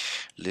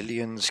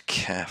 Lillian's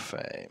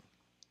Cafe.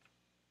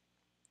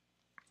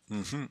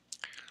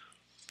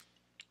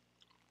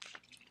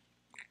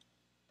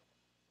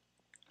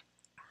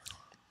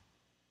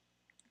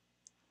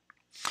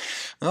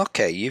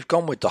 Okay, you've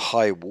gone with the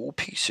high wall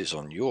pieces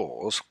on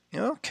yours.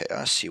 Okay,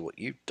 I see what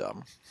you've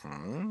done.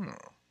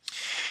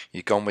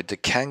 You've gone with the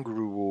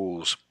kangaroo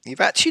walls.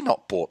 You've actually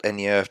not bought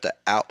any of the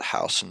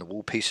outhouse and the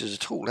wall pieces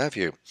at all, have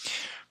you?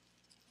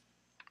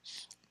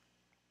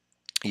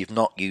 You've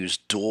not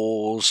used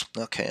doors.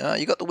 Okay,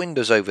 you got the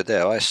windows over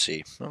there, I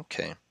see.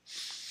 Okay.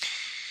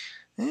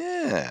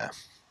 Yeah.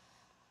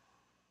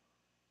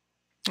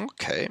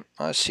 Okay,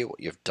 I see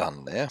what you've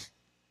done there.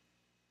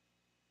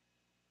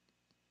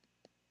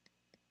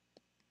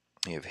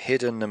 You've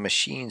hidden the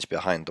machines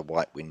behind the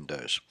white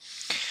windows.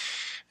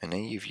 And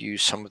then you've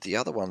used some of the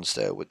other ones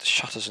there with the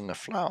shutters and the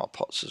flower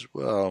pots as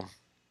well.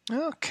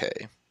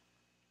 Okay.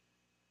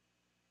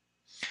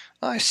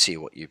 I see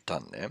what you've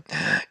done there.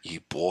 You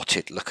bought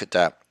it. Look at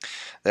that.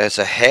 There's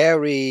a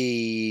hairy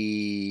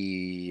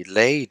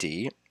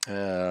lady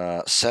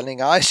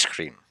selling ice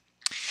cream.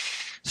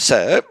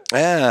 So,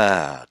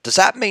 does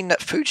that mean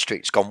that Food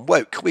Street's gone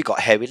woke? We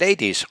got hairy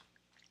ladies.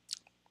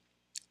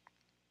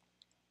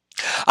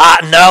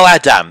 No,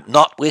 Adam,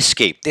 not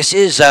whiskey. This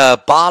is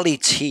barley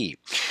tea.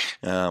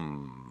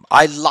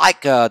 I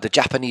like the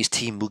Japanese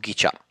tea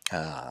mugicha,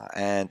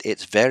 and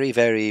it's very,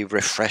 very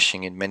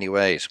refreshing in many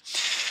ways.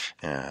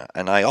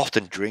 And I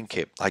often drink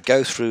it. I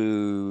go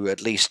through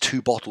at least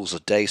 2 bottles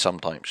a day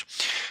sometimes,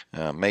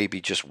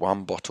 maybe just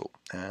 1 bottle,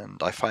 and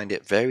I find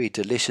it very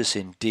delicious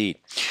indeed.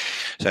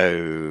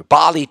 So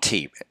barley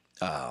tea,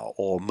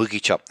 or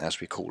mugicha as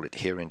we call it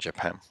here in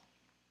Japan.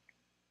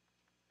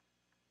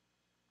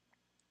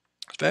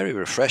 It's very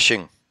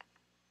refreshing.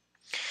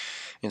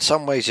 In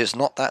some ways it's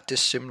not that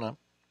dissimilar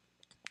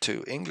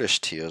to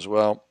English tea as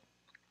well.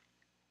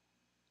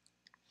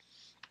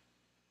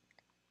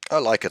 I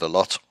like it a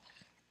lot.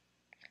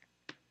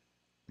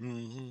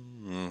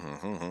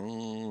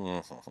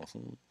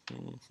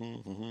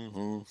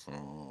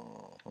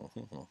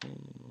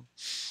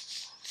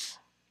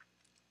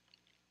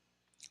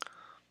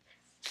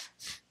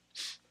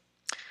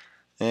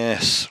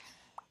 Yes.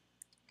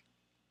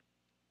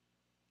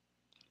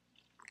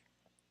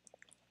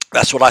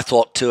 That's what I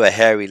thought too, a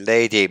hairy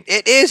lady.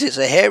 It is, it's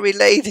a hairy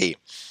lady.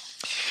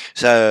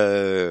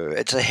 So,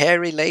 it's a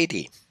hairy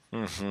lady.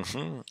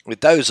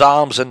 With those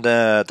arms and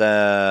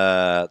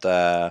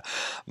the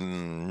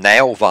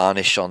nail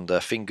varnish on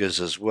the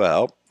fingers as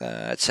well.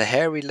 It's a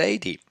hairy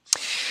lady.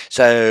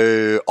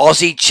 So,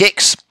 Aussie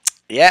chicks.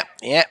 Yep.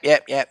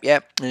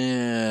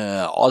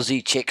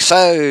 Aussie chicks.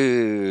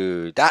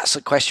 So, that's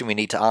a question we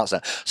need to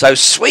answer. So,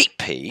 sweet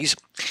peas.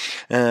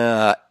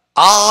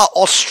 Are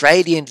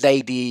Australian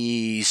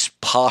ladies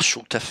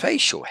partial to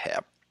facial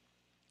hair?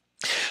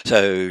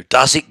 So,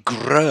 does it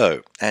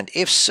grow? And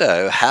if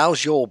so,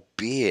 how's your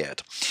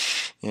beard?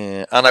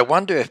 And I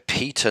wonder if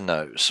Peter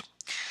knows.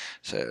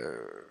 So,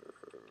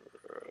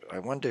 I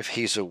wonder if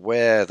he's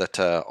aware that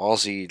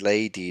Aussie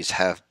ladies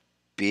have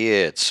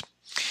beards.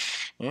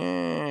 Okay,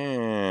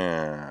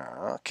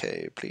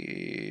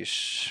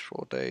 please.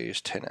 4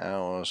 days, 10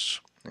 hours,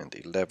 and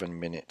 11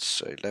 minutes.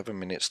 So, 11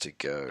 minutes to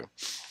go.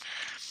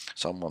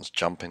 Someone's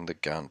jumping the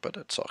gun, but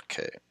it's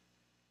okay.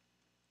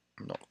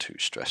 I'm not too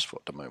stressful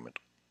at the moment.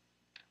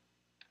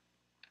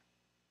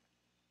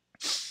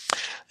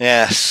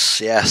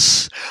 Yes.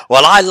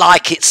 Well, I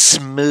like it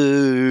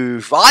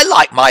smooth. I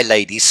like my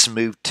ladies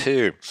smooth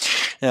too.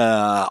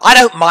 I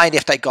don't mind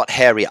if they got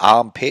hairy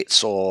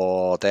armpits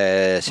or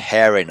there's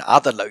hair in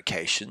other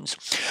locations.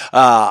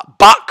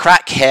 Butt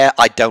crack hair,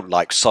 I don't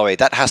like. Sorry,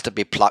 that has to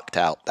be plucked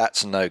out.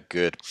 That's no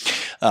good.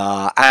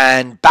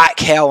 And back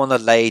hair on a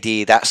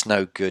lady, that's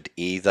no good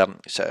either.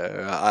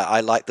 So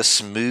I like the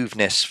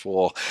smoothness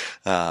for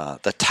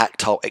the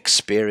tactile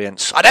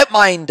experience. I don't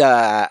mind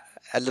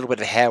a little bit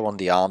of hair on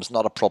the arms,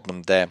 not a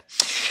problem there.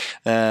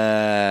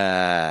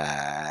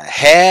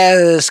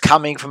 Hairs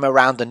coming from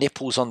around the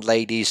nipples on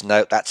ladies,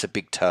 no, that's a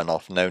big turn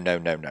off. No.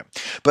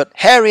 But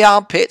hairy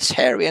armpits,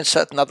 hairy in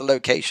certain other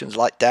locations,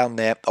 like down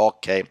there,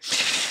 okay.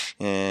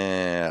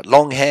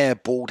 Long hair,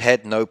 bald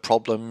head, no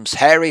problems.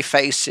 Hairy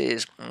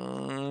faces,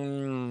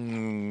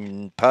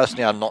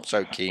 personally, I'm not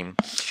so keen.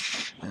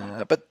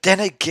 But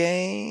then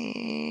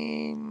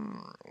again,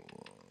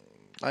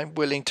 I'm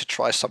willing to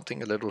try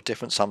something a little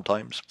different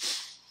sometimes.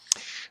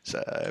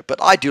 So,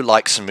 but I do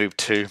like smooth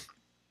too.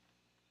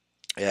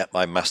 Yeah,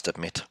 I must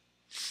admit.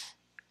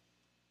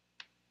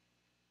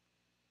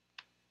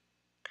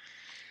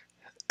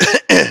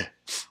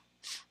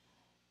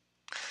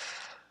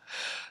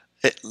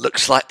 It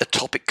looks like the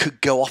topic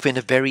could go off in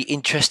a very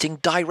interesting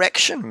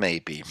direction,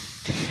 maybe.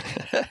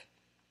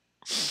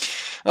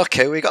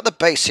 Okay, we got the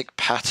basic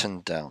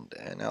pattern down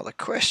there. Now the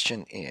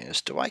question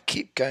is, do I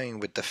keep going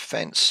with the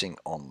fencing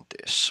on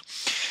this?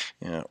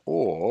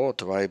 Or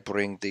do I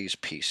bring these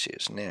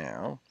pieces?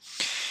 Now,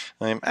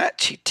 I'm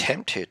actually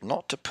tempted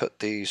not to put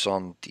these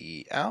on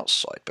the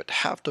outside, but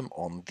have them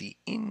on the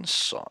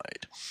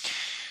inside.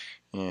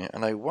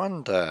 And I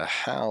wonder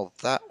how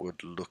that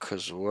would look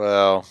as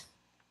well.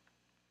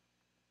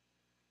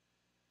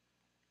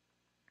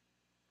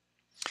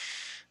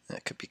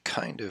 That could be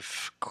kind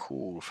of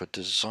cool for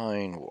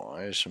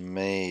design-wise,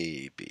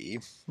 maybe.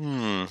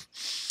 Or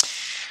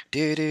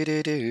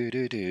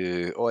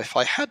if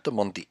I had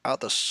them on the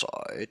other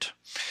side,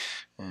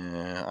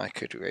 I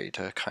could create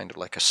a kind of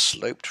like a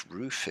sloped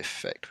roof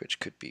effect,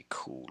 which could be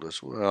cool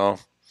as well.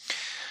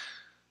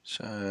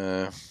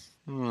 So,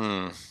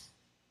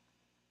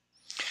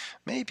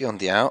 maybe on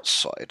the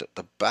outside, at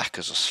the back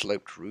as a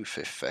sloped roof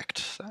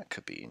effect. That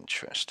could be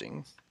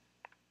interesting.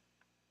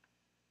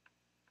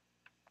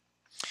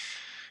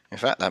 In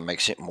fact, that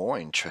makes it more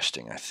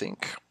interesting, I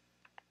think.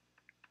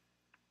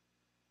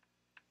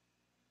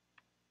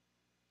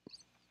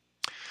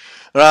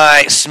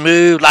 Right,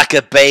 smooth like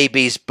a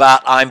baby's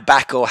butt. I'm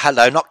back. Oh,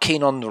 hello. Not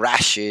keen on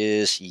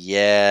rashes.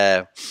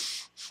 Yeah.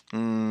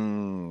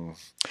 We're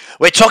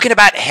talking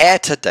about hair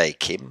today,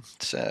 Kim.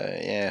 So,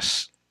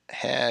 yes,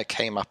 hair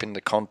came up in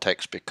the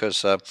context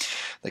because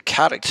the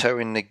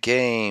character in the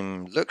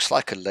game looks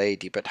like a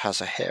lady but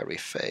has a hairy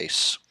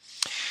face.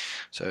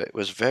 So it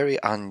was very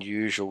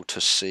unusual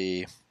to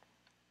see.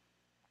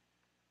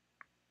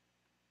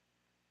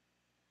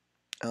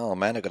 Oh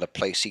man, I've got to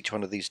place each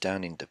one of these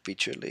down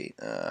individually.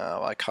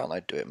 Why can't I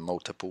do it in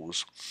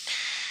multiples?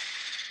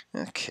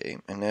 Okay,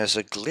 and there's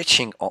a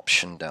glitching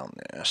option down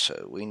there,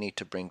 so we need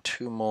to bring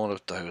 2 more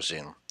of those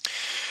in.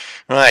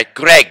 Right,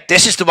 Greg,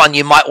 this is the one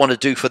you might want to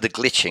do for the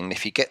glitching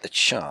if you get the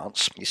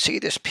chance. You see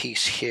this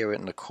piece here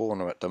in the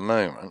corner at the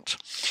moment.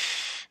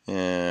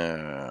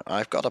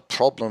 I've got a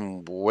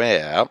problem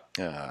where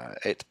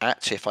it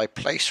actually, if I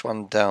place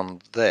one down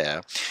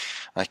there,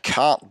 I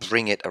can't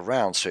bring it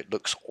around, so it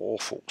looks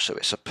awful. So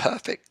it's a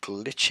perfect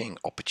glitching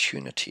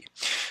opportunity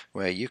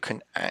where you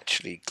can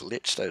actually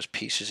glitch those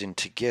pieces in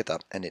together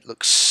and it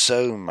looks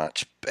so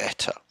much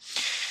better.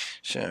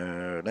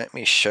 So let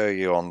me show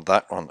you on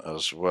that one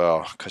as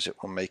well, because it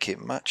will make it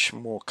much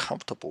more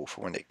comfortable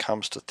for when it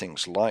comes to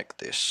things like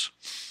this.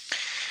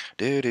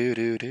 There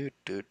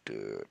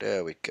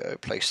we go.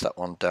 Place that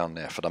one down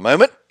there for the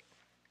moment.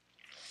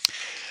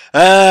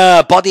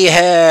 Body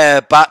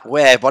hair, but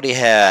where? Body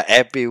hair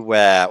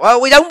everywhere.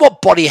 Well, we don't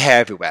want body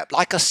hair everywhere.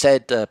 Like I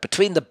said,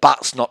 between the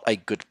butt's not a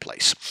good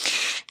place.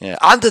 Yeah,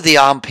 under the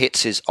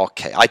armpits is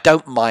okay. I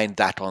don't mind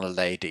that on a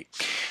lady.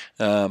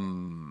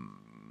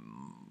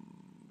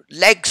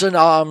 Legs and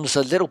arms,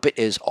 a little bit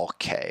is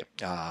okay.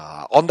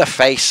 On the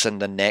face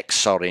and the neck,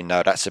 sorry,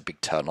 no, that's a big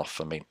turn off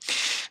for me.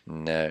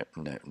 No,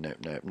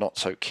 not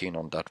so keen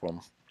on that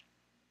one.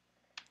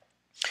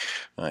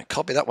 Right,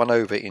 copy that one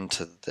over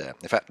into there.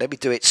 In fact, let me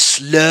do it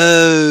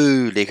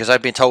slowly because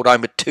I've been told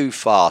I'm too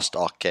fast.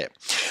 Okay,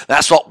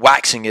 that's what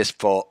waxing is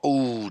for.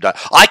 Ooh, no,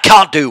 I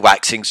can't do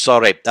waxing.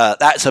 Sorry,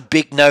 that's a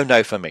big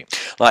no-no for me.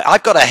 Like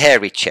I've got a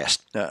hairy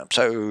chest,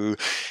 so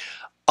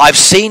I've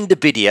seen the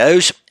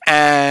videos and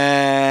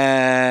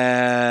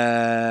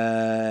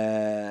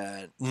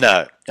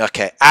no.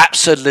 Okay,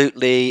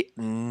 absolutely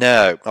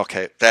no.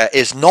 Okay, there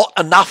is not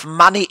enough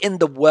money in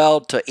the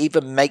world to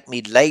even make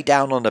me lay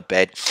down on a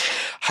bed,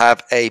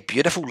 have a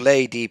beautiful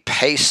lady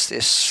paste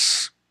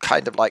this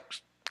kind of like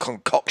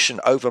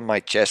concoction over my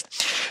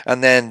chest,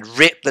 and then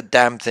rip the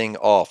damn thing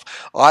off.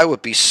 I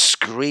would be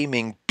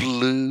screaming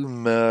blue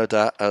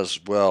murder as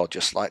well,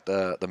 just like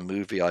the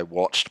movie I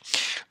watched.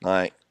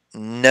 Like,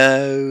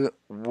 no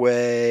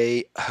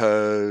way,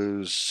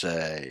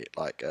 Jose.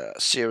 Like,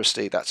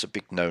 seriously, that's a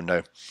big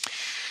no-no.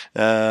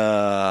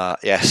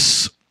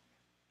 Yes.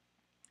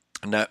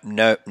 No.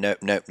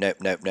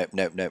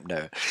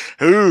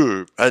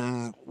 Ooh,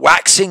 and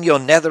waxing your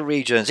nether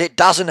regions. It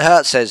doesn't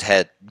hurt, says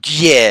Head.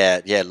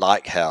 Yeah,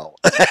 like hell.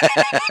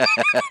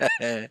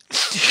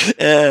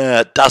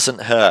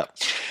 Doesn't hurt.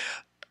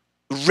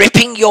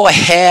 Ripping your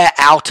hair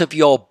out of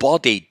your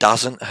body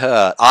doesn't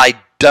hurt. I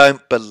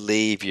don't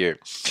believe you.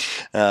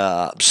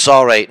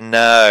 Sorry,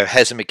 no,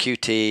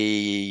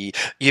 Hezemacuti.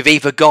 You've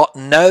either got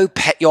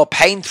your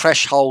pain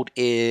threshold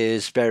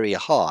is very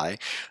high,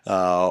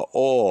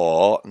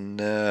 or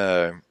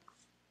no.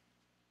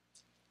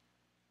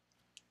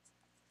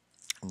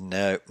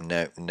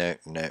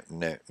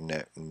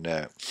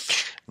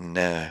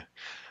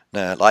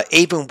 No, like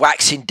even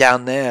waxing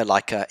down there,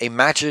 like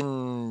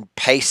imagine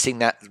pasting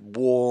that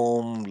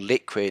warm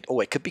liquid. Oh,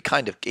 it could be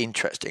kind of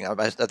interesting.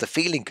 The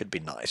feeling could be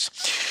nice,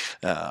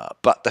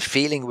 but the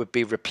feeling would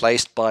be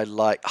replaced by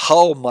like,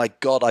 oh my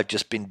God, I've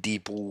just been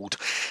deballed.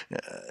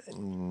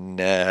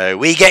 No,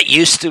 we get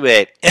used to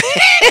it.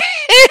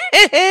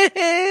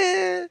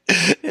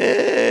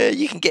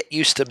 You can get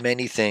used to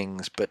many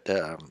things, but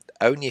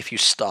only if you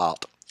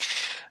start.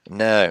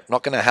 No,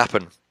 not going to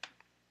happen.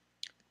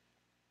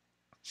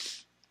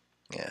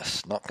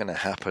 Yes, not going to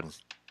happen.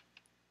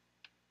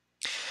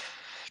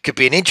 Could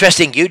be an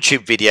interesting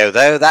YouTube video,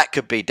 though. That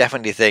could be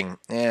definitely a thing.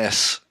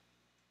 Yes.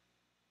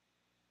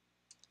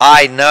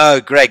 I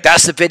know, Greg.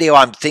 That's the video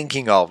I'm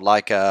thinking of,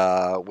 like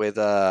with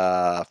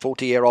a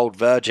 40-year-old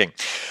virgin.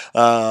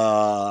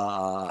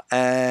 And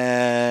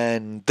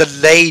the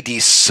lady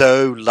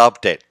so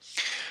loved it.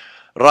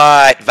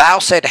 Right,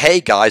 Val said, hey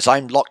guys,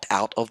 I'm locked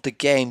out of the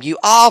game. You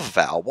are,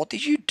 Val. What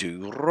did you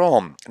do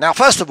wrong? Now,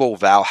 first of all,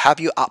 Val, have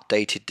you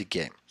updated the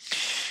game?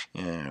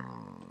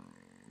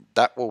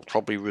 That will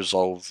probably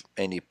resolve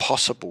any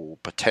possible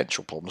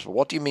potential problems. But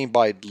what do you mean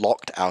by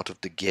locked out of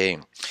the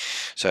game?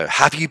 So,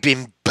 have you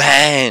been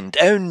banned?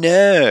 Oh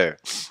no.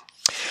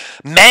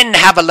 Men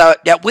have a lower,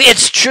 yeah,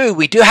 it's true,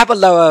 we do have a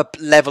lower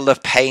level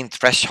of pain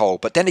threshold,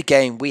 but then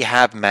again, we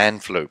have man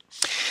flu.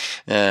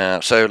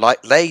 So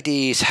like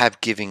ladies have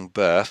giving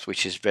birth,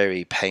 which is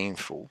very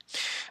painful,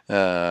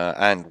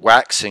 and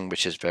waxing,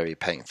 which is very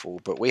painful,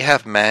 but we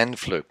have man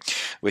flu,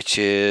 which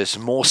is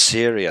more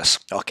serious.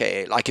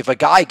 Okay, like if a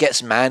guy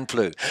gets man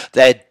flu,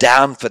 they're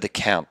down for the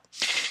count.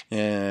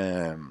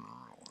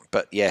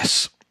 But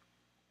yes.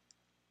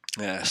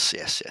 Yes.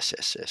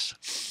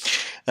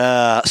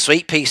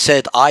 Sweet Pea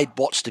said, I'd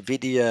watch the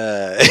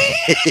video.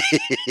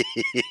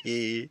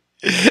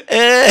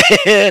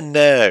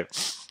 No.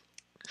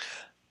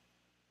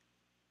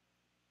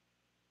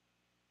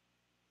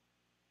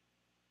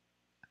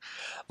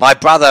 My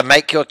brother,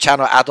 make your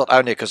channel adult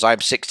only because I'm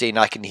 16.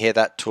 I can hear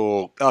that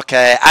talk.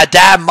 Okay,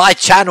 damn, my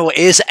channel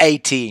is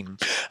 18.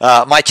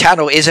 My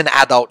channel is an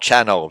adult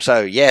channel.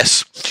 So,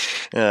 yes,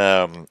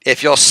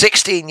 if you're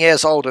 16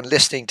 years old and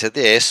listening to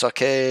this,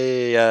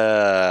 okay,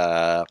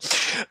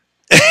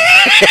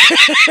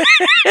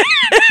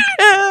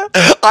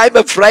 I'm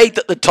afraid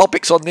that the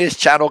topics on this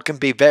channel can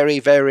be very,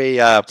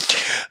 very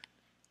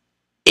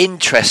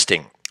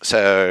interesting.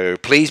 So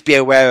please be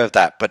aware of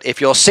that. But if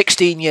you're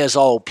 16 years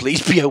old,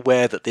 please be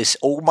aware that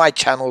all my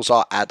channels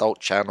are adult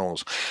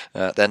channels.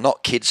 They're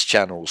not kids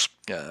channels.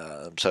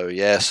 So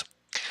yes.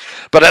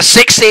 But at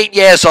 16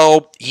 years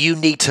old, you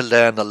need to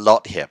learn a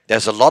lot here.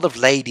 There's a lot of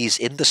ladies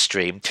in the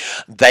stream.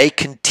 They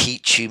can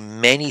teach you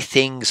many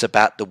things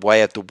about the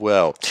way of the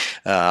world.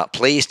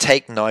 Please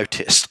take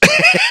notice.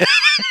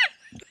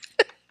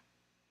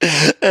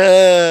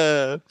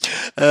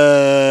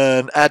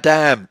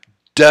 Adam,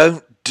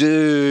 don't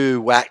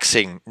do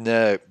waxing.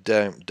 No,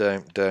 don't.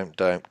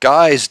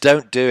 Guys,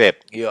 don't do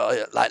it.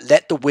 Like,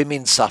 let the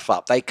women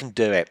suffer. They can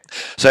do it.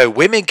 So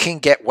women can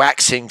get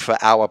waxing for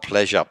our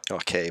pleasure.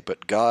 Okay,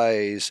 but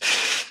guys,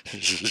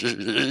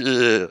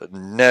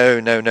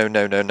 no.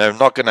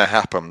 Not going to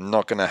happen.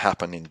 Not going to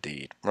happen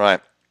indeed.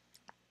 Right.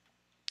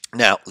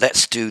 Now,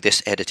 let's do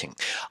this editing.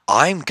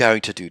 I'm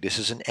going to do this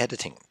as an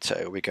editing.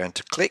 So we're going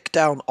to click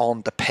down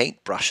on the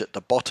paintbrush at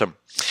the bottom.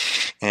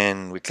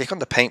 And we click on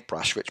the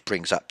paintbrush, which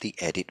brings up the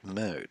edit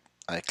mode.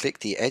 I click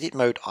the edit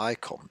mode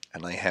icon,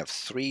 and I have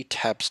 3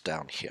 tabs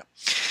down here.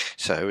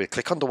 So we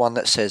click on the one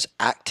that says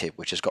active,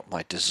 which has got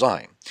my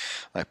design.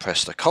 I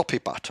press the copy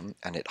button,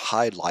 and it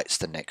highlights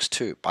the next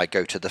 2. I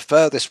go to the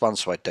furthest one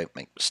so I don't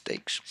make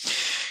mistakes.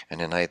 And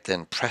then I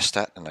press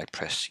that, and I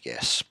press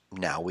yes.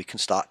 Now we can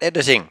start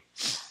editing.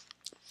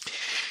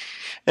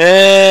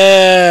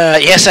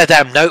 Yes,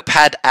 Adam,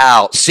 notepad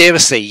out.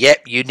 Seriously,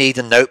 yep, you need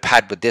a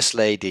notepad with this,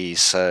 lady.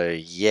 So,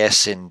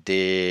 yes,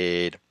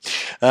 indeed.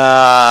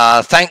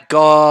 Thank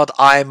God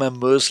I'm a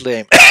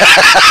Muslim.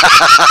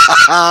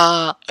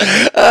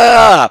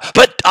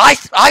 But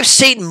I've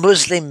seen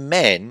Muslim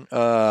men,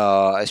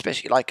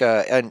 especially like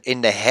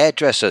in the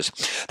hairdressers.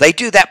 They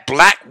do that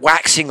black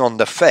waxing on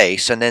the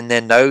face and then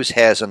their nose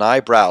hairs and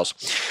eyebrows.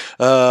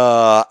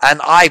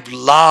 And I've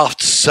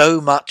laughed so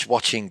much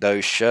watching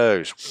those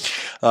shows.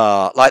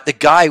 Like the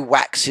guy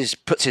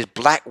puts his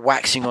black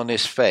waxing on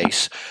his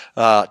face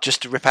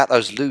just to rip out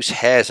those loose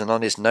hairs and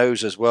on his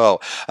nose as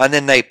well. And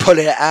then they pull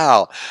it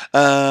out.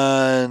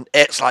 And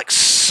it's like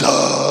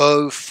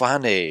so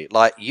funny.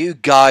 Like, you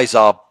guys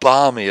are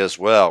balmy as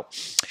well.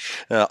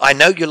 I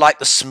know you like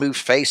the smooth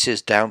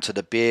faces down to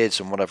the beards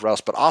and whatever else,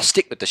 but I'll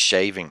stick with the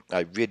shaving.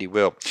 I really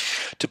will.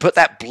 To put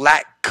that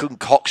black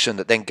concoction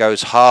that then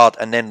goes hard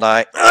and then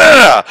like,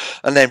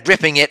 and then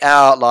ripping it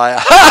out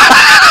like,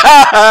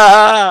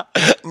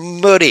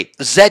 Muddy.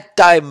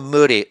 Zedai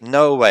Muddy.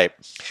 No way.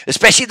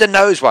 Especially the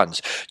nose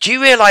ones. Do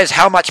you realize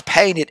how much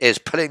pain it is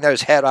pulling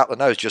those hair out the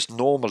nose just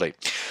normally?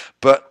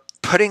 But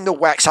putting the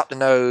wax up the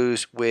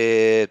nose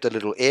with the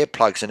little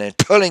earplugs and then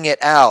pulling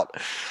it out,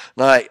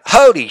 like,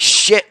 holy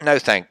shit, no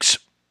thanks.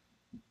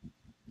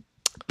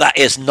 That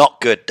is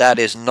not good. That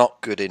is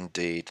not good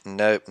indeed.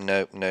 Nope,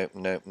 not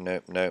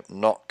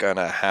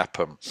gonna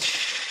happen.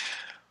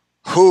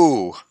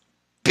 Whoo,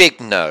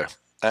 big no.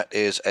 That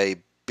is a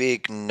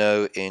big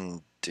no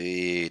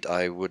indeed.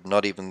 I would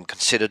not even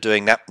consider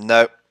doing that.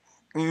 No.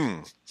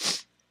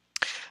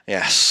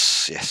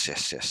 Yes.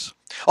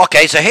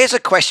 Okay, so here's a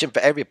question for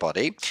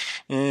everybody.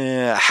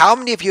 How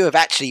many of you have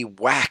actually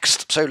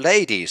waxed? So,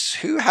 ladies,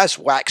 who has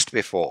waxed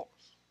before?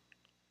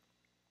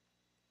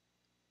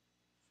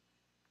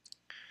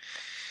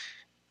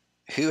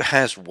 Who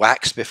has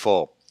waxed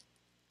before?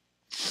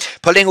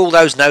 Pulling all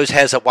those nose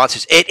hairs at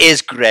once, it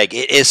is, Greg.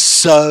 It is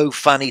so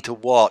funny to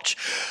watch.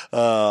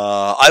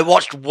 I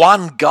watched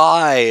one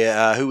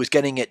guy who was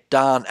getting it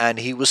done, and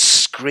he was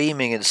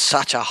screaming in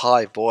such a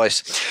high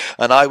voice.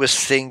 And I was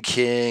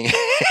thinking...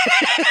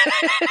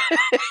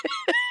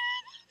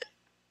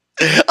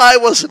 I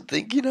wasn't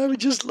thinking, I was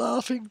just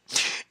laughing.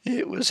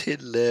 It was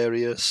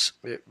hilarious.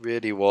 It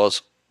really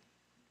was.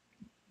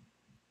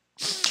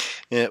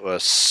 It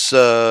was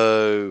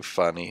so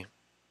funny.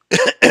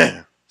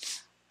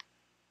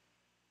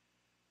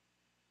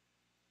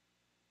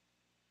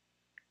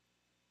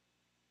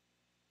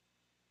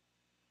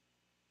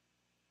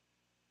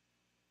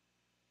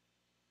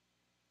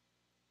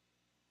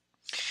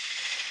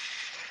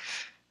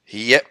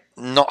 Yep,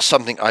 not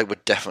something I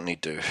would definitely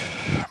do.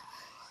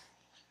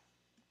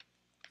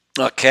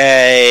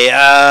 Okay,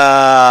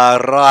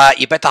 right,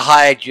 you better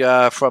hide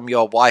from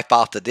your wife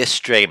after this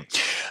stream.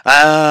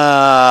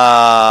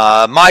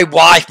 My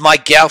wife, my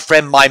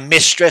girlfriend, my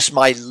mistress,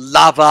 my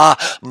lover,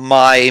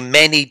 my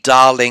many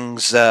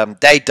darlings,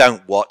 they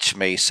don't watch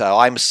me, so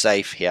I'm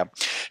safe here.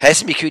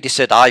 Hesme Cutie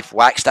said, I've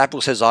waxed. Apple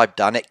says, I've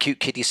done it.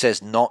 Cute Kitty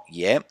says, not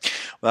yet.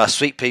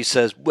 Sweet Pea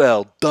says,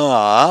 well,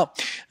 duh.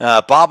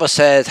 Barbara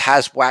says,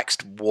 has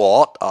waxed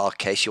what?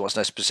 Okay, she wants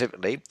to know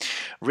specifically.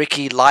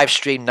 Ricky, live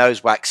stream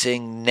nose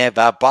waxing.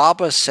 Never.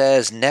 Barbara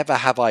says, never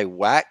have I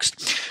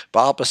waxed.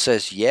 Barbara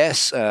says,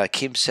 yes.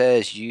 Kim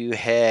says, you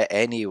hair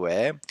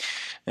anywhere.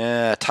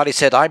 Tully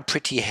said, I'm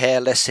pretty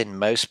hairless in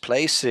most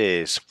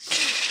places.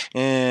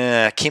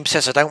 Kim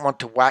says, I don't want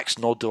to wax,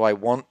 nor do I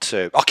want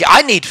to. Okay,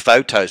 I need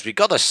photos. We've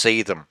got to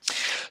see them.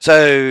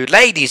 So,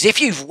 ladies,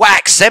 if you've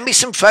waxed, send me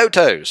some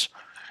photos.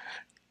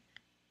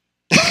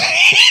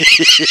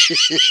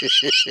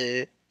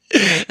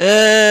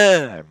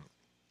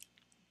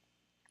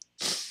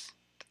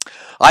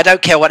 I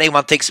don't care what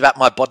anyone thinks about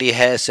my body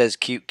hair, says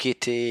Cute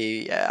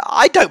Kitty.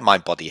 I don't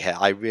mind body hair.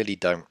 I really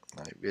don't.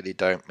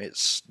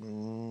 It's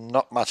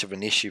not much of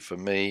an issue for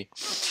me.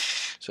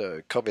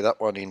 So copy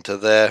that one into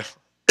there.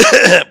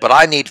 But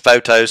I need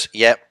photos.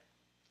 Yep.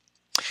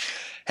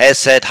 Hair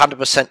said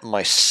 100%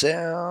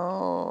 myself.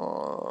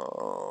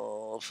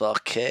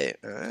 Okay.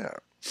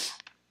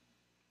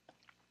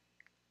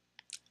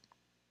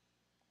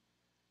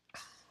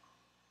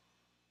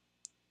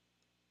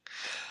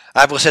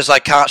 Abel says, I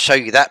can't show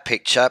you that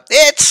picture.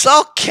 It's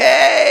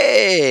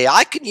okay.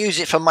 I can use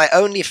it for my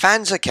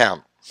OnlyFans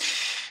account.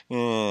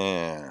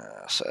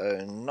 Yeah,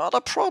 so not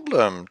a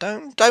problem.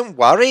 Don't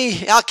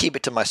worry. I'll keep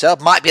it to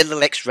myself. Might be a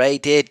little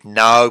X-rated.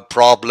 No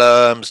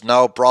problems.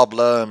 No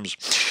problems.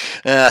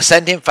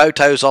 Send him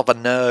photos of a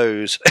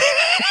nose.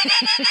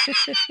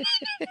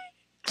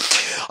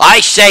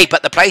 I shave,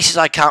 but the places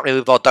I can't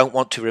remove or don't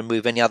want to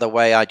remove any other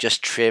way, I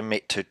just trim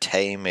it to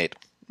tame it.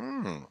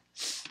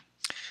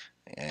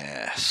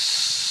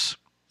 Yes.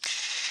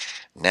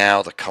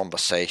 Now the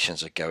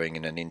conversations are going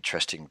in an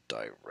interesting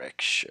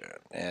direction.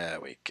 There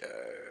we go.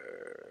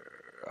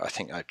 I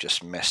think I've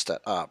just messed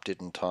that up,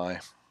 didn't I?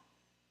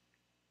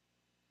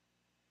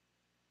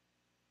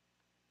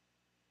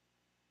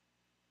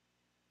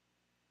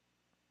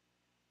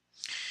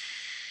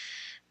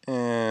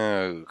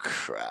 Oh,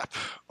 crap.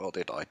 What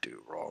did I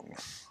do wrong?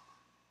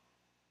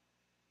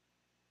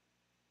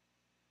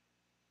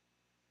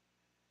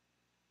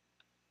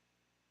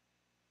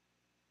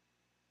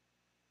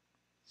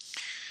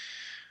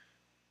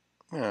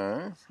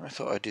 No, I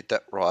thought I did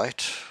that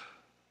right.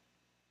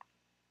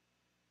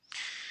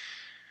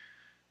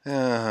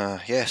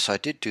 Yes, I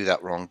did do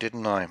that wrong,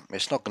 didn't I?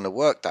 It's not going to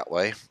work that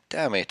way.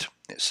 Damn it.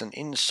 It's an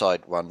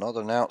inside one, not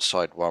an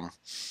outside one.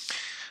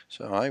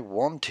 So I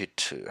wanted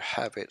to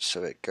have it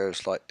so it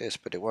goes like this,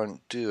 but it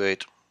won't do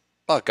it.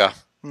 Bugger.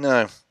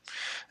 No,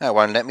 that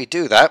won't let me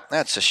do that.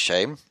 That's a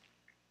shame.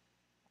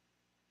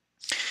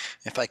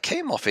 If I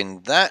came off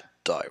in that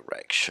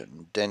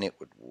direction, then it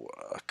would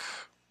work.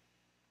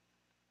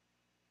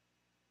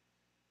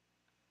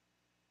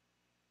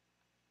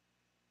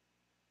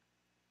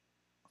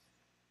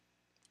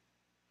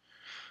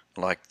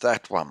 Like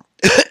that one.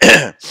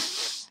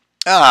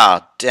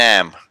 Ah,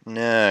 damn.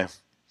 No.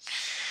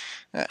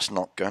 That's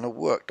not going to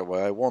work the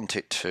way I want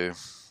it to.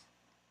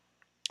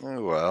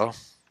 Oh well.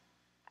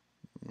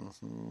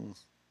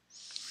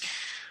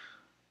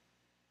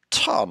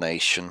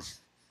 Tarnation.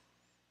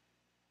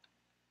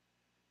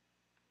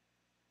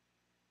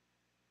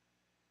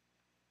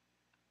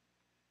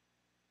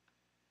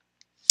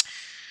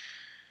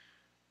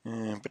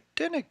 But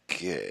then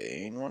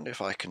again, I wonder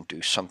if I can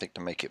do something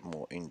to make it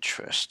more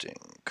interesting.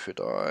 Could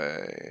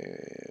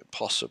I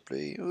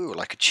possibly... Ooh,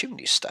 like a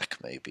chimney stack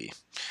maybe.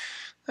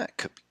 That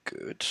could be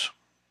good.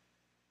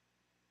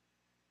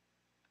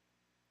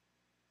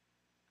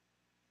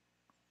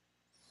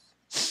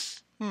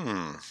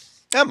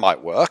 That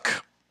might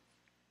work.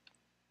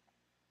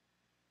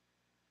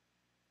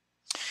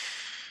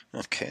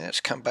 Okay,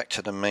 let's come back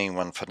to the main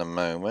one for the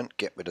moment.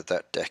 Get rid of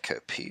that deco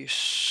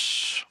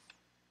piece.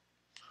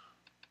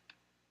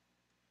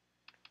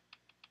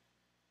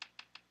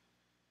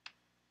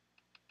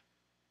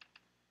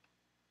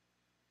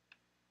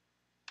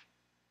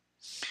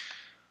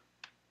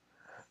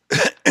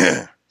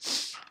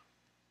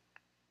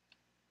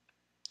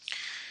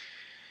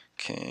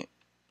 Okay,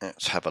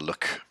 let's have a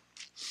look.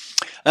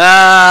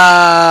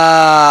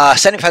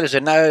 Sending photos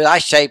of no, I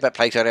shave at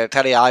place. I'll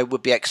tell you, I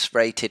would be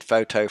X-rated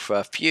photo for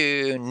a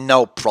few,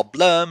 no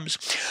problems.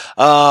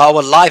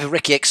 We're live with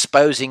Ricky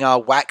exposing our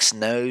wax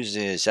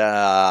noses.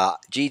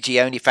 GG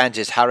OnlyFans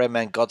is harem,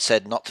 and God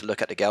said not to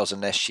look at the girls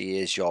unless she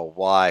is your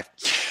wife.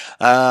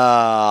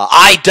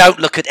 I don't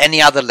look at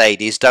any other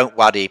ladies, don't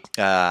worry,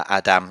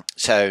 Adam.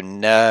 So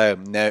no,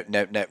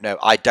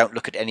 I don't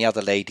look at any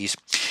other ladies.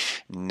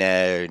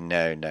 No.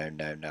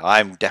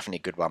 I'm definitely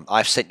a good one.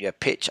 I've sent you a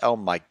pitch. Oh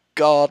my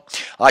God.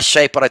 I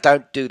shave, but I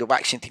don't do the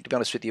waxing thing, to be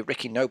honest with you,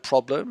 Ricky. No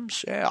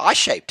problems. Yeah, I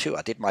shave too.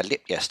 I did my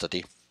lip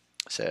yesterday.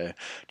 So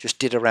just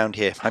did around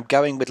here. I'm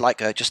going with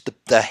like just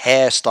the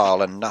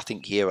hairstyle and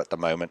nothing here at the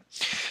moment.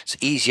 It's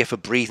easier for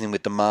breathing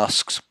with the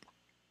masks.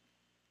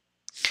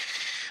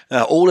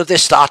 All of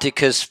this started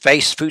because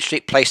Food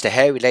Street placed a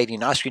hairy lady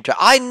in ice cream tray.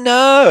 I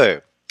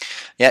know.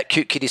 Yeah,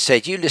 Cute Kitty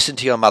said, you listen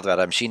to your mother,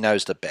 Adam. She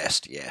knows the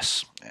best.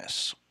 Yes.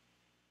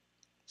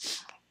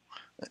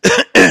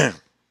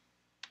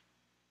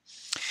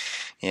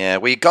 Yeah,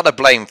 we got to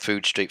blame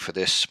Food Street for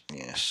this.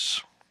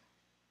 Yes.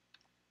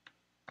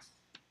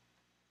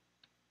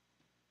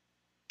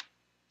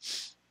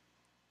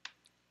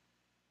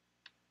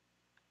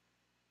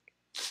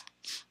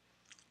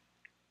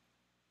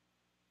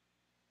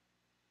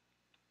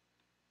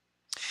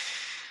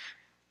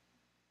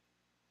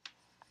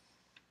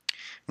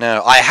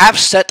 Now, I have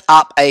set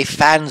up a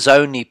fans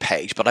only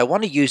page, but I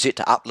want to use it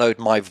to upload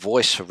my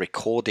voice for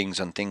recordings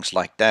and things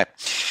like that.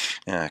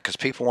 Because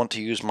people want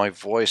to use my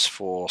voice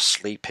for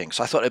sleeping.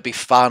 So I thought it'd be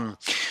fun,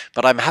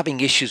 but I'm having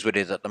issues with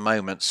it at the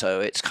moment, so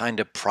it's kind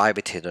of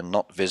privated and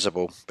not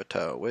visible. But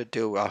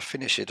I'll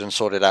finish it and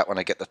sort it out when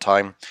I get the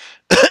time.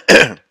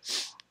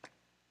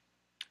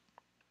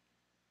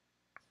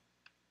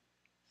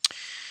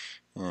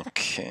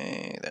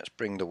 Okay, let's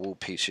bring the wool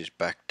pieces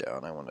back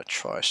down. I want to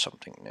try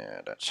something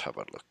there. Let's have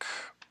a look.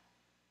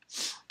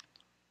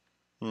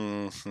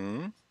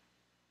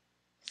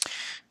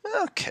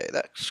 Okay,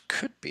 that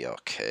could be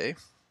okay.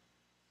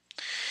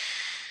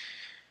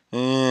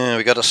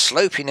 We got a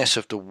slopiness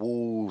of the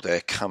wall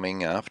there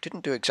coming up.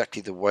 Didn't do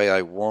exactly the way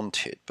I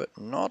wanted, but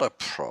not a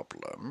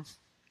problem.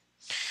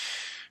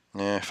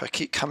 Now, if I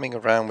keep coming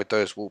around with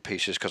those wall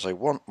pieces, because I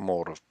want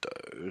more of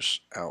those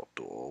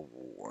outdoor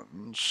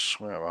ones.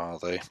 Where are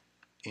they?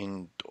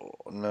 Indoor.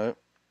 No.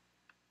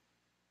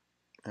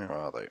 Where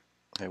are they?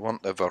 I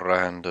want the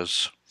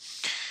verandas.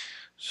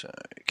 So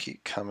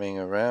keep coming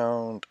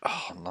around.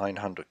 Oh,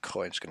 900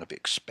 coins, going to be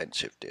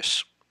expensive,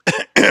 this.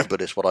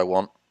 But it's what I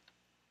want.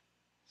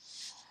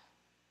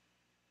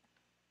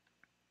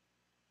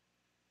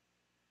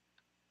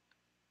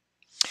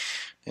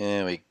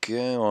 There we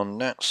go, on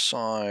that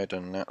side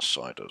and that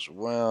side as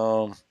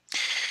well.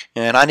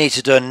 And I need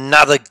to do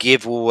another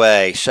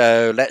giveaway.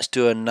 So let's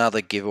do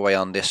another giveaway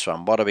on this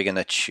one. What are we going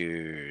to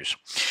choose?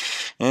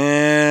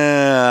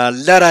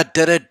 Since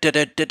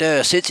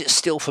it's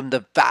still from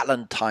the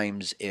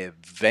Valentine's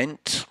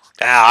event.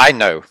 I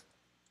know.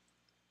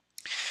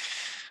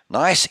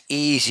 Nice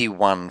easy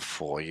one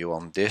for you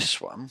on this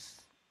one.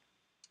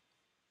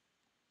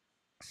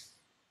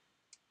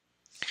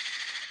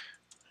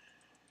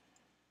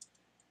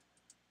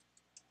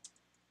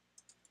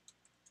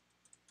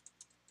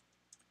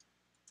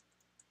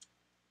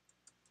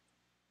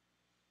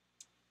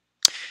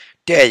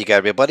 There you go,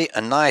 everybody. A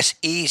nice,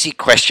 easy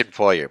question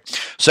for you.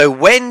 So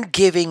when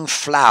giving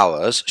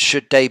flowers,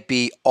 should they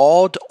be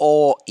odd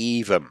or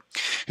even?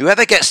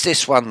 Whoever gets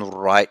this one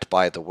right,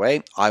 by the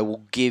way, I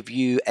will give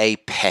you a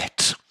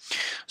pet.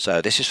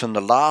 So this is from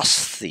the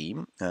last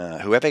theme.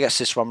 Whoever gets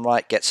this one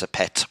right gets a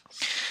pet.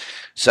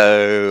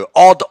 So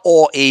odd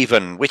or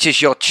even, which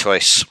is your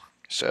choice?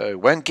 So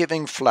when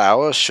giving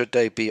flowers, should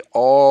they be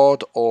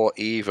odd or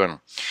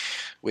even?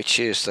 Which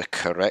is the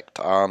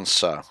correct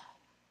answer?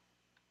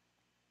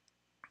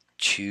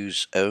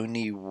 Choose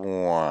only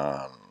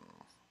one.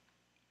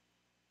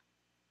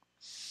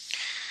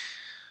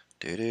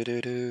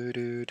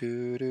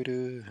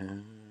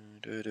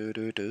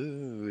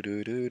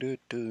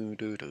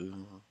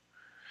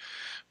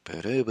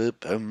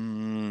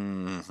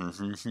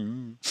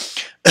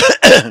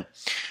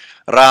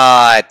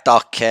 Right,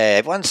 okay.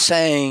 Everyone's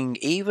saying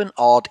even,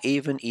 odd,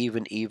 even,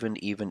 odd,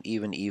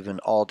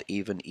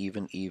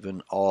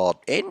 even, odd.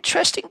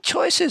 Interesting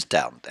choices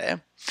down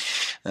there.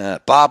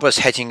 Barbara's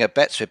hedging her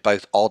bets with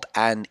both odd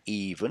and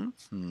even.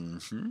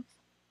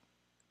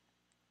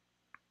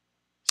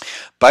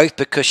 Both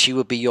because she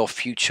will be your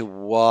future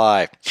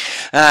wife.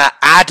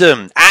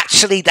 Adam,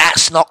 actually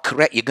that's not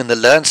correct. You're going to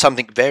learn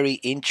something very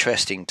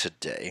interesting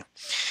today.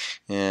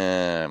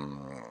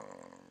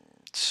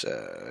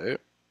 So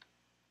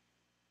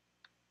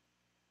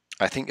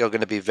I think you're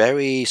going to be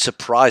very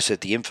surprised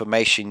at the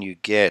information you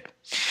get.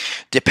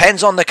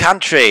 Depends on the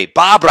country.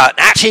 Barbara,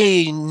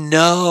 actually,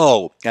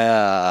 no.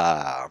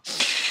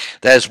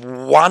 There's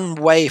one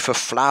way for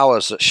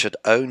flowers that should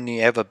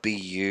only ever be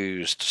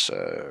used.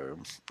 So,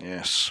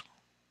 yes.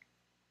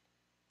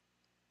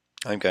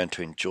 I'm going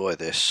to enjoy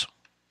this.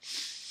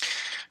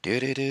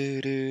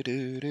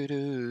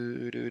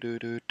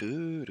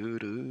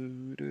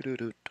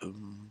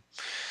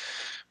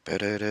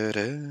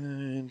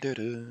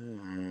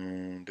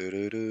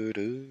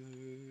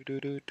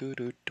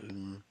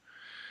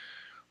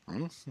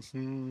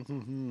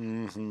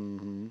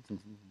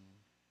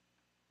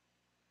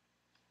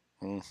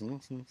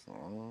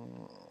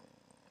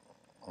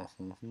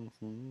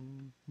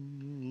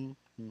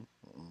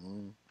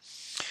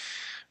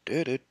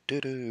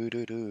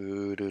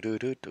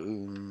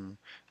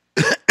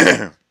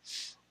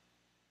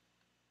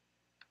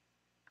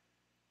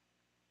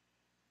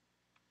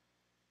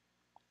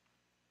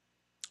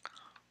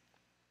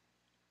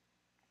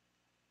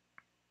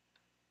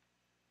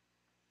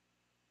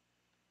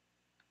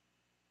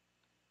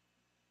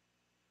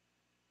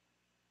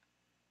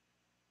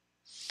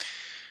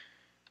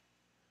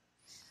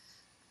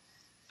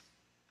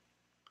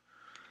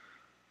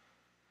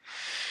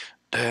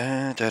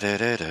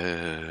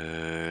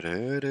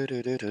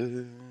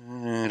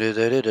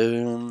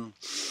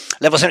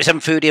 Level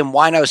 77 Foodie and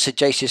Wino, said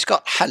JC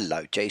Scott.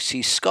 Hello,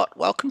 JC Scott.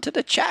 Welcome to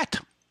the chat.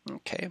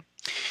 Okay.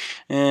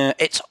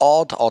 It's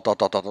odd,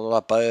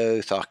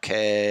 both.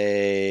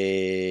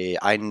 Okay.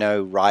 I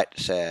know, right?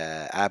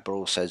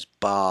 Abril says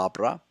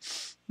Barbara.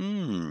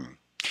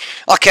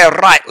 Okay,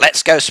 right,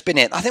 let's go spin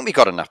it. I think we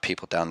got enough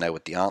people down there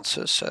with the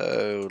answers,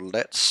 so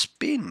let's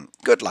spin.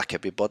 Good luck,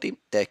 everybody.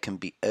 There can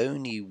be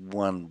only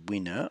one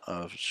winner,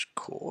 of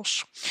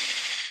course.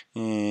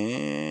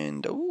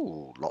 And,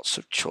 lots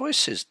of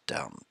choices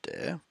down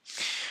there.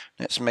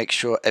 Let's make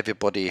sure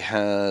everybody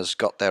has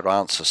got their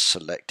answers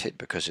selected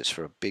because it's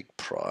for a big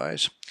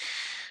prize.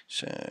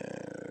 So,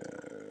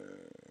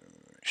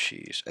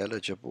 she's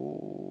eligible.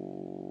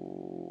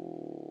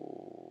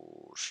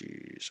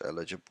 She's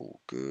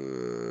eligible.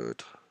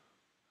 Good.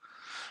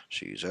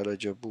 She's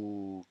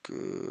eligible.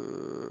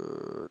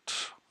 Good.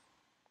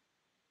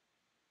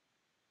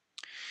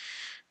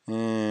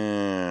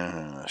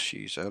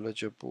 She's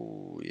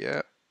eligible.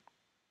 Yeah.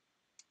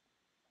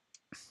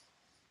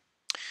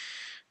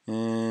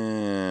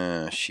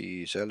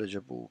 she's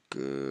eligible.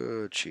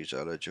 Good. She's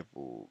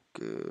eligible.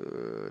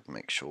 Good.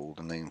 Make sure all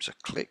the names are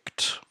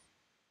clicked.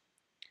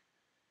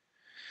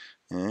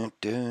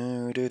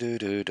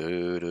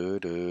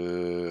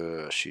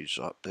 She's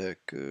up there.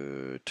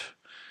 Good.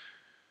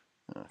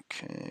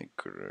 Okay,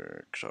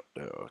 Greg's up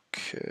there.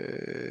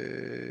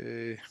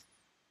 Okay.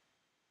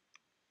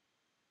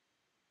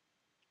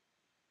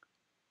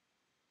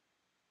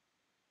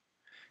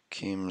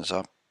 Kim's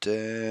up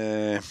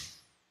there.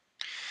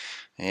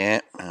 Yeah,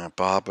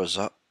 Barbara's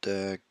up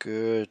there.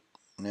 Good.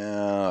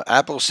 No,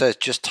 Abel says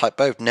just type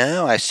both.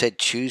 No, I said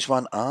choose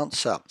one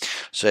answer.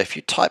 So if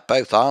you type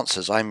both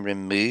answers, I'm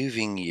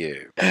removing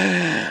you.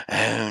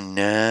 Oh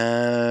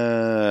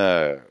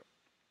no.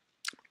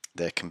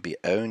 There can be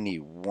only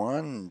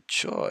one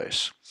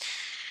choice.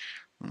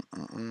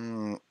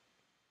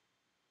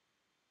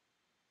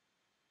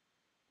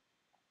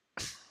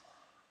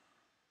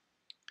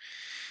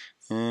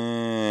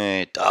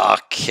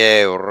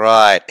 Okay,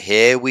 right,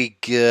 here we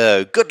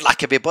go. Good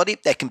luck, everybody.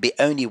 There can be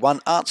only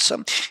one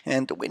answer,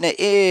 and the winner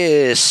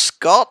is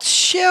Scott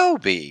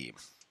Shelby.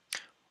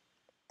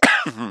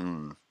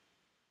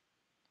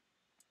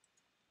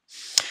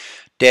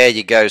 There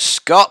you go,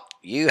 Scott.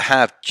 You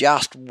have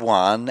just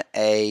won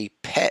a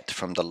pet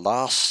from the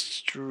last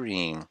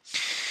stream.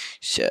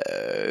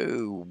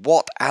 So,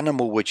 what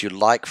animal would you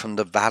like from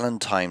the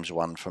Valentine's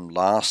one from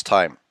last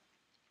time?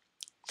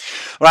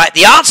 Right,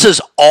 the answer's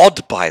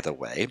odd, by the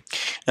way.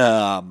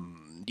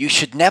 You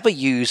should never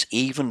use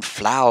even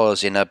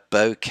flowers in a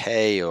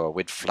bouquet or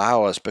with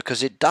flowers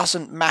because it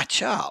doesn't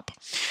match up.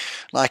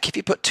 Like if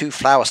you put two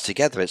flowers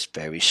together, it's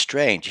very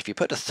strange. If you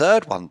put a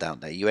third one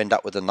down there, you end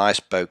up with a nice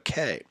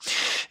bouquet.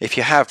 If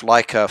you have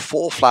like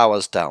 4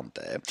 flowers down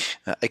there,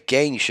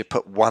 again, you should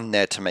put one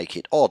there to make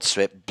it odd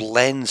so it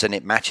blends and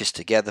it matches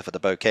together for the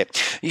bouquet.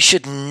 You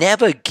should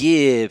never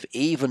give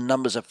even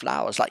numbers of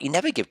flowers. Like you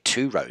never give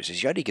 2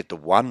 roses, you only give the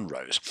 1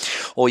 rose.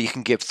 Or you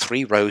can give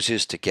 3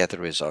 roses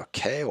together is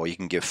okay, or you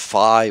can give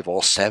 5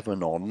 or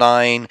 7 or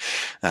 9.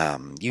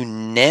 You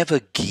never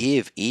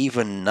give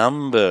even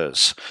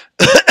numbers.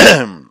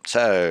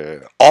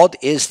 So, odd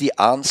is the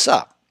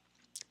answer.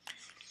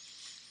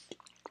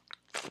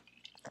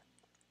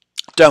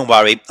 Don't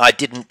worry, I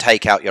didn't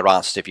take out your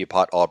answers if you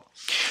put odd.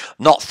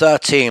 Not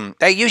 13.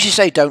 They usually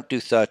say don't do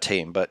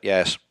 13, but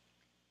yes.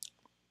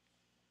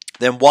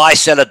 Then why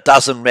sell a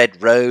dozen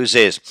red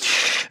roses?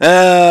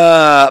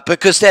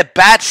 Because they're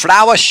bad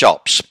flower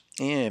shops.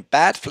 Yeah,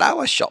 bad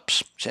flower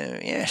shops. So,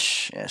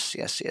 yes.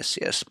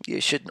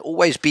 You should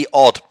always be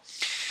odd.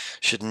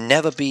 Should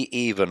never be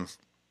even.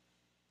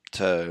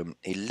 So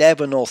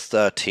 11 or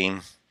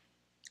 13.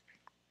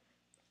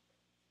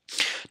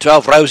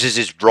 12 roses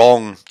is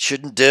wrong.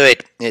 Shouldn't do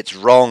it. It's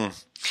wrong.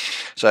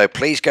 So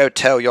please go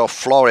tell your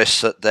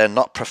florists that they're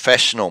not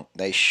professional.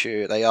 They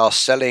are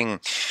selling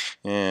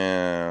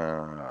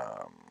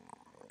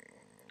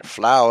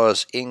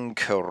flowers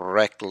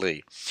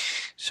incorrectly.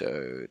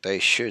 So they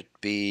should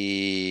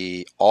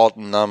be odd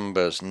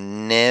numbers,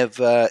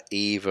 never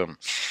even.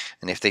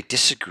 And if they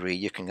disagree,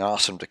 you can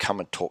ask them to come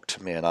and talk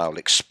to me and I'll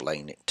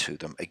explain it to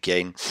them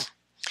again.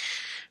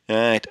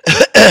 Right.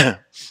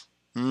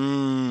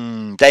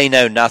 They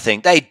know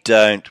nothing. They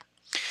don't.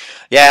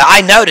 Yeah,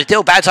 I know the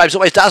deal Bad Times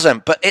always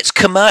doesn't, but it's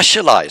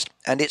commercialized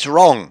and it's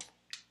wrong.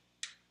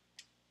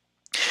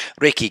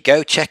 Ricky,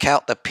 go check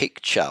out the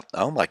picture.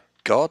 Oh my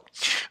God.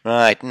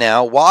 Right,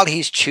 now, while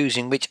he's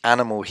choosing which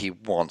animal he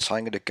wants,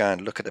 I'm going to go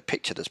and look at the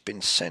picture that's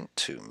been sent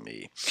to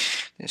me.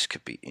 This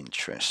could be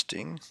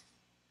interesting.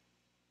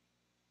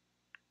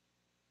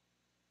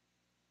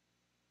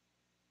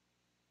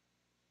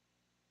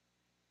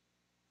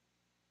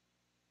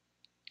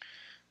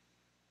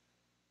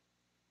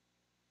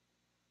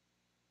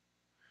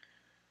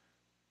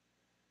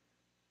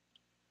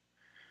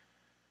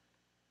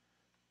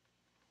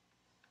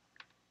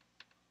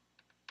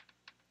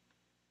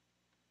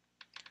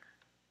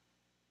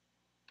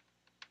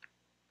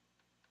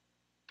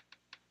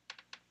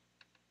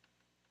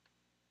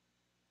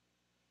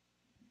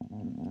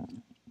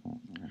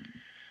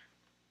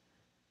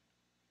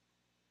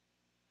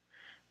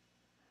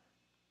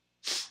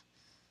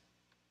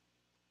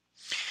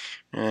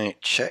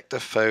 Right, check the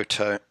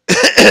photo.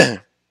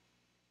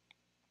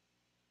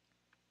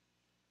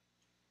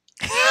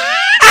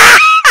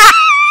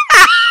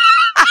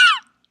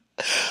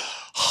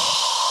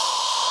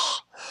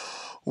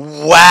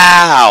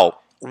 Wow.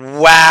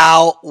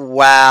 Wow.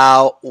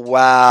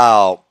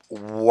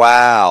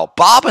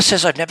 Barbara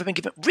says I've never been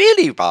given...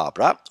 Really,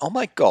 Barbara? Oh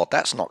my God,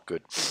 that's not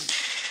good.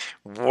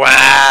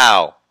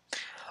 Wow.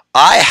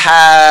 I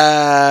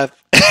have...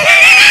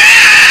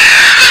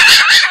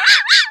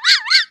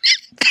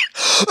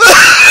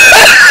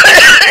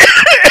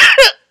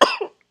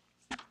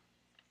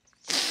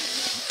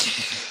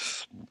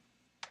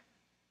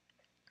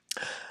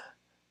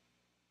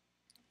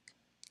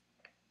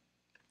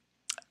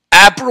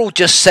 Abril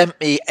just sent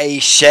me a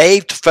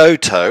shaved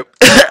photo.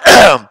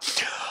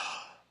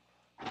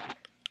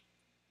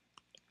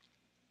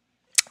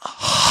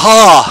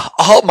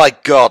 Oh my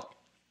God.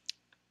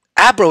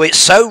 Abril, it's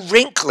so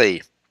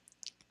wrinkly.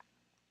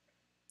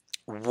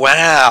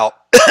 Wow.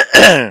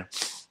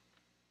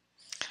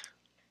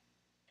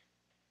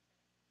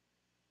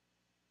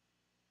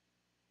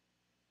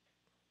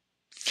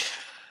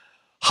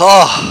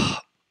 Oh,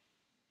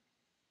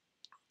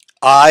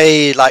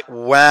 I like,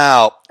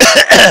 wow.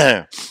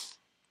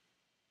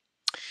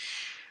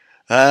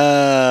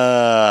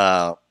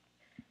 uh,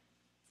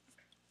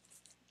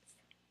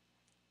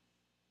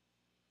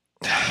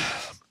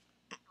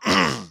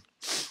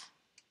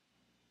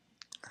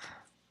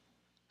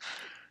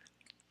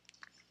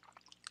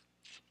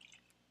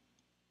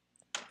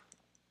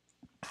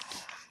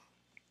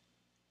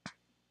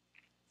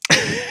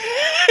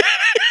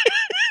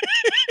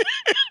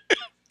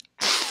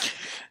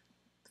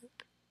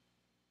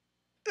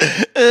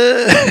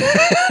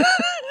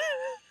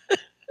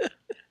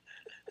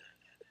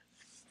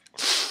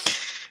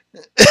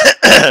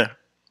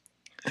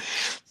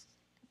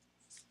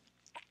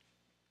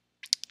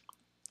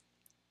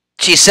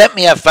 She sent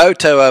me a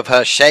photo of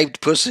her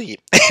shaved pussy.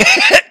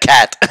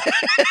 Cat.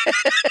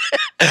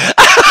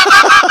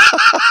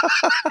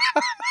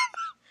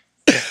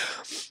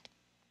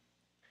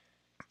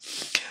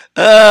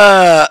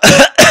 uh,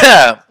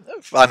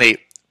 funny,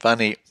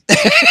 funny.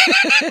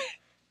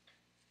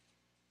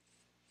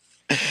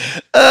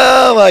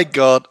 Oh my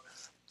god.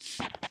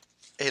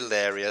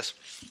 Hilarious.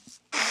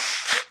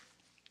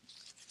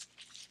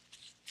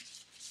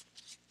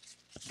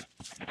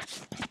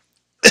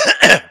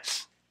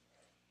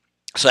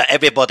 So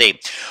everybody,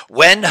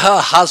 when her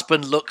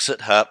husband looks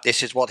at her,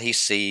 this is what he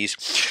sees.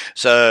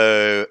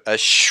 So a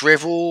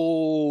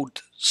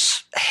shriveled,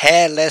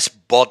 hairless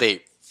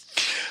body.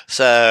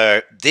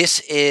 So this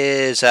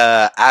is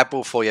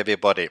Apple for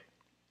everybody.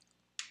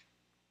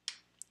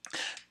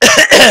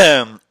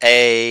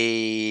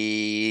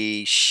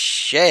 A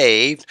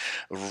shaved,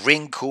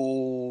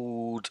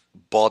 wrinkled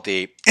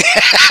body.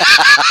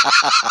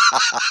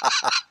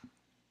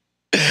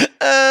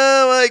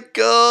 Oh my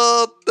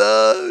god,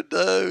 no,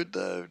 no,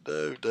 no,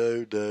 no,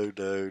 no, no,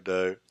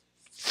 no,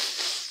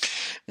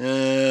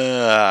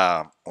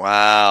 no.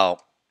 Wow.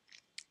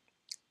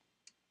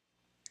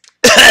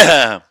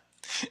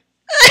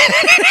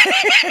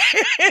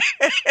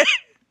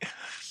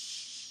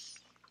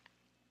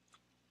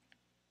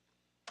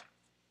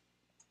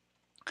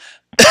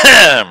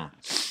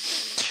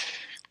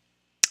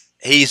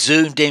 He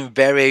zoomed in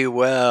very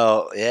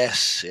well.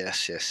 Yes,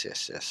 yes, yes,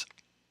 yes, yes.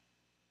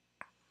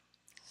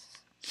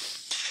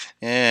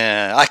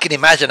 Yeah, I can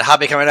imagine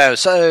hubby coming home.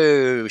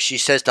 So she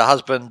says to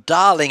husband,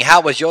 "Darling, how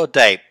was your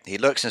day?" He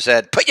looks and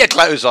said, "Put your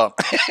clothes on."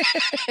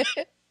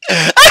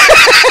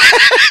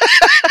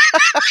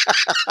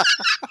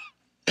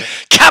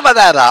 Cover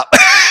that up.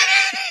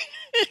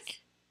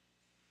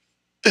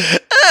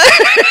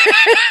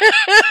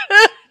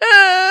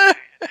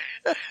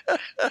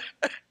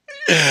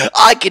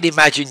 I can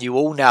imagine you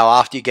all now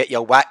after you get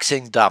your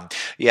waxing done.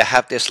 You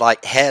have this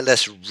like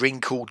hairless,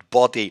 wrinkled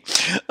body.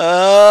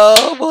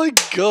 Oh my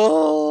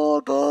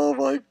god! Oh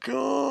my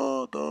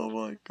god! Oh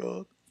my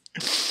god!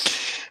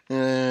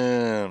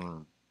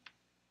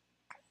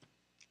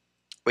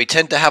 We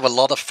tend to have a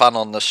lot of fun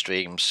on the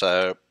stream,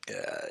 so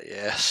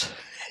yes.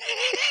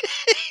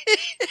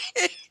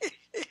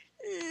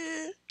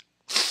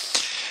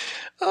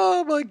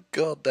 Oh my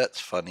god, that's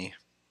funny.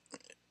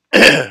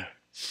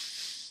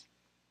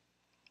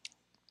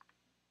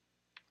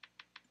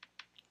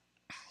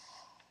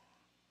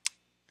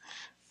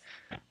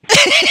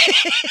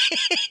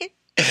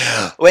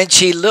 When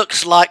she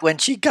looks like when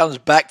she comes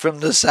back from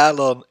the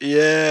salon.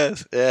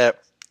 Yes, yeah.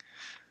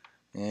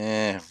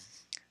 Yeah.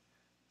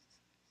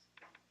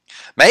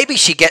 Maybe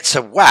she gets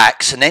a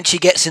wax and then she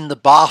gets in the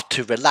bath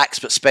to relax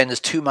but spends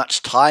too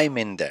much time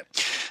in there.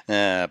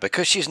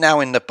 Because she's now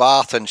in the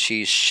bath and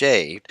she's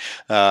shaved,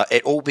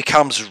 it all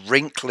becomes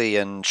wrinkly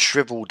and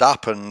shriveled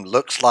up and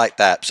looks like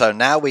that. So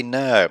now we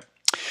know.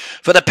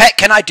 For the pet,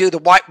 can I do the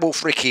White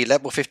Wolf, Ricky?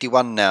 Level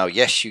 51 now.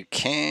 Yes, you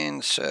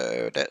can.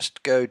 So let's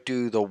go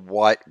do the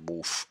White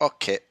Wolf.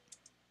 Okay.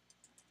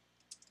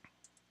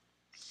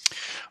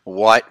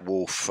 White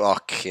Wolf.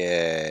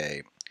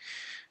 Okay.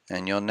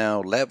 And you're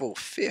now level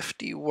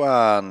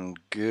 51.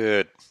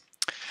 Good.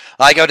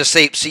 I go to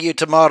sleep. See you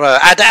tomorrow.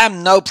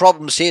 Adam, no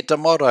problem. See you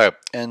tomorrow.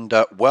 And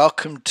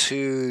welcome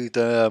to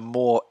the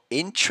more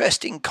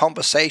interesting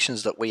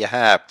conversations that we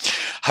have.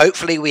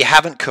 Hopefully we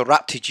haven't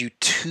corrupted you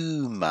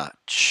too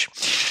much.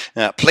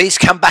 Please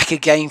come back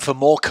again for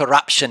more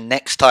corruption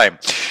next time.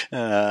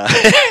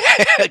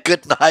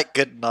 Good night,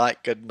 good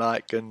night, good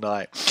night, good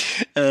night.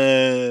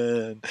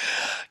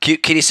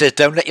 Cute Kitty says,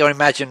 don't let your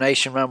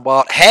imagination run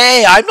wild.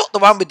 Hey, I'm not the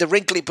one with the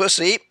wrinkly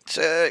pussy.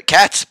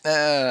 Cat.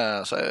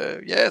 So,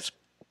 yes.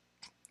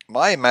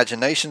 My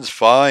imagination's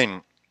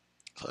fine.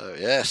 So,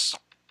 yes.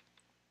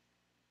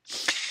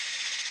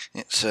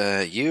 It's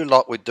you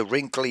lot with the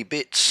wrinkly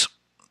bits.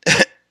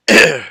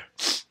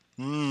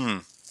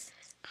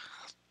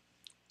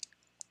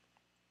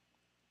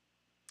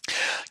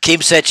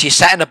 Kim said she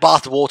sat in a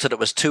bath of water that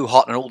was too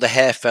hot and all the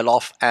hair fell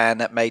off and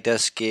that made her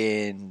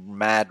skin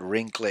mad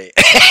wrinkly.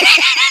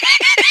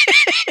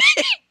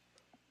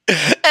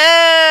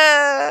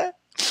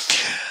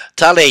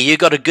 Tully, you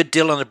got a good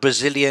deal on a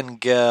Brazilian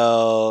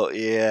girl.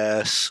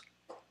 Yes.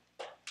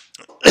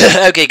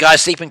 Okay,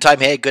 guys, sleeping time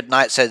here. Good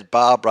night, says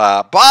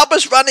Barbara.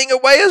 Barbara's running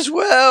away as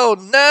well.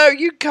 No,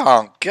 you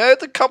can't go.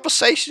 The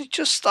conversation's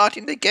just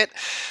starting to get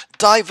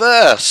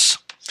diverse.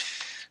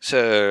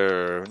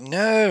 So,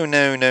 no,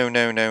 no, no,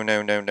 no, no, no,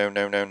 no, no,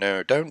 no, no,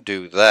 no. Don't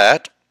do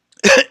that.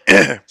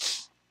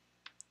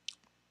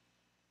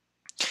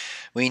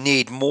 We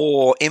need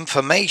more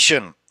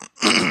information.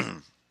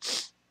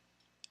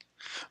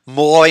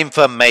 More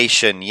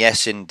information.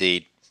 Yes,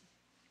 indeed.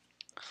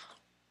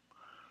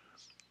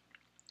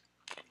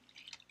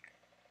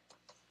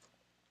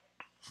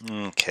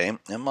 Okay,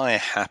 am I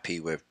happy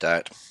with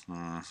that?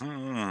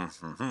 Don't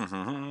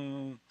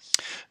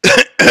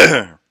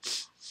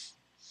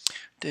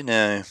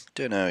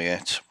know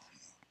yet.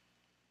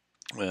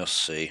 We'll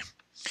see.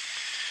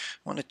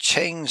 I want to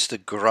change the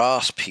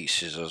grass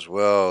pieces as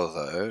well,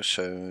 though,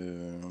 so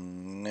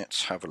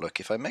let's have a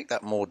look. If I make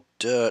that more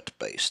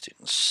dirt-based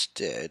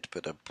instead,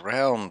 but a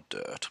brown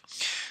dirt,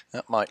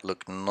 that might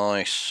look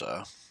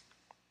nicer.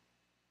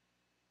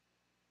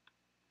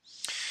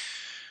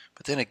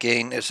 But then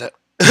again, there's that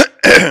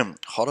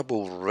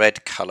horrible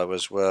red colour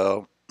as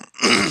well.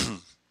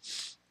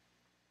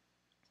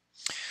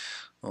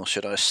 Or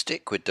should I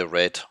stick with the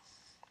red?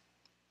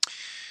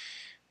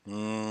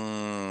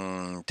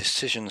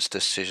 Decisions,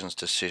 decisions,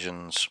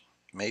 decisions.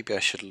 Maybe I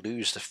should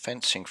lose the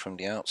fencing from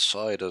the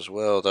outside as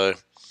well, though.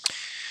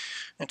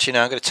 Actually,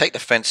 no, I'm going to take the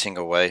fencing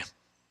away.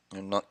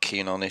 I'm not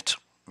keen on it.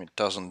 It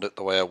doesn't look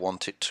the way I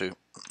want it to.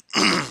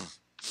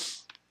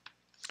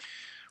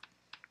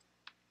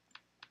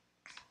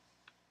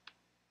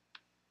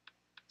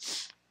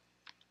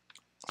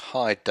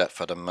 Hide that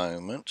for the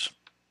moment.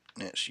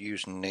 Let's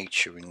use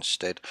nature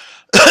instead.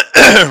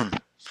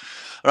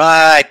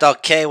 Right,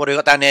 okay, what do we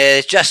got down here?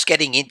 It's just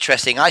getting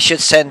interesting. I should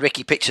send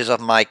Ricky pictures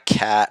of my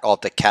cat, of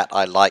the cat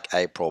I like,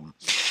 April.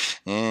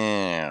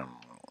 Yeah,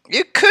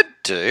 you could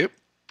do.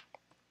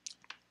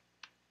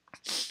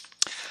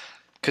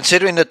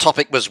 Considering the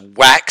topic was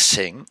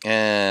waxing,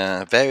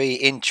 very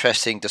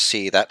interesting to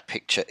see that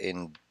picture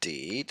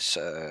indeed.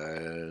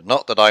 So,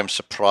 not that I'm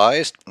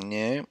surprised.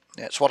 No,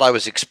 that's what I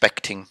was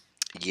expecting.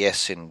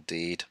 Yes,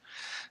 indeed.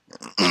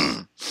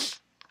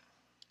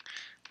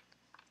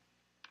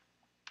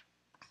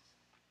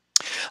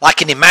 I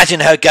can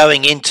imagine her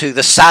going into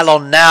the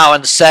salon now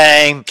and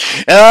saying,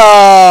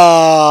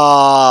 "Oh,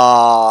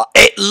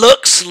 it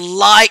looks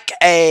like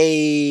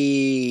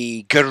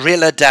a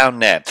gorilla down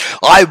there.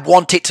 I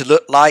want it to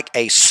look like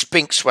a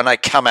sphinx when I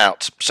come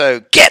out.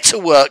 So get to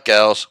work,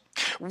 girls.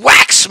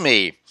 Wax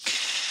me."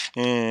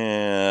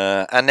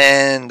 And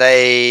then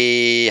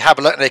they have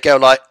a look and they go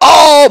like,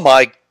 "Oh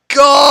my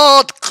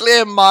God,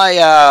 clear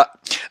my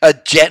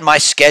my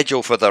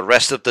schedule for the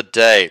rest of the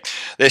day.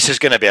 This is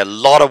going to be a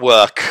lot of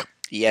work."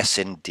 Yes,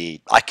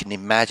 indeed. I can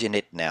imagine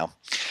it now.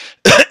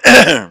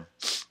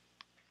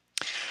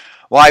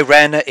 Why,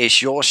 Rana,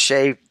 is your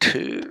shave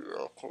too?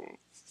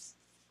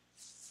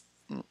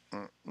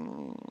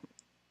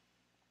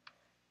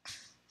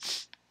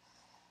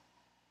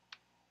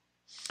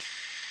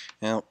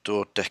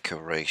 Outdoor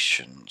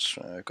decorations.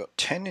 I've got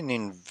 10 in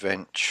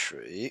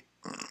inventory.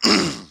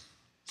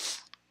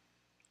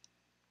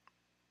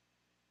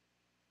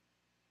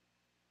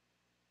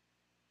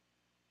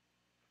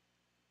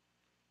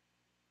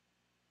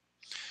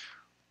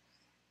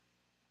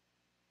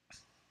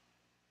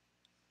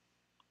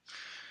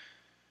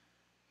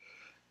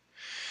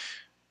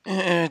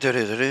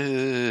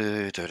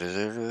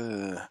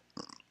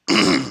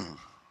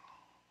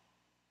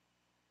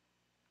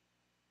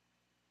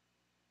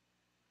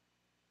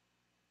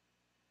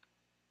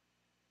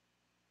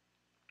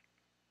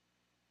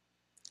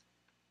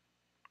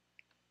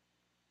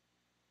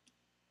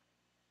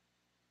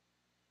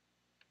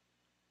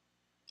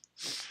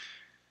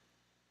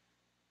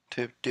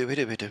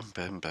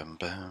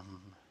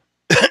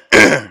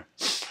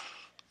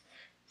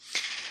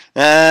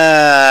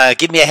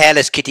 Give me a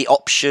hairless kitty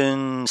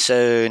option.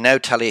 So no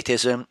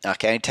talietism.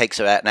 Okay, it takes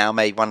about now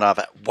maybe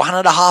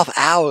 1.5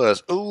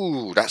 hours.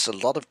 Ooh, that's a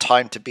lot of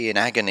time to be in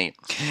agony.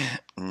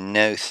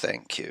 No,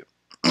 thank you.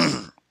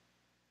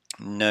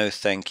 No,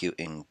 thank you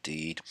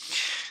indeed.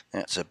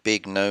 That's a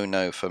big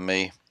no-no for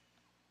me.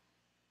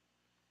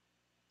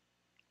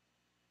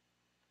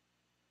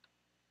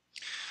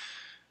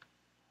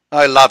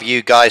 I love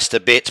you guys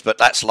to bits, but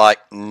that's like,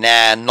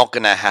 nah, not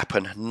gonna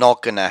happen.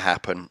 Not gonna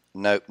happen.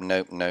 Nope,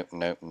 nope, nope,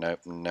 nope, nope,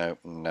 nope,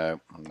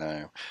 nope,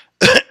 no.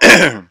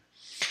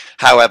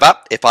 However,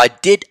 if I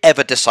did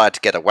ever decide to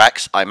get a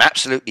wax, I'm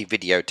absolutely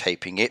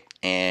videotaping it,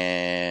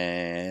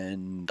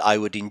 and I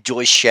would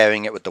enjoy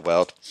sharing it with the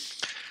world.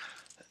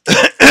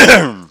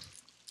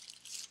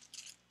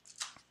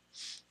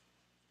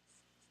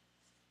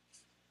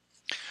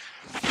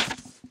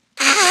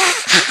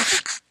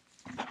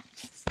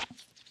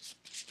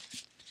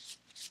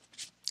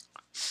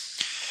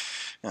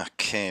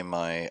 Okay,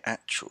 my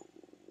actual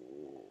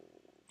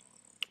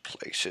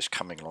place is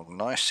coming along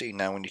nicely.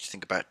 Now we need to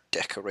think about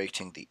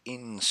decorating the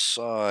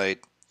inside.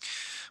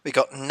 We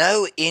got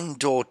no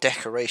indoor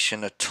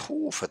decoration at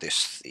all for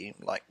this theme.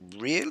 Like,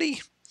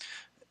 really?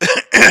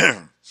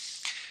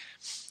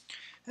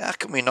 How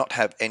can we not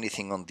have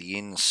anything on the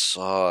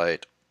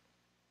inside?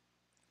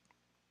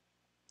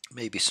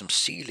 Maybe some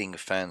ceiling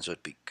fans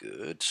would be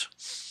good.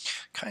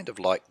 Kind of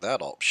like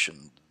that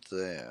option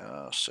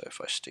there. So if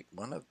I stick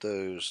one of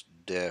those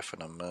there for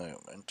a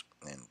moment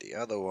and the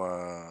other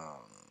one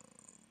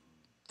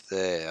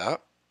there.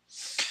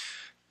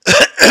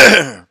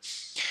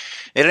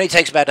 It only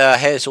takes about a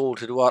hair's all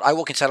to do what. I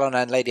walk in salon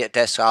and lady at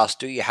desk asks,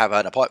 "Do you have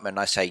an appointment?"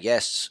 I say,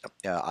 "Yes,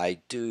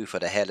 I do for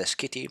the hairless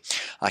kitty."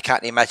 I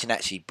can't imagine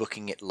actually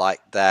booking it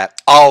like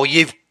that. Oh,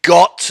 you've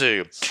got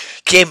to.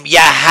 Kim, you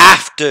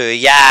have to.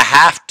 You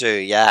have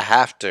to. You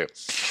have to.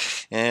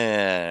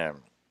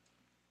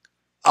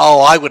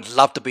 Oh, I would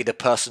love to be the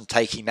person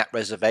taking that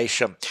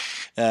reservation.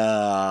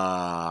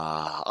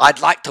 I'd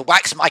like to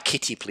wax my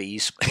kitty,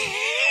 please.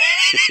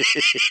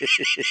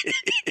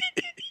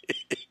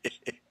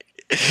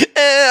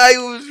 I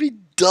would be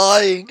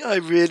dying. I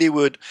really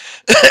would.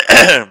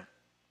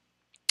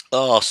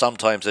 Oh,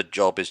 sometimes a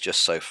job is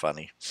just so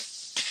funny.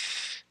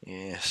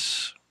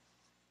 Yes.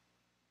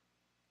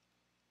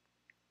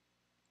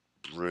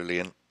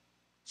 Brilliant.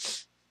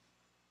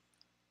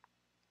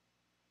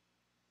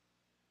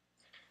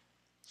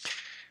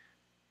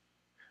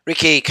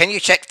 Ricky, can you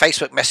check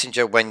Facebook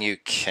Messenger when you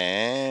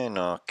can?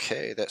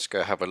 Okay, let's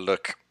go have a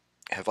look.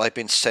 Have I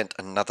been sent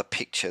another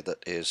picture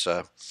that is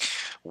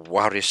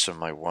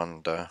worrisome, I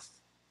wonder?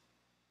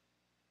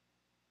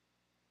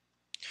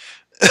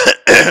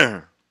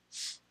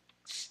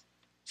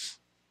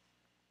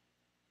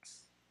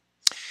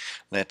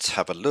 Let's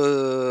have a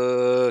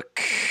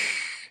look.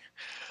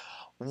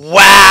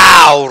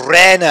 Wow,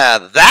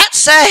 Renner,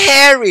 that's a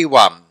hairy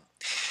one.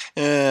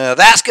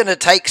 That's going to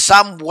take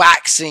some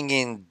waxing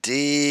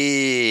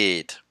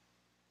indeed.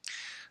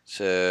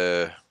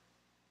 So,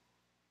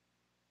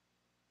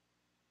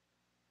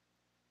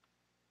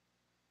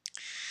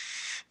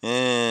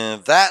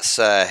 that's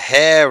a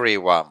hairy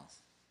one.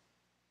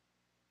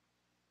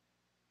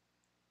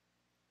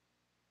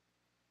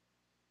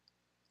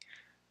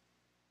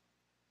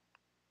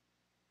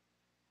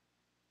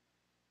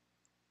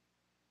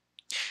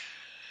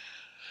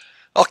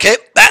 Okay,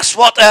 that's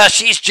what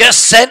she's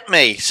just sent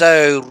me.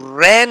 So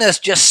Ren has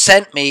just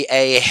sent me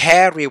a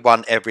hairy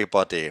one,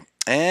 everybody.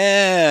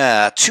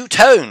 Two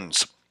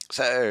tones.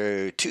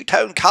 So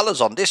two-tone colours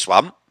on this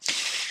one.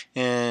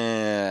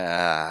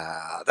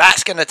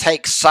 That's going to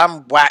take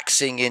some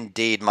waxing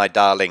indeed, my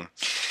darling.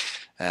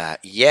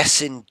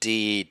 Yes,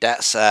 indeed.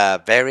 That's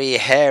a very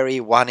hairy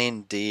one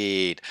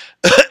indeed.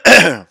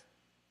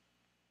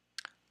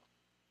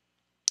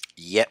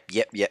 Yep.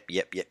 Yes.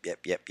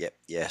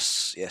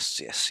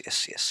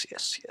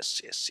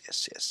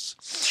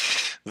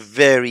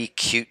 Very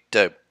cute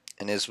though.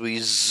 And as we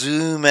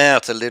zoom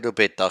out a little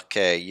bit,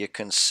 okay, you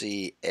can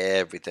see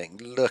everything.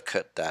 Look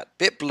at that.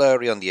 Bit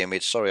blurry on the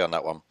image. Sorry on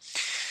that one.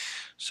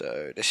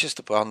 So this is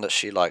the one that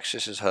she likes.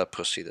 This is her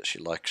pussy that she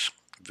likes.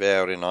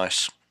 Very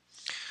nice.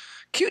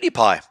 Cutie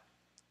pie.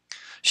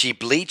 She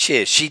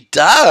bleaches. She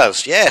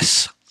does.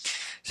 Yes.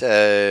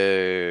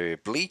 So,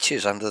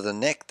 bleaches under the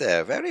neck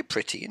there. Very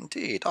pretty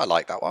indeed. I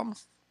like that one.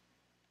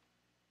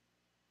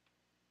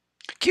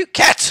 Cute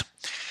cat.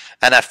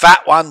 And a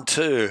fat one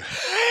too.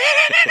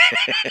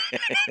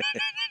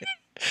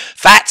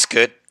 Fat's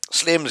good.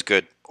 Slim's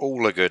good.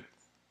 All are good.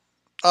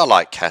 I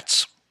like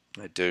cats.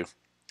 I do.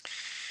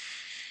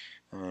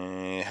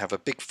 I have a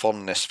big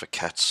fondness for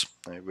cats.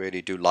 I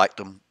really do like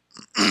them.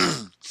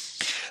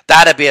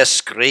 That'd be a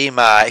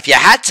screamer. If you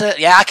had to,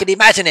 yeah, I can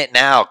imagine it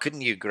now,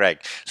 couldn't you, Greg?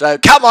 So,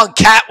 come on,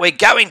 cat, we're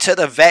going to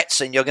the vets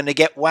and you're going to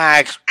get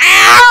wagged.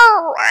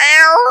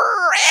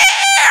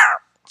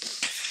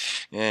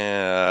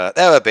 Yeah,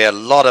 there would be a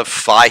lot of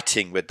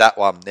fighting with that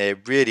one. There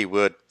really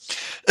would.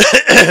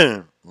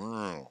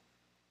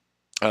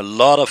 A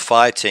lot of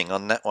fighting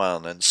on that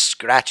one and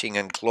scratching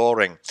and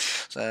clawing.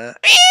 So,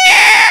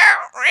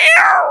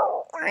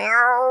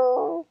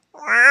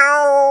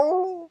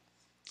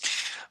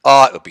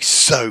 oh, it would be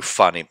so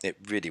funny. It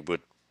really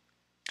would.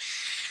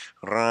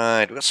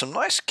 Right, we've got some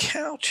nice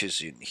couches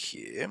in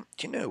here.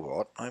 Do you know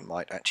what? I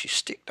might actually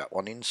stick that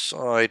one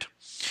inside.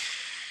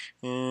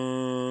 Put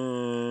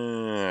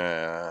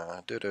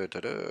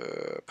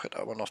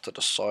that one off to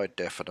the side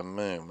there for the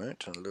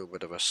moment. And a little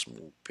bit of a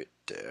small bit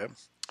there.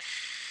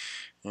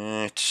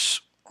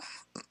 It's...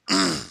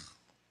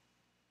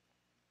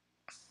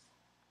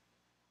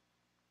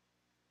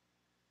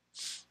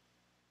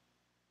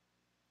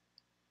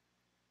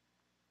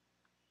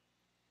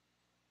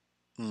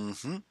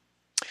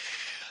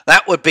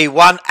 That would be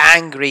one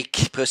angry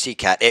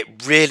pussycat.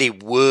 It really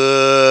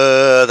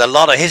would. A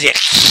lot of his.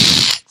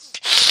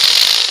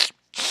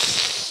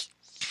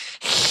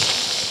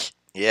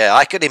 Yeah,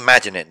 I could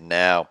imagine it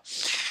now.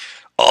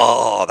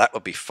 Oh, that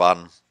would be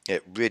fun.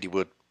 It really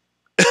would.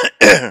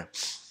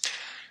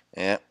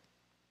 Yeah.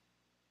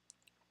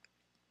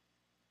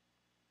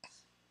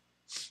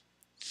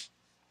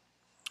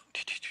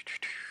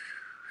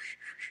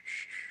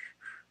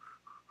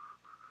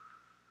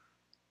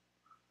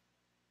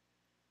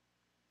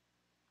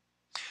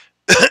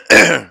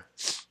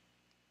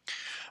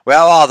 Where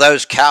are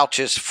those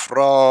couches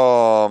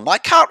from? I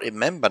can't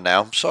remember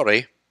now. I'm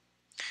sorry.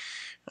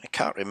 I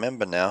can't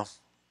remember now.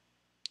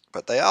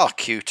 But they are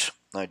cute.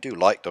 I do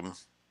like them.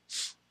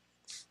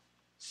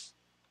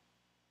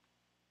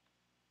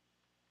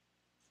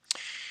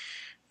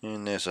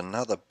 And there's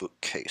another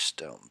bookcase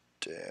down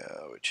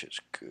there, which is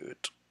good.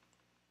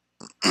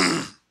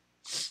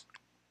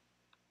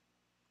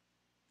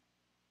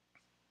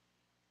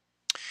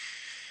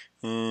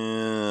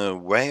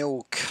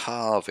 Whale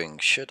carving.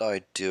 Should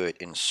I do it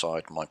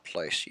inside my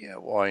place? Yeah,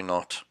 why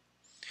not?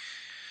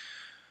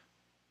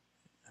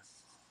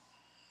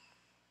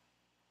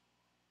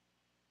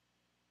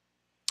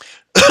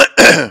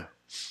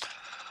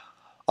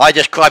 I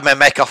just cried my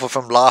neck off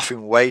from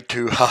laughing way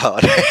too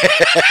hard.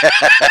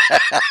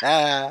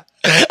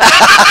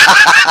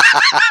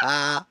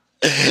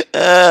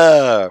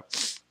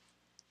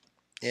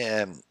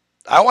 Yeah,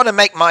 I want to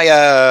make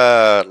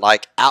my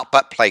like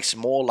outback place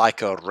more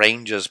like a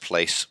ranger's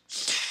place.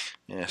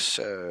 Yes,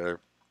 so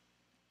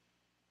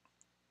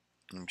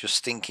I'm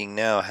just thinking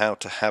now how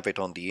to have it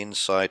on the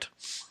inside.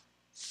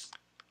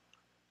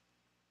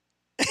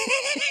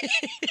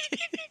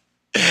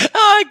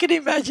 I can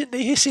imagine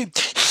the hissing.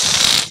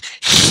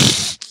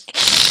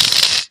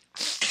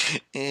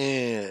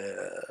 Yeah,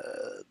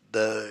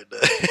 no, no.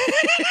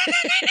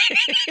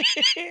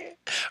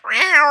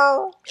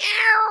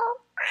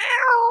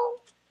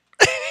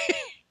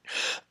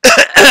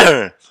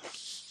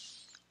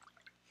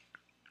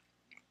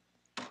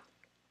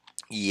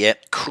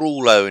 Yep,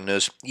 cruel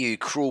owners, you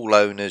cruel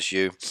owners,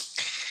 you.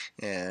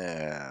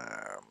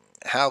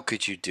 How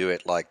could you do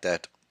it like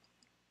that?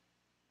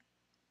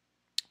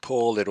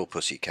 Poor little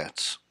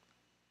pussycats.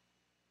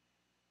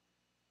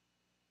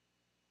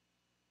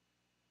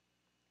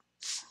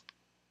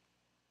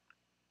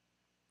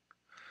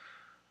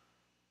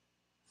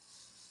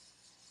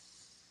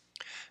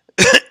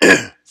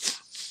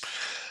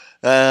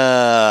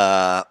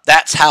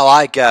 That's how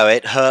I go.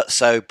 It hurts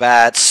so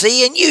bad.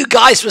 See, and you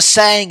guys were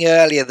saying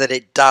earlier that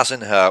it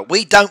doesn't hurt.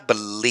 We don't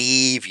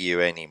believe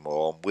you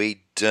anymore.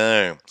 We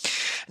don't.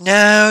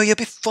 No, you'll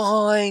be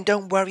fine.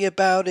 Don't worry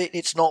about it.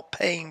 It's not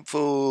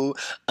painful.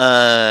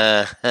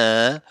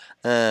 Uh-huh.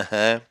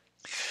 Uh-huh.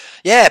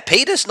 Yeah,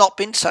 Peter's not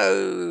been he's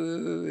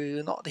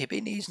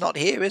not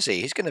here, is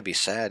he? He's going to be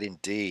sad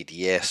indeed.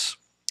 Yes.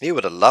 He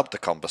would have loved the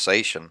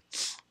conversation.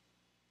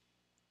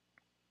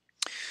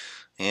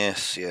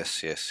 Yes,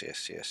 yes, yes,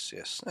 yes, yes,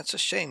 yes. That's a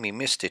shame he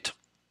missed it.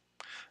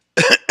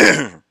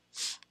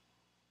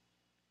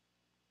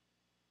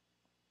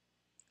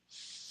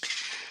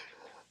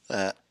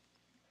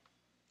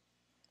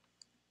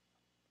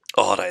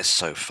 Oh, that is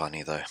so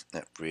funny, though.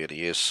 That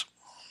really is.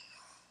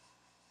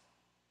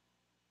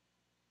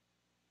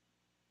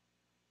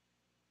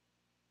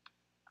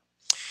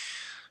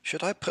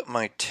 Should I put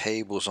my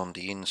tables on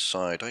the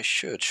inside? I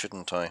should,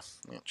 shouldn't I?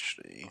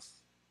 Actually.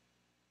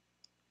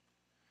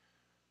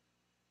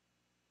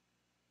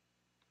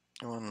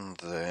 One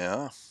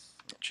there.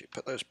 Actually,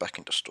 put those back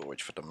into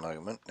storage for the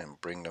moment, then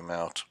bring them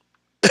out.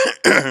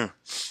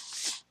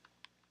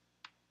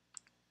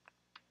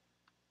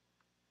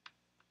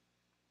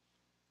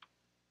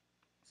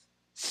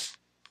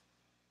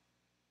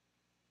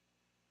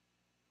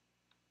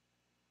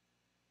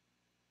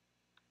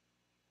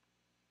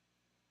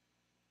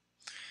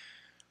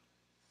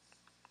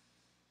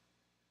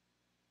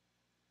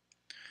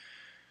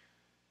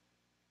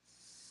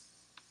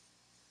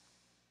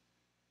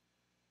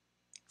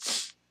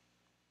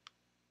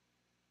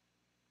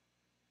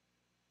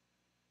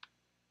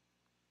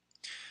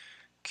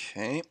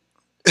 Okay.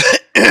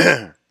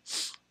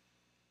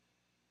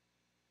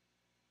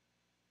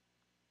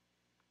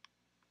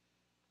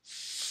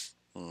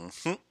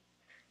 Mm-hmm.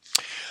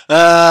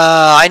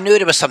 I knew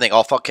there was something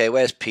off. Okay,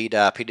 where's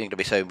Peter? Peter going to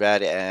be so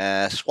bad.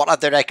 What are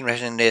the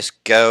recognition this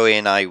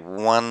going? I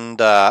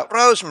wonder.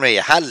 Rosemary,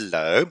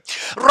 hello.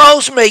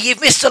 Rosemary,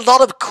 you've missed a lot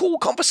of cool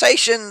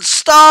conversations.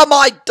 Star,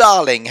 my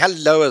darling,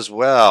 hello as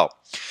well.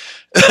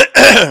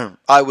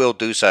 I will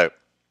do so.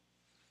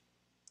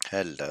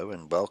 Hello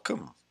and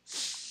welcome.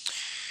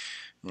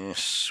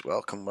 Yes,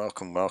 welcome,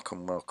 welcome,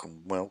 welcome,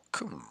 welcome,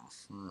 welcome.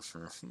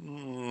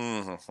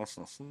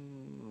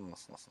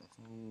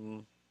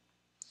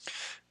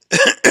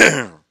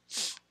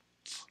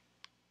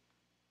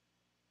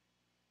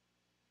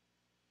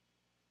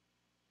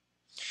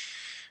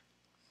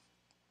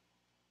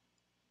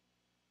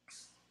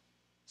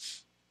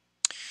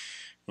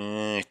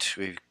 Right,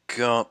 we've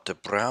got the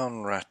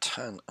brown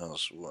rattan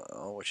as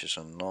well, which is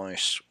a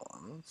nice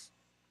one.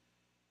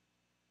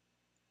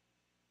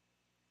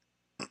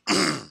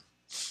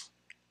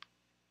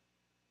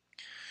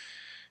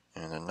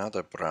 And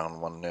another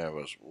brown one there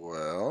as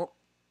well.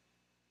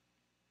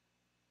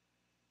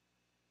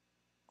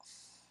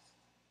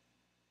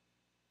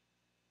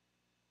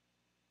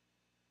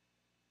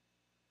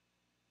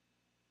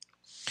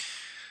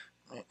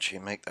 Actually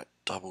make that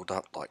doubled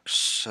up like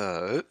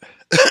so.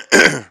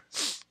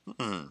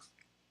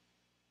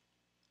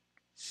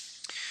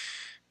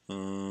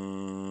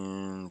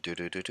 And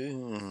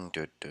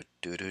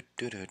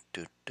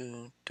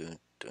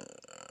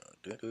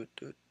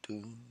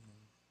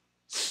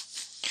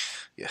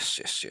Yes,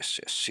 yes, yes,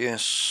 yes,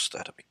 yes.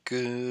 That'll be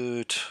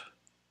good.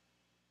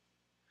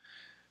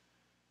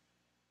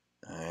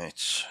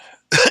 Right.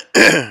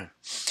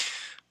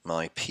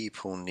 My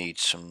people need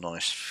some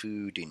nice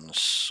food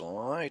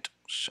inside,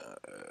 so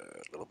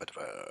a little bit of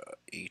a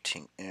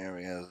eating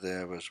area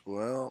there as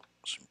well.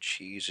 Some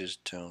cheeses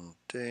down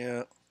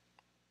there.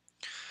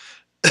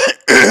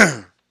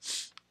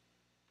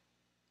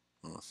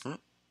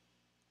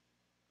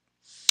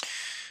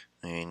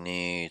 We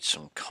need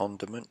some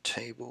condiment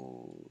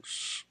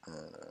tables,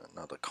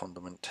 another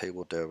condiment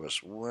table there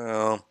as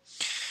well,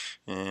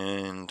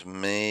 and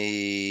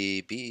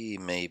maybe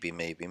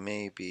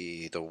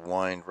the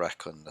wine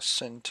rack on the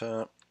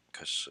center,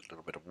 because a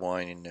little bit of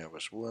wine in there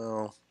as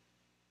well.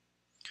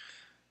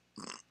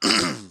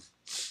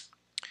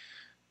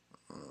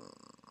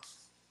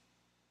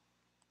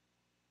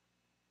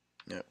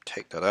 Yep,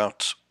 take that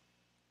out.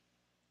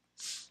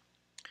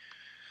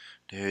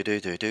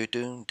 Maybe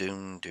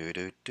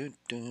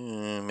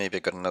I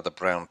got another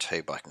brown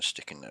table I can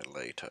stick in there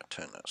later.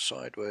 Turn that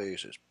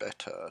sideways is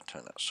better.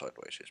 Turn that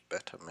sideways is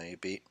better,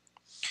 maybe.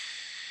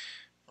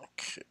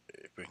 Okay,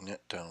 bring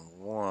that down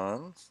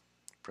one.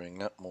 Bring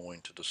that more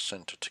into the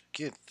center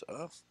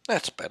together.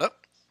 That's better.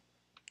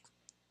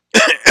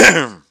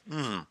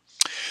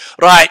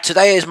 Right,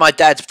 today is my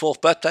dad's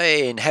 4th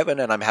birthday in heaven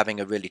and I'm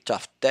having a really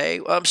tough day.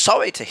 Well, I'm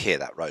sorry to hear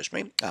that,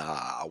 Rosemary.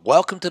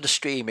 Welcome to the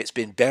stream. It's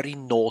been very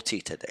naughty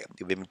today.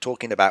 We've been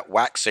talking about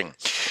waxing.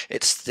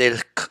 It's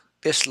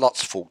this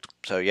lot's fault,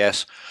 so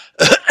yes.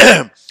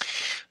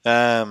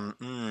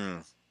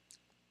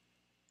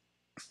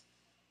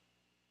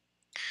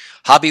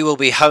 Hubby will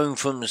be home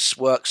from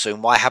work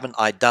soon. Why haven't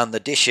I done the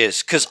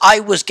dishes? Because I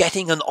was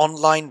getting an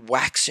online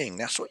waxing.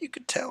 That's what you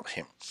could tell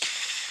him.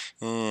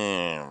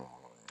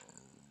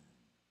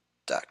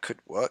 That could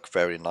work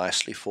very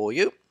nicely for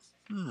you.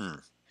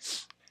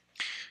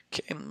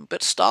 Kim,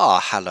 but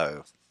Star,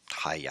 hello.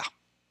 Hiya.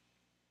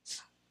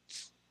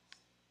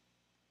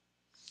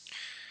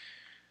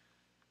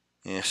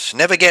 Yes,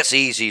 never gets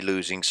easy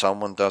losing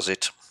someone, does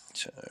it?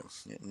 So,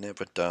 it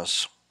never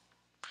does.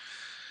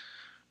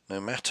 No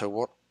matter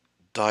what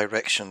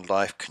direction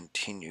life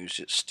continues,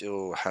 it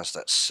still has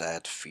that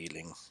sad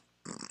feeling.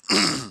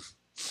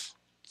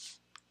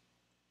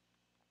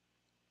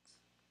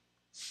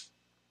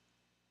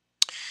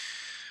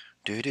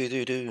 Do do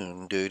do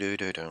do do do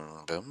do do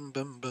bum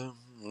bum bum.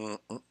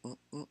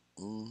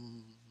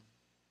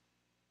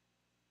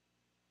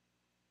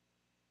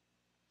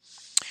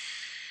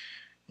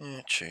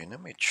 Actually,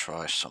 let me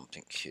try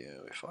something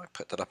here. If I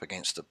put that up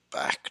against the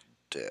back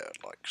there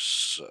like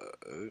so,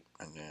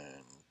 and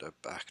then the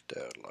back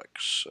there like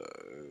so,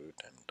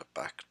 then the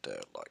back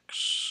there like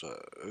so.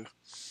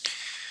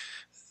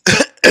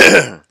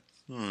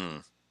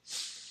 And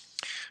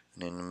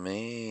then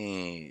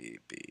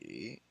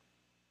maybe,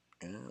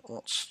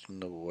 what's in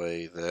the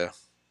way there?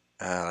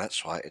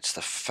 That's right, it's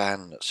the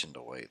fan that's in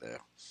the way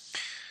there.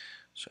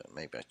 So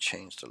maybe I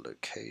change the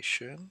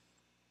location.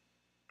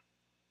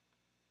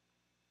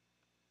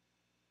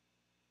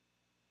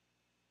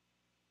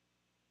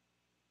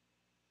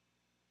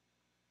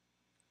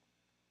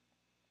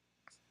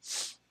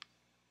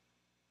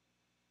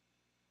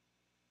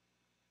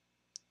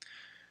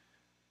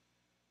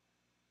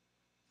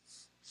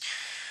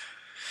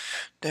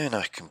 Then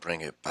I can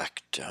bring it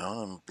back down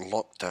and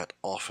block that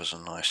off as a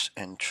nice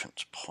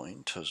entrance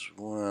point as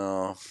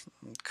well.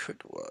 It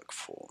could work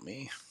for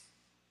me.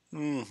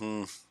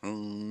 A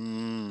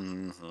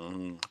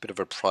bit of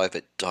a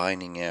private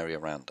dining area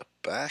around the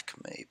back,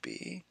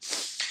 maybe.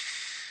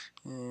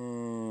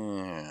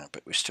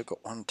 But we've still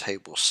got one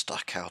table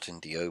stuck out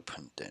in the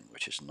open then,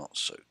 which is not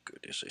so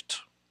good, is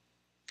it?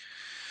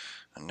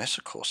 Unless,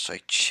 of course, I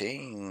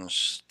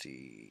change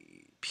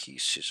the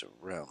pieces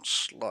around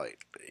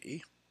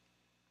slightly.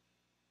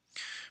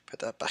 Put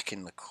that back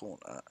in the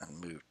corner and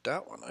move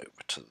that one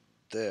over to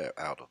there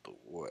out of the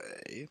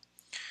way.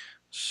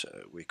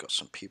 So we got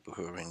some people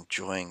who are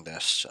enjoying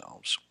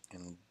themselves.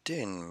 And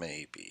then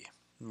maybe...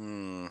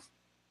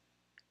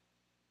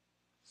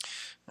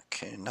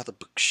 Okay, another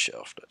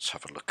bookshelf. Let's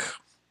have a look.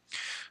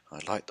 I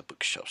like the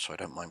bookshelf, so I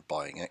don't mind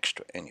buying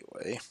extra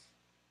anyway.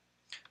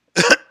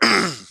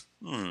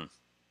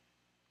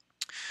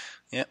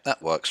 Yeah,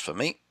 that works for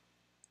me.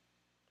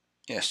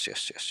 Yes.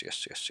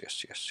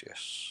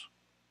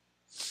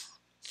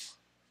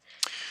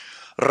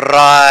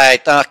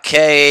 Right,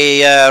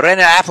 okay,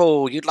 Renner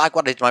Apple, you'd like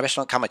what is my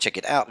restaurant? Come and check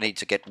it out. I need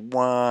to get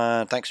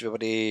one. Thanks,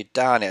 everybody.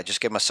 Darn it, I just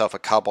gave myself a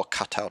cardboard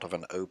cutout of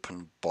an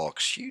open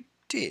box. You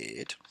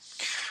did?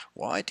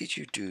 Why did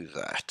you do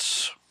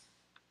that?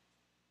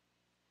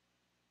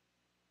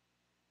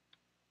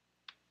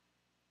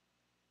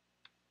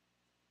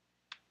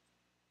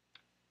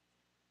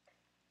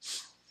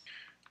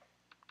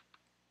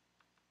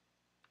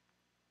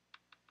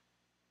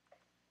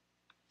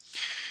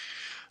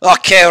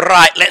 Okay,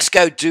 right, let's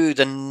go do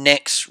the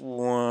next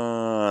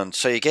one.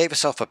 So you gave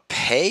yourself a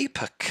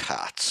paper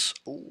cut.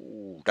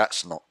 Ooh, Ooh,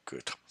 that's not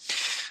good.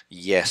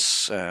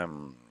 Yes,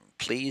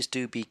 please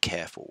do be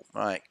careful.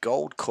 Right,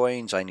 gold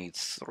coins, I need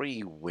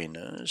 3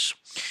 winners.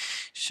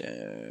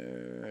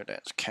 So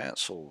let's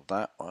cancel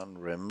that one,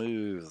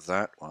 remove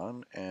that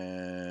one,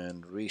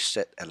 and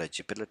reset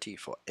eligibility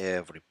for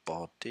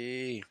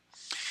everybody.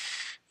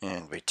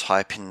 And we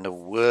type in the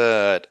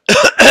word.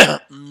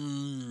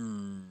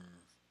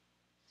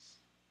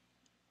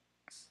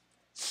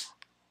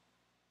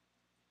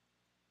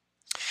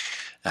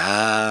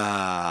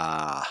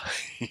 Ah.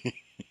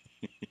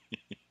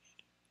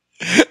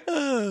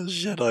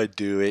 Should I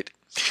do it?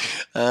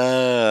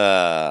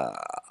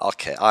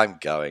 Okay, I'm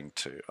gonna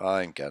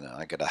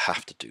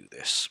have to do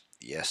this.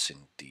 Yes,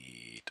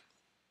 indeed.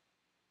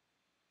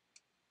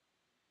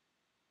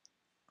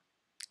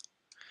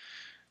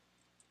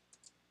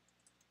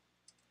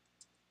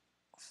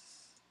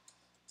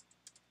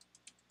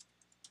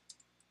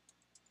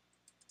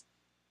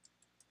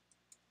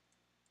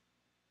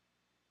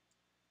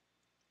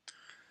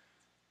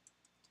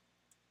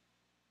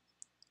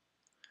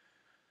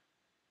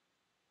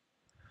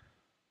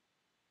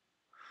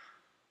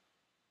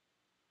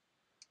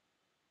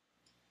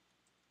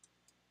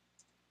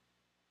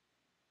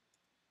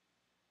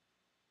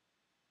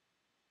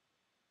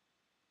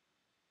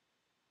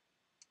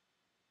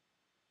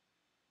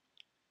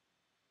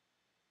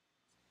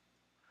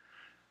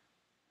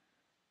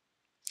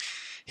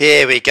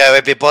 Here we go,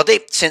 everybody.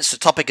 Since the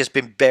topic has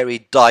been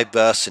very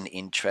diverse and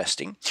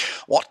interesting,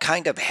 what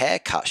kind of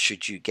haircut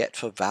should you get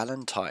for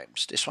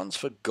Valentine's? This one's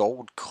for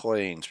gold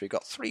coins. We've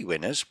got 3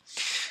 winners.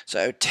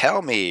 So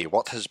tell me,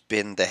 what has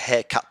been the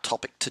haircut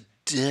topic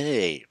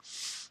today?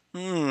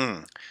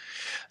 It's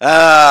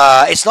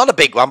not a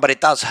big one, but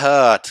it does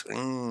hurt.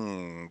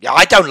 Yeah,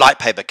 I don't like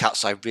paper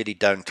cuts. I really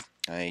don't.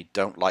 I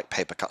don't like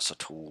paper cuts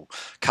at all.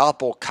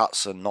 Cardboard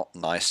cuts are not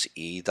nice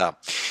either.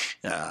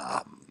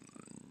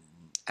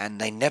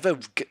 And they never,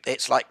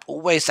 it's like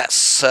always that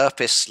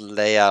surface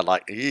layer,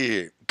 like,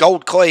 ew.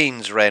 Gold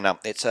coins, Rena.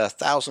 It's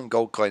 1,000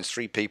 gold coins,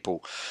 3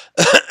 people.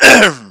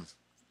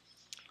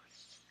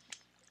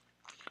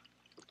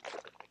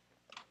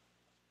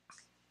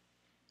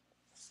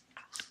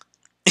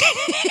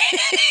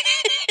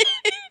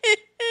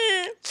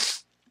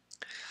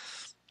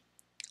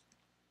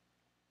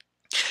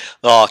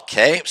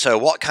 Okay, so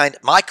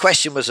my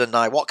question was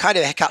what kind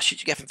of haircut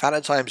should you get for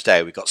Valentine's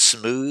Day? We got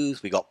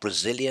smooth, we got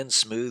Brazilian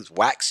smooth,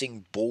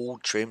 waxing,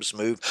 bald, trim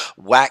smooth,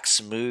 wax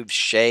smooth,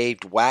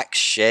 shaved, wax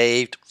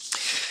shaved.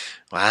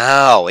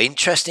 Wow,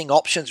 interesting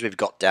options we've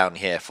got down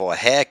here for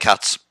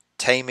haircuts.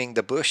 Taming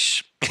the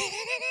bush.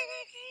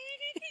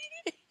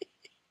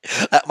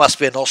 That must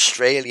be an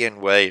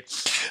Australian way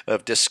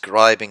of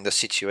describing the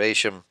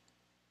situation.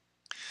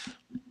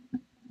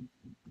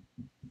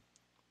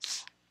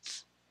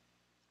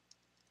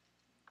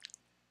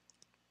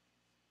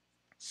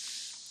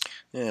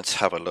 Let's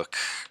have a look.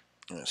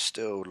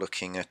 Still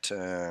looking at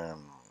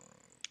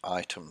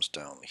items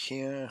down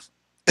here.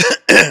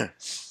 You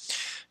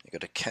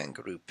got a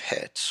kangaroo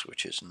pet,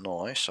 which is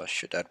nice. I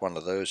should add one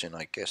of those in,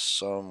 I guess,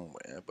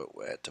 somewhere, but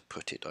where to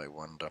put it, I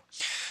wonder.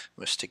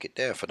 We'll stick it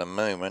there for the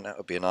moment. That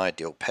would be an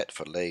ideal pet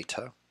for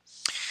later.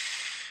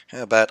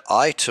 How about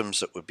items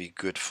that would be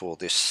good for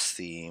this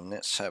theme?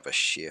 Let's have a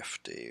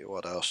shifty.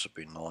 What else would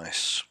be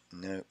nice?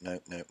 No, no,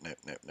 no, no,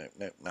 no, no,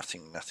 no.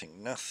 Nothing,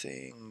 nothing,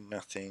 nothing,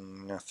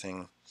 nothing,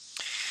 nothing.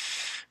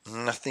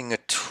 Nothing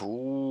at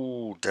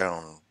all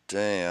down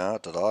there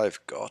that I've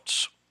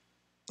got.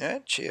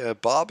 Actually, a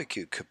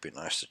barbecue could be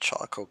nice. The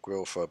charcoal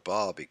grill for a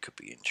barbie could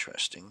be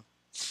interesting.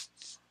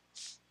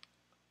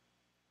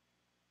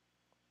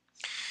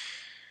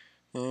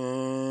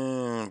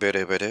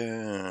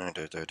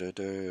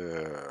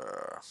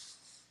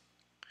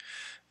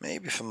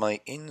 Maybe for my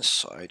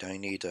inside I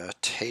need a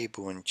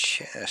table and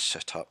chair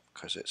set up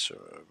because it's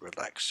a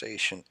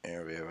relaxation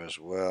area as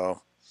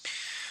well.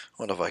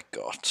 What have I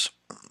got?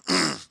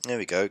 There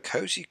we go,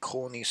 cozy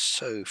corny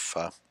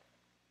sofa.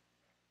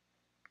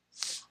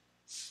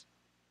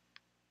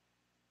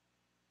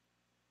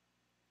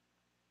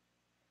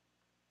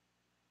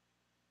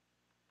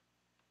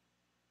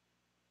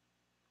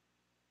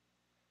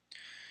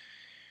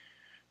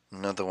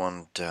 Another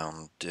one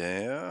down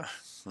there.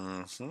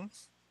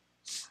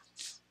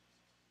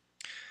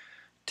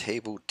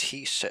 Table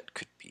tea set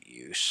could be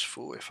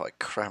useful if I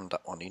cram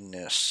that one in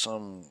there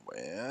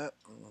somewhere.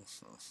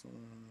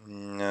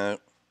 No.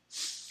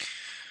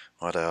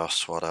 What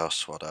else? What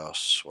else? What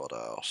else? What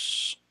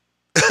else?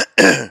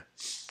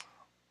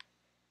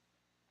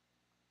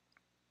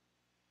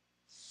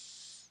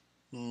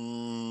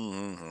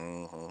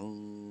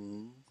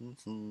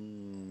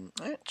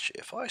 Actually,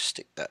 if I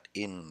stick that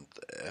in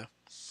there,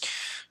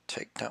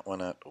 take that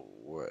one out of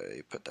the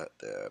way, put that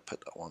there,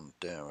 put that one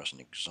there as an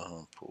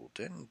example,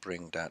 then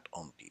bring that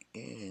on the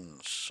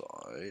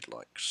inside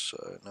like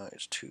so. No,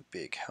 it's too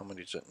big. How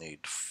many does it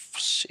need?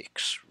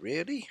 6.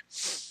 Really?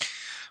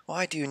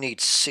 Why do you need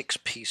 6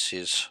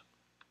 pieces?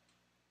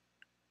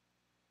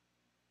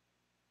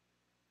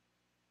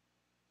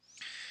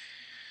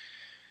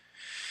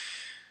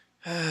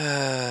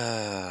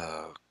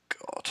 Oh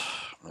God,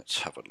 let's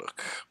have a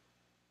look.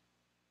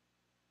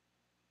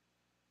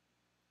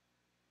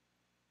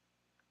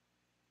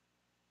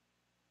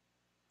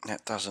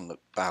 That doesn't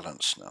look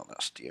balanced now,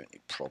 that's the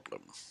only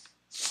problem.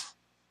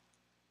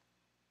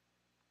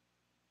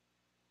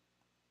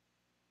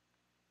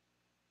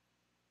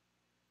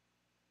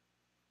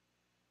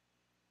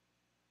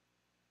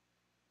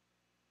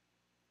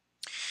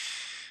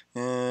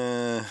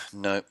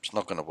 No, it's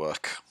not going to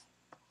work.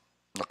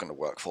 Not going to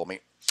work for me.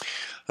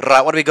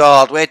 Right, what do we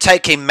got? We're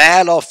taking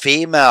male or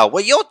female.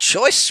 Well, your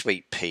choice,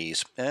 sweet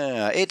peas.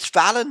 It's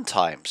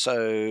Valentine,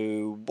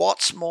 so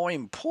what's more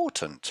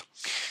important?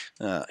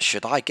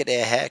 Should I get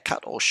a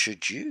haircut or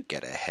should you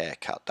get a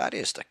haircut? That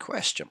is the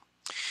question.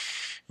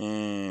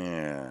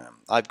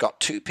 I've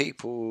got two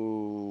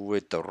people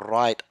with the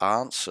right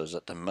answers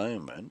at the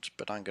moment,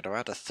 but I'm going to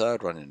add a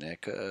third one in there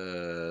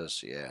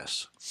because,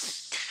 yes.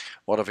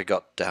 What have we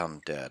got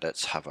down there?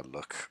 Let's have a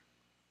look.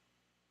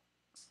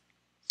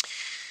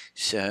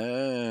 So,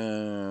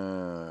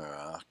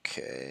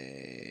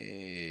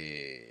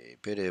 okay.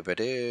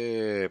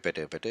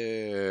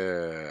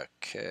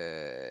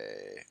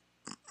 Okay.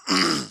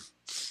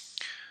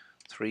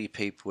 Three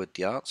people with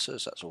the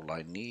answers, that's all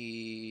I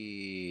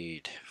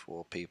need.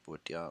 Four people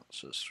with the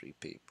answers, three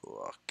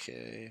people,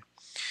 okay.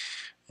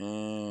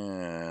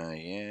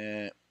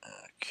 Yeah,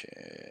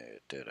 okay.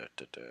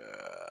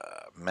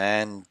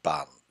 Man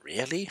bun,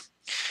 really?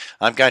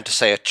 I'm going to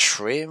say a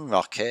trim,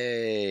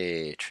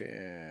 okay.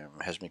 Trim.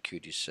 Hesme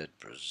Cutie said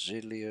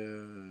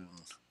Brazilian.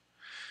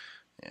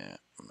 Yeah,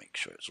 make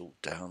sure it's all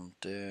down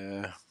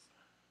there.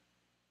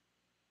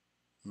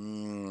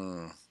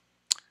 No.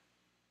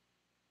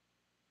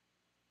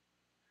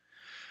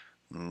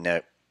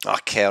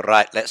 Okay,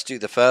 right, let's do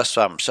the first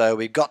one. So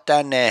we've got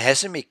down there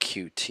Hesme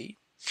Cutie.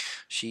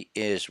 She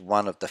is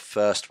one of the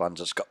first ones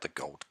that's got the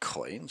gold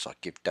coins. I'll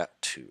give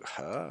that to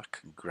her.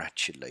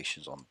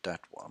 Congratulations on that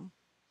one.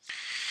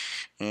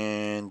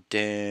 And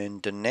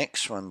then the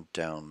next one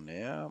down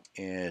there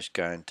is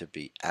going to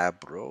be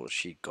Abro.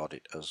 She got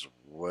it as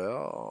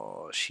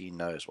well. She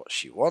knows what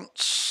she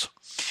wants.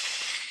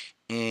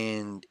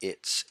 And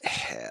it's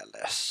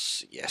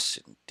hairless. Yes,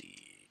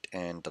 indeed.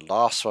 And the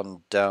last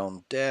one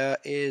down there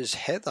is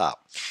Heather.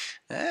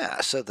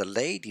 So the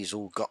ladies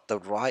all got the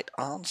right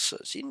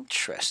answers.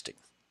 Interesting.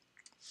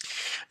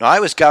 Now,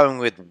 I was going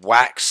with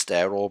wax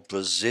there or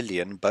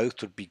Brazilian.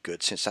 Both would be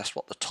good since that's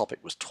what the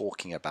topic was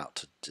talking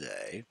about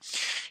today.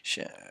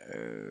 So,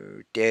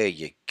 there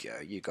you go.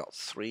 You got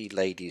three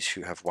ladies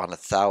who have won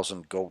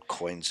 1,000 gold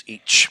coins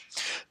each.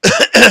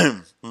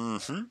 Do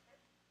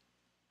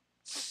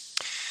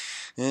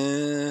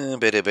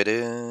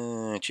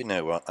you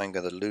know what? I'm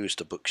going to lose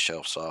the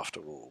bookshelves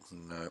after all.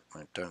 No,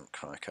 I don't.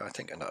 I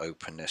think I'm going to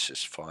open this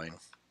is fine.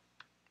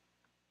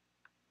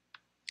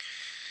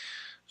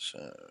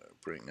 So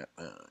bring that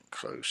down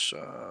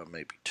closer,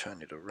 maybe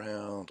turn it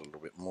around a little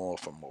bit more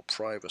for more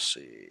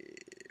privacy.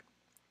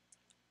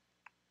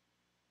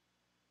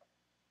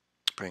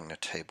 Bring the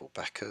table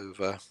back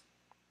over.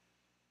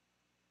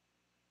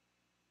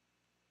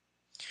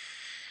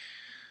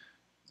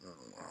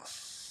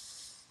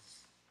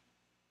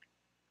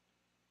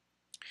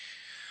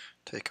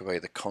 Take away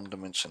the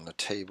condiments and the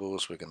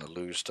tables, we're going to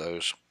lose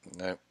those.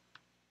 No,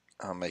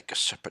 I'll make a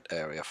separate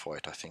area for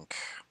it, I think.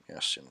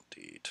 Yes,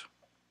 indeed.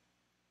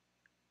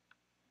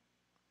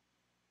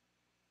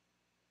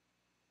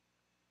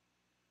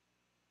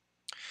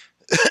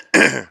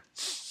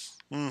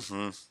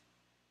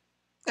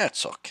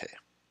 That's okay.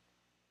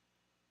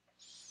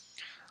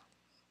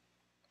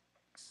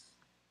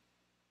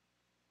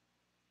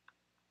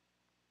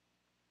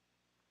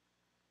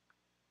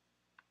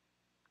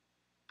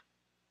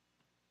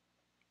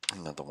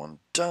 Another one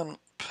done.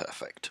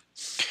 Perfect.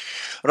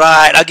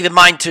 Right, I'll give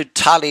mine to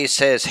Tully,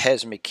 says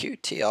Hesme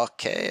Cutie.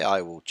 Okay,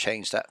 I will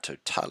change that to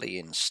Tully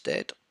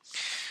instead.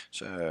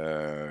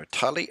 So,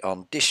 Tully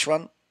on this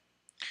one.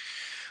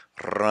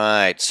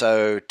 Right,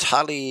 so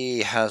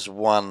Tully has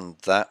won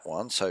that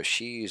one. So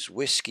she's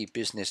Whiskey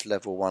Business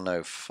Level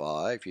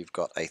 105. You've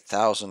got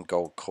 1,000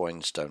 gold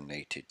coins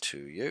donated to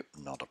you.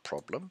 Not a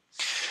problem.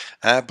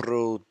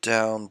 Abril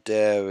down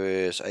there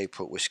is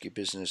April Whiskey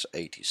Business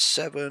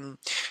 87.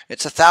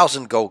 It's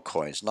 1,000 gold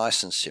coins.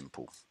 Nice and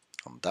simple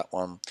on that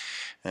one.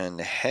 And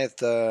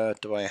Heather,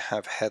 do I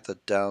have Heather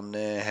down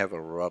there?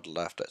 Heather Rod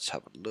left. Let's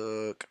have a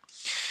look.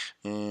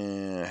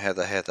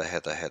 Heather.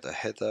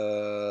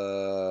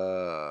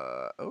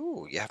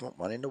 Oh, you haven't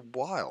won in a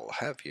while,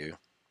 have you?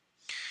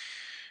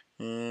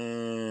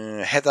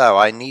 Heather,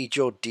 I need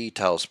your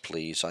details,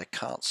 please. I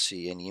can't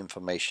see any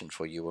information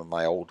for you in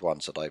my old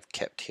ones that I've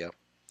kept here.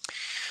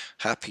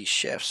 Happy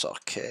Chefs,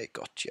 okay,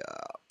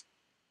 gotcha.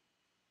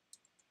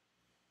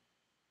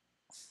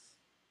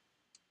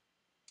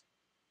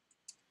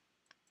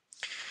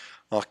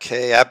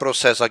 Okay, Abro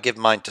says I give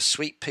mine to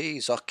Sweet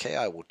Peas. Okay,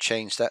 I will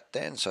change that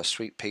then. So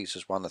Sweet Peas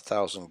has won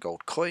 1,000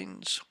 gold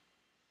coins.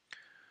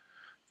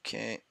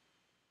 Okay.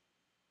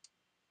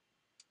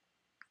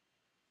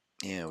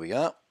 Here we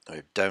are.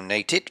 We've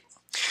donated.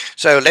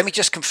 So let me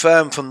just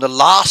confirm from the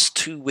last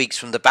 2 weeks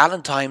from the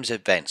Valentine's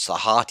events, the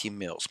hearty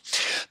meals.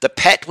 The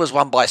pet was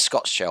won by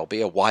Scott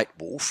Shelby, a white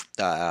wolf.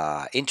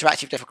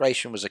 Interactive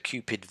decoration was a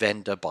Cupid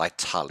vendor by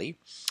Tully.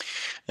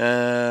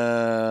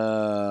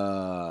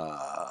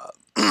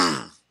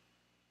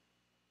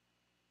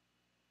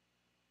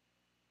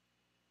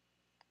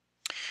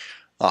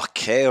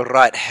 Okay,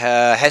 right.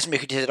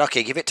 Hesmick did it.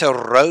 Okay, give it to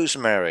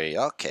Rosemary.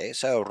 Okay,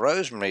 so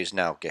Rosemary's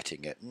now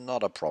getting it.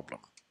 Not a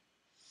problem.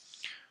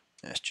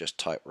 Let's just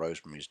type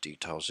Rosemary's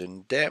details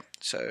in there.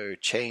 So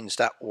change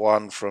that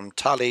one from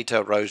Tully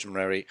to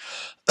Rosemary.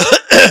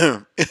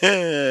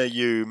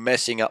 You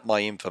messing up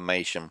my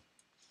information.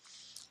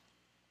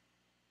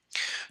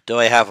 Do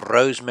I have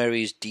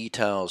Rosemary's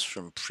details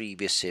from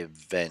previous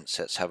events?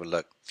 Let's have a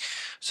look.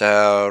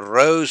 So,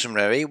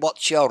 Rosemary,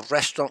 what's your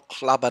restaurant,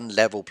 club, and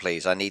level,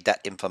 please? I need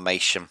that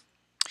information.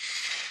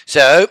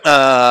 So,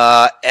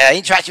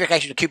 interactive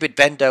vacation Cupid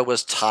vendor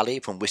was Tully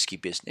from Whiskey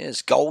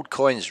Business. Gold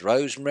coins,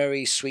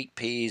 Rosemary, Sweet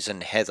Peas,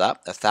 and Heather,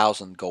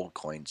 1,000 gold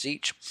coins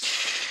each.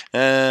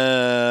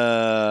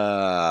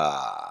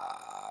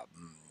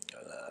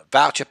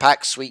 Voucher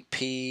pack, Sweet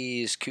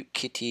Peas, Cute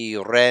Kitty,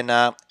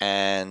 Rena,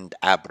 and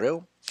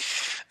Abril.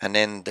 And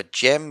then the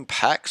gem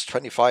packs,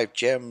 25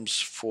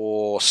 gems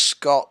for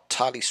Scott,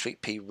 Tully,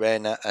 Sweet Pea,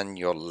 Rena, and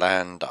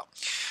Yolanda.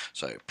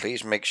 So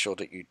please make sure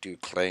that you do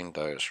claim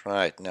those.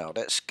 Right, now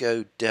let's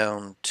go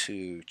down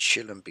to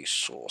Chill and Be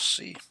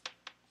Saucy.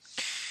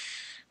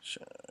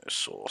 So,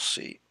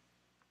 saucy.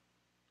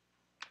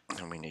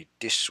 And we need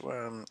this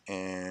one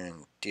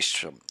and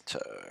this one. So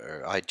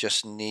I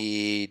just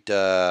need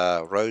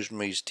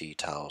Rosemary's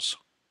details.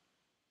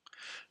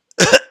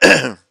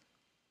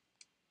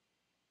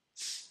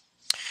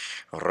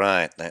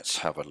 Right, let's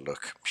have a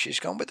look.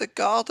 She's gone with the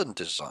garden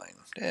design.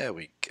 There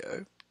we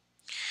go.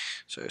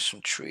 So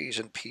some trees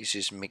and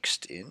pieces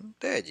mixed in.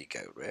 There you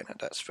go, Rena.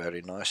 That's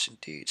very nice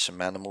indeed.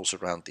 Some animals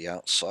around the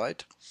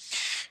outside.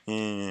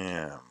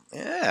 Yeah,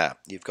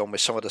 you've gone with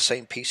some of the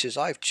same pieces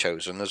I've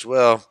chosen as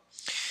well.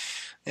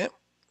 Yep,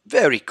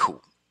 very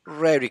cool.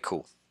 Very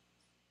cool.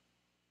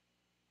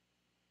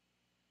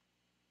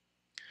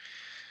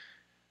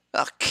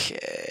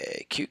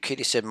 Okay, Cute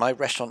Kitty said, my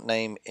restaurant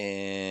name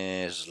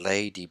is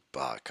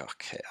Ladybug.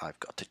 Okay, I've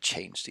got to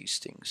change these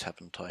things,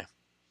 haven't I?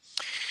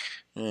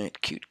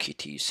 Right, Cute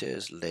Kitty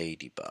says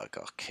Ladybug.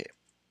 Okay.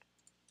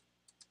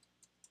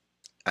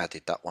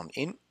 Added that one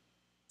in.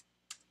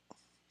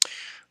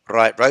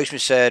 Right, Rosemary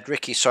said,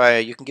 Ricky,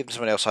 sorry, you can give them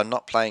someone else. I'm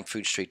not playing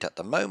Food Street at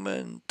the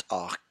moment.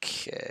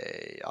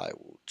 Okay, I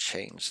will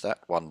change that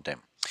one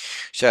then.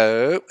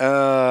 So,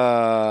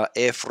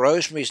 if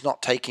Rosemary's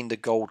not taking the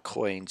gold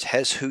coins,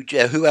 who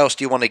else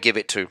do you want to give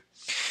it to?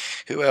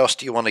 Who else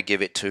do you want to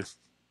give it to?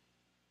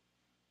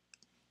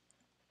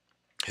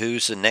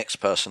 Who's the next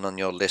person on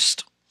your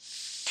list?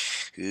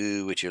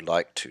 Who would you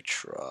like to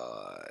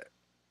try?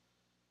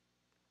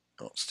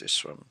 What's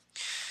this one?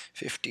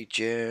 50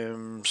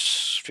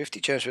 gems. 50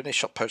 gems when they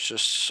shop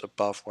purchase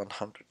above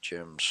 100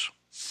 gems.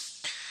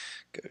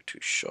 Go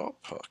to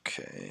shop.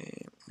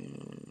 Okay.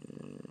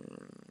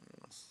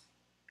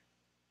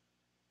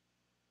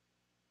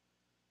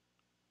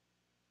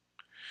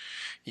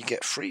 You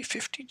get free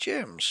 50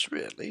 gems,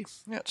 really?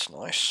 That's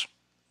nice.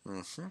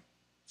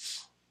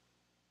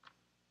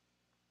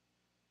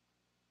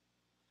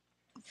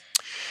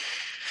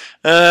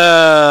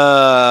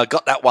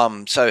 Got that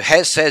one. So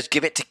Hez says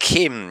give it to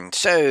Kim.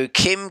 So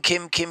Kim.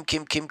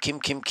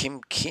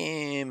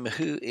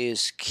 Who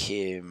is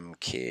Kim?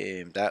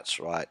 Kim. That's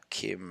right.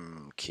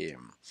 Kim.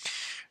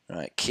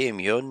 Right, Kim,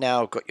 you've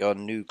now got your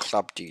new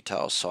club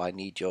details, so I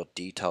need your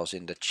details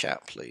in the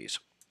chat, please.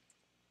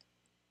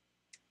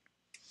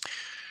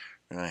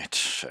 Right,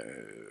 so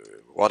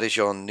what is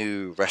your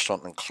new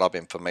restaurant and club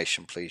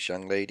information, please,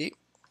 young lady?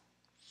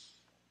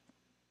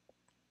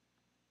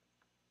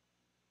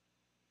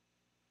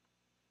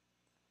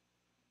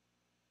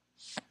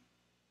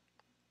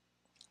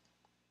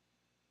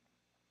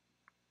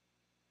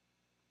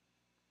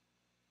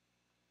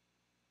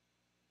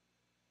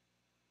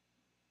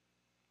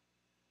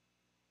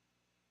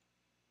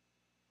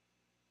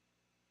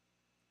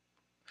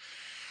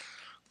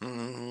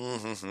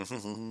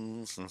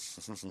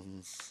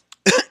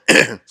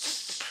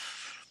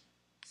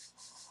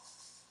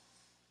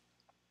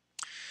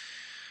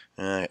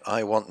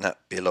 I want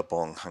that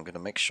billabong. I'm going to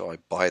make sure I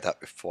buy that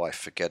before I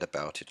forget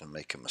about it and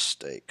make a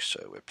mistake.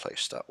 So we'll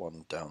place that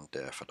one down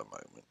there for the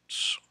moment.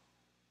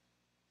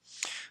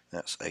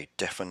 That's a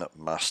definite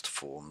must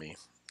for me.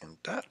 And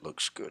that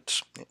looks good.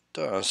 It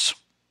does.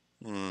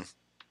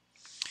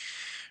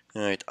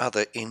 Right,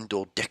 other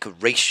indoor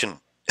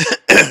decoration.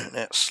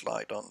 Let's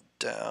slide on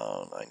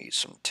down. I need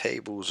some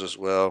tables as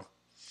well.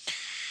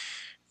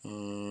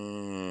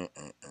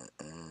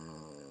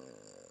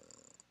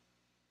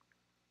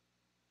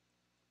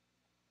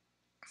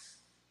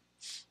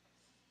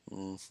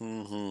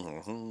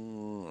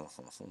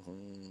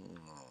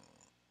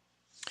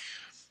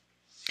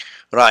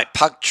 Right,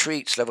 pug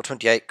treats, level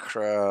 28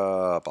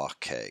 crab.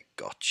 Okay,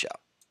 gotcha.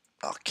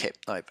 Okay,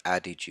 I've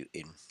added you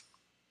in.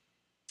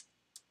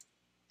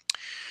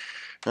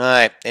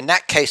 Right, in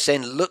that case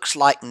then, looks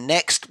like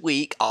next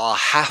week I'll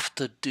have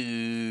to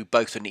do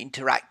both an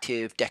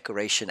interactive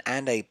decoration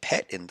and a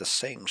pet in the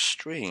same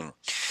stream.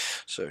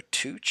 So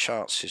 2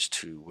 chances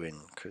to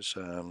win, because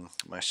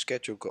my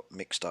schedule got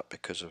mixed up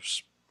because of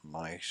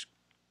my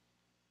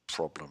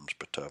problems,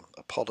 but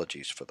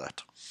apologies for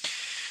that.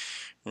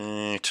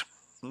 Right.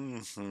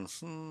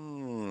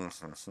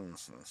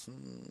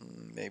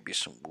 Maybe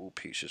some wool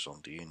pieces on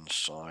the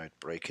inside,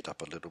 break it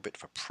up a little bit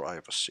for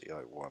privacy,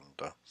 I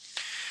wonder.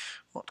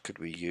 What could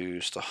we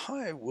use? The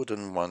high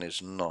wooden one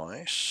is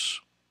nice.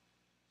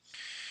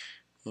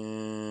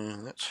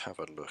 Let's have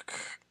a look.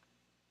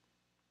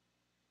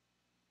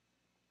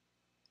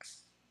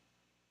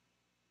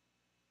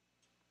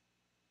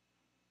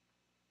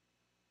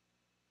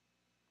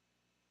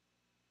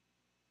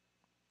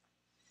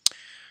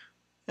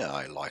 Yeah,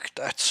 I like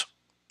that.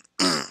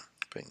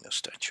 Bring the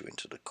statue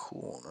into the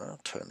corner,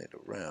 turn it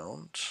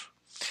around.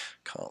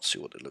 Can't see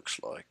what it looks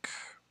like.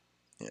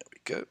 There we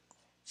go.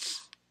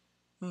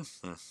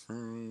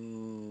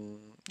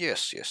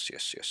 Yes,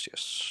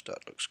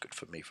 that looks good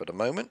for me for the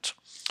moment.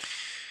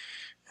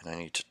 And I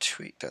need to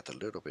tweak that a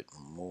little bit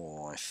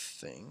more, I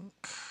think.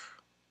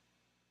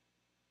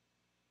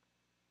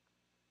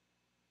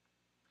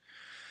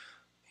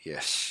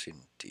 Yes,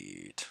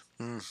 indeed.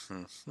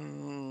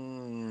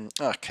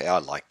 Okay, I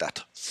like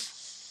that.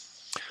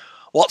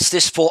 What's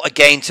this for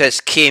again,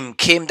 says Kim.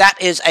 Kim, that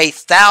is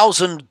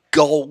 1,000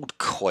 gold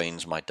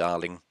coins, my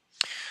darling.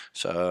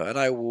 So, and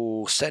I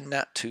will send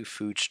that to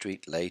Food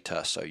Street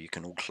later, so you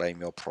can all claim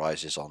your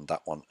prizes on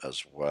that one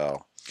as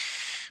well.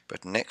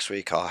 But next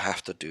week I'll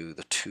have to do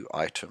the 2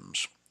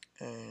 items.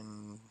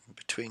 And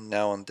between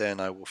now and then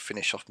I will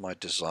finish off my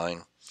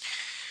design.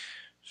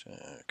 So,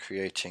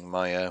 creating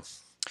my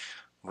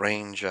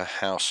Ranger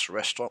House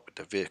restaurant with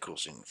the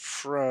vehicles in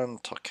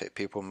front. Okay,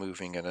 people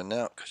moving in and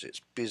out because it's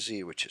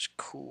busy, which is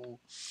cool.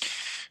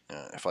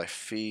 If I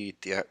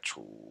feed the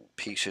actual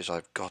pieces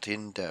I've got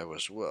in there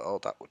as well,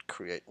 that would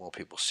create more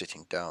people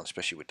sitting down,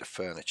 especially with the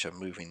furniture,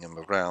 moving them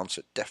around,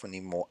 so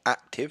definitely more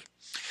active.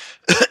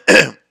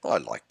 I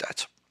like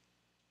that.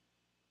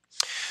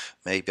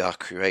 Maybe I'll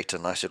create a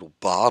nice little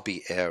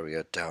Barbie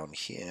area down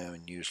here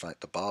and use like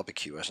the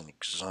barbecue as an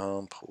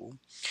example.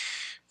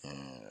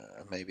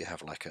 Maybe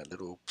have like a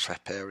little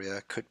prep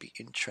area, could be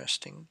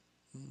interesting.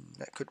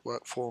 That could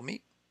work for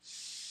me.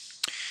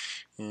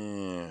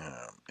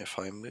 If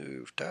I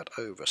move that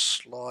over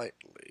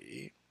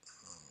slightly,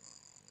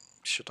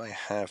 should I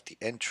have the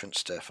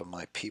entrance there for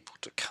my people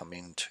to come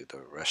into the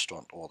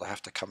restaurant, or they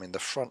have to come in the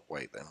front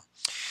way then?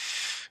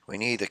 We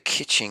need a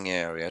kitchen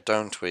area,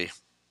 don't we?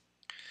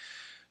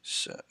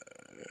 So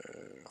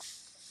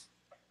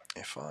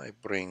if I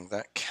bring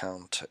that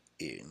counter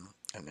in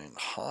and then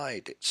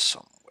hide it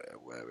somewhere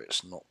where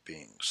it's not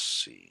being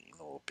seen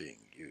or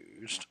being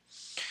used,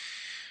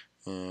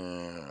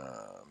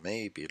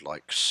 maybe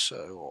like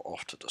so, or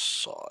off to the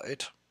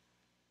side.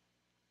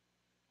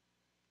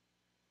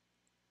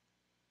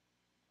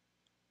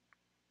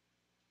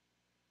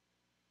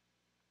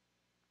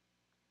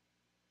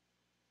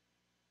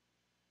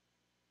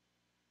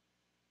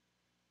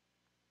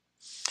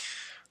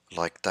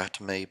 Like that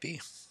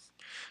maybe.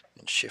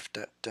 And shift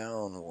that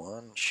down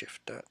 1,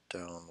 shift that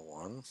down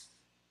 1.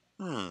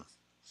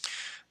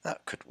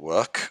 That could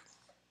work.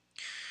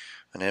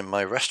 And then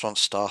my restaurant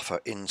staff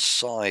are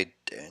inside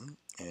then,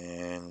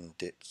 and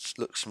it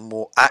looks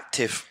more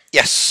active.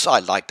 Yes, I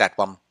like that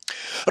one.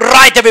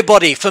 Right,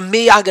 everybody, for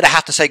me, I'm going to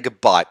have to say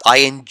goodbye. I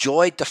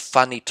enjoyed the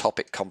funny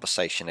topic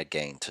conversation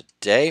again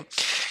today.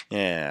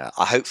 Yeah,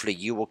 hopefully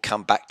you will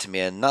come back to me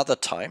another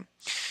time.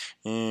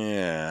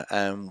 Yeah,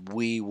 and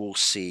we will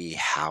see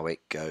how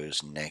it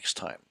goes next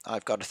time.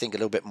 I've got to think a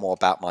little bit more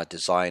about my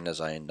design, as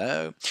I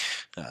know,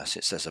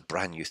 since there's a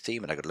brand new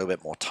theme and I've got a little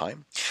bit more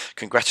time.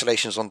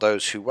 Congratulations on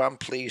those who won.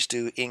 Please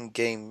do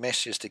in-game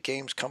message the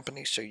games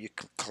company so you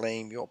can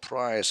claim your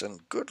prize,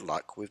 and good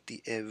luck with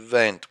the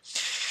event.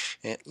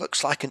 It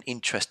looks like an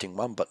interesting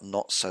one, but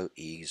not so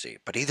easy.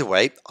 But either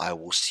way, I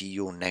will see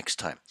you next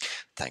time.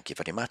 Thank you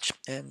very much,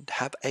 and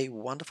have a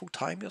wonderful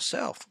time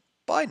yourself.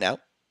 Bye now.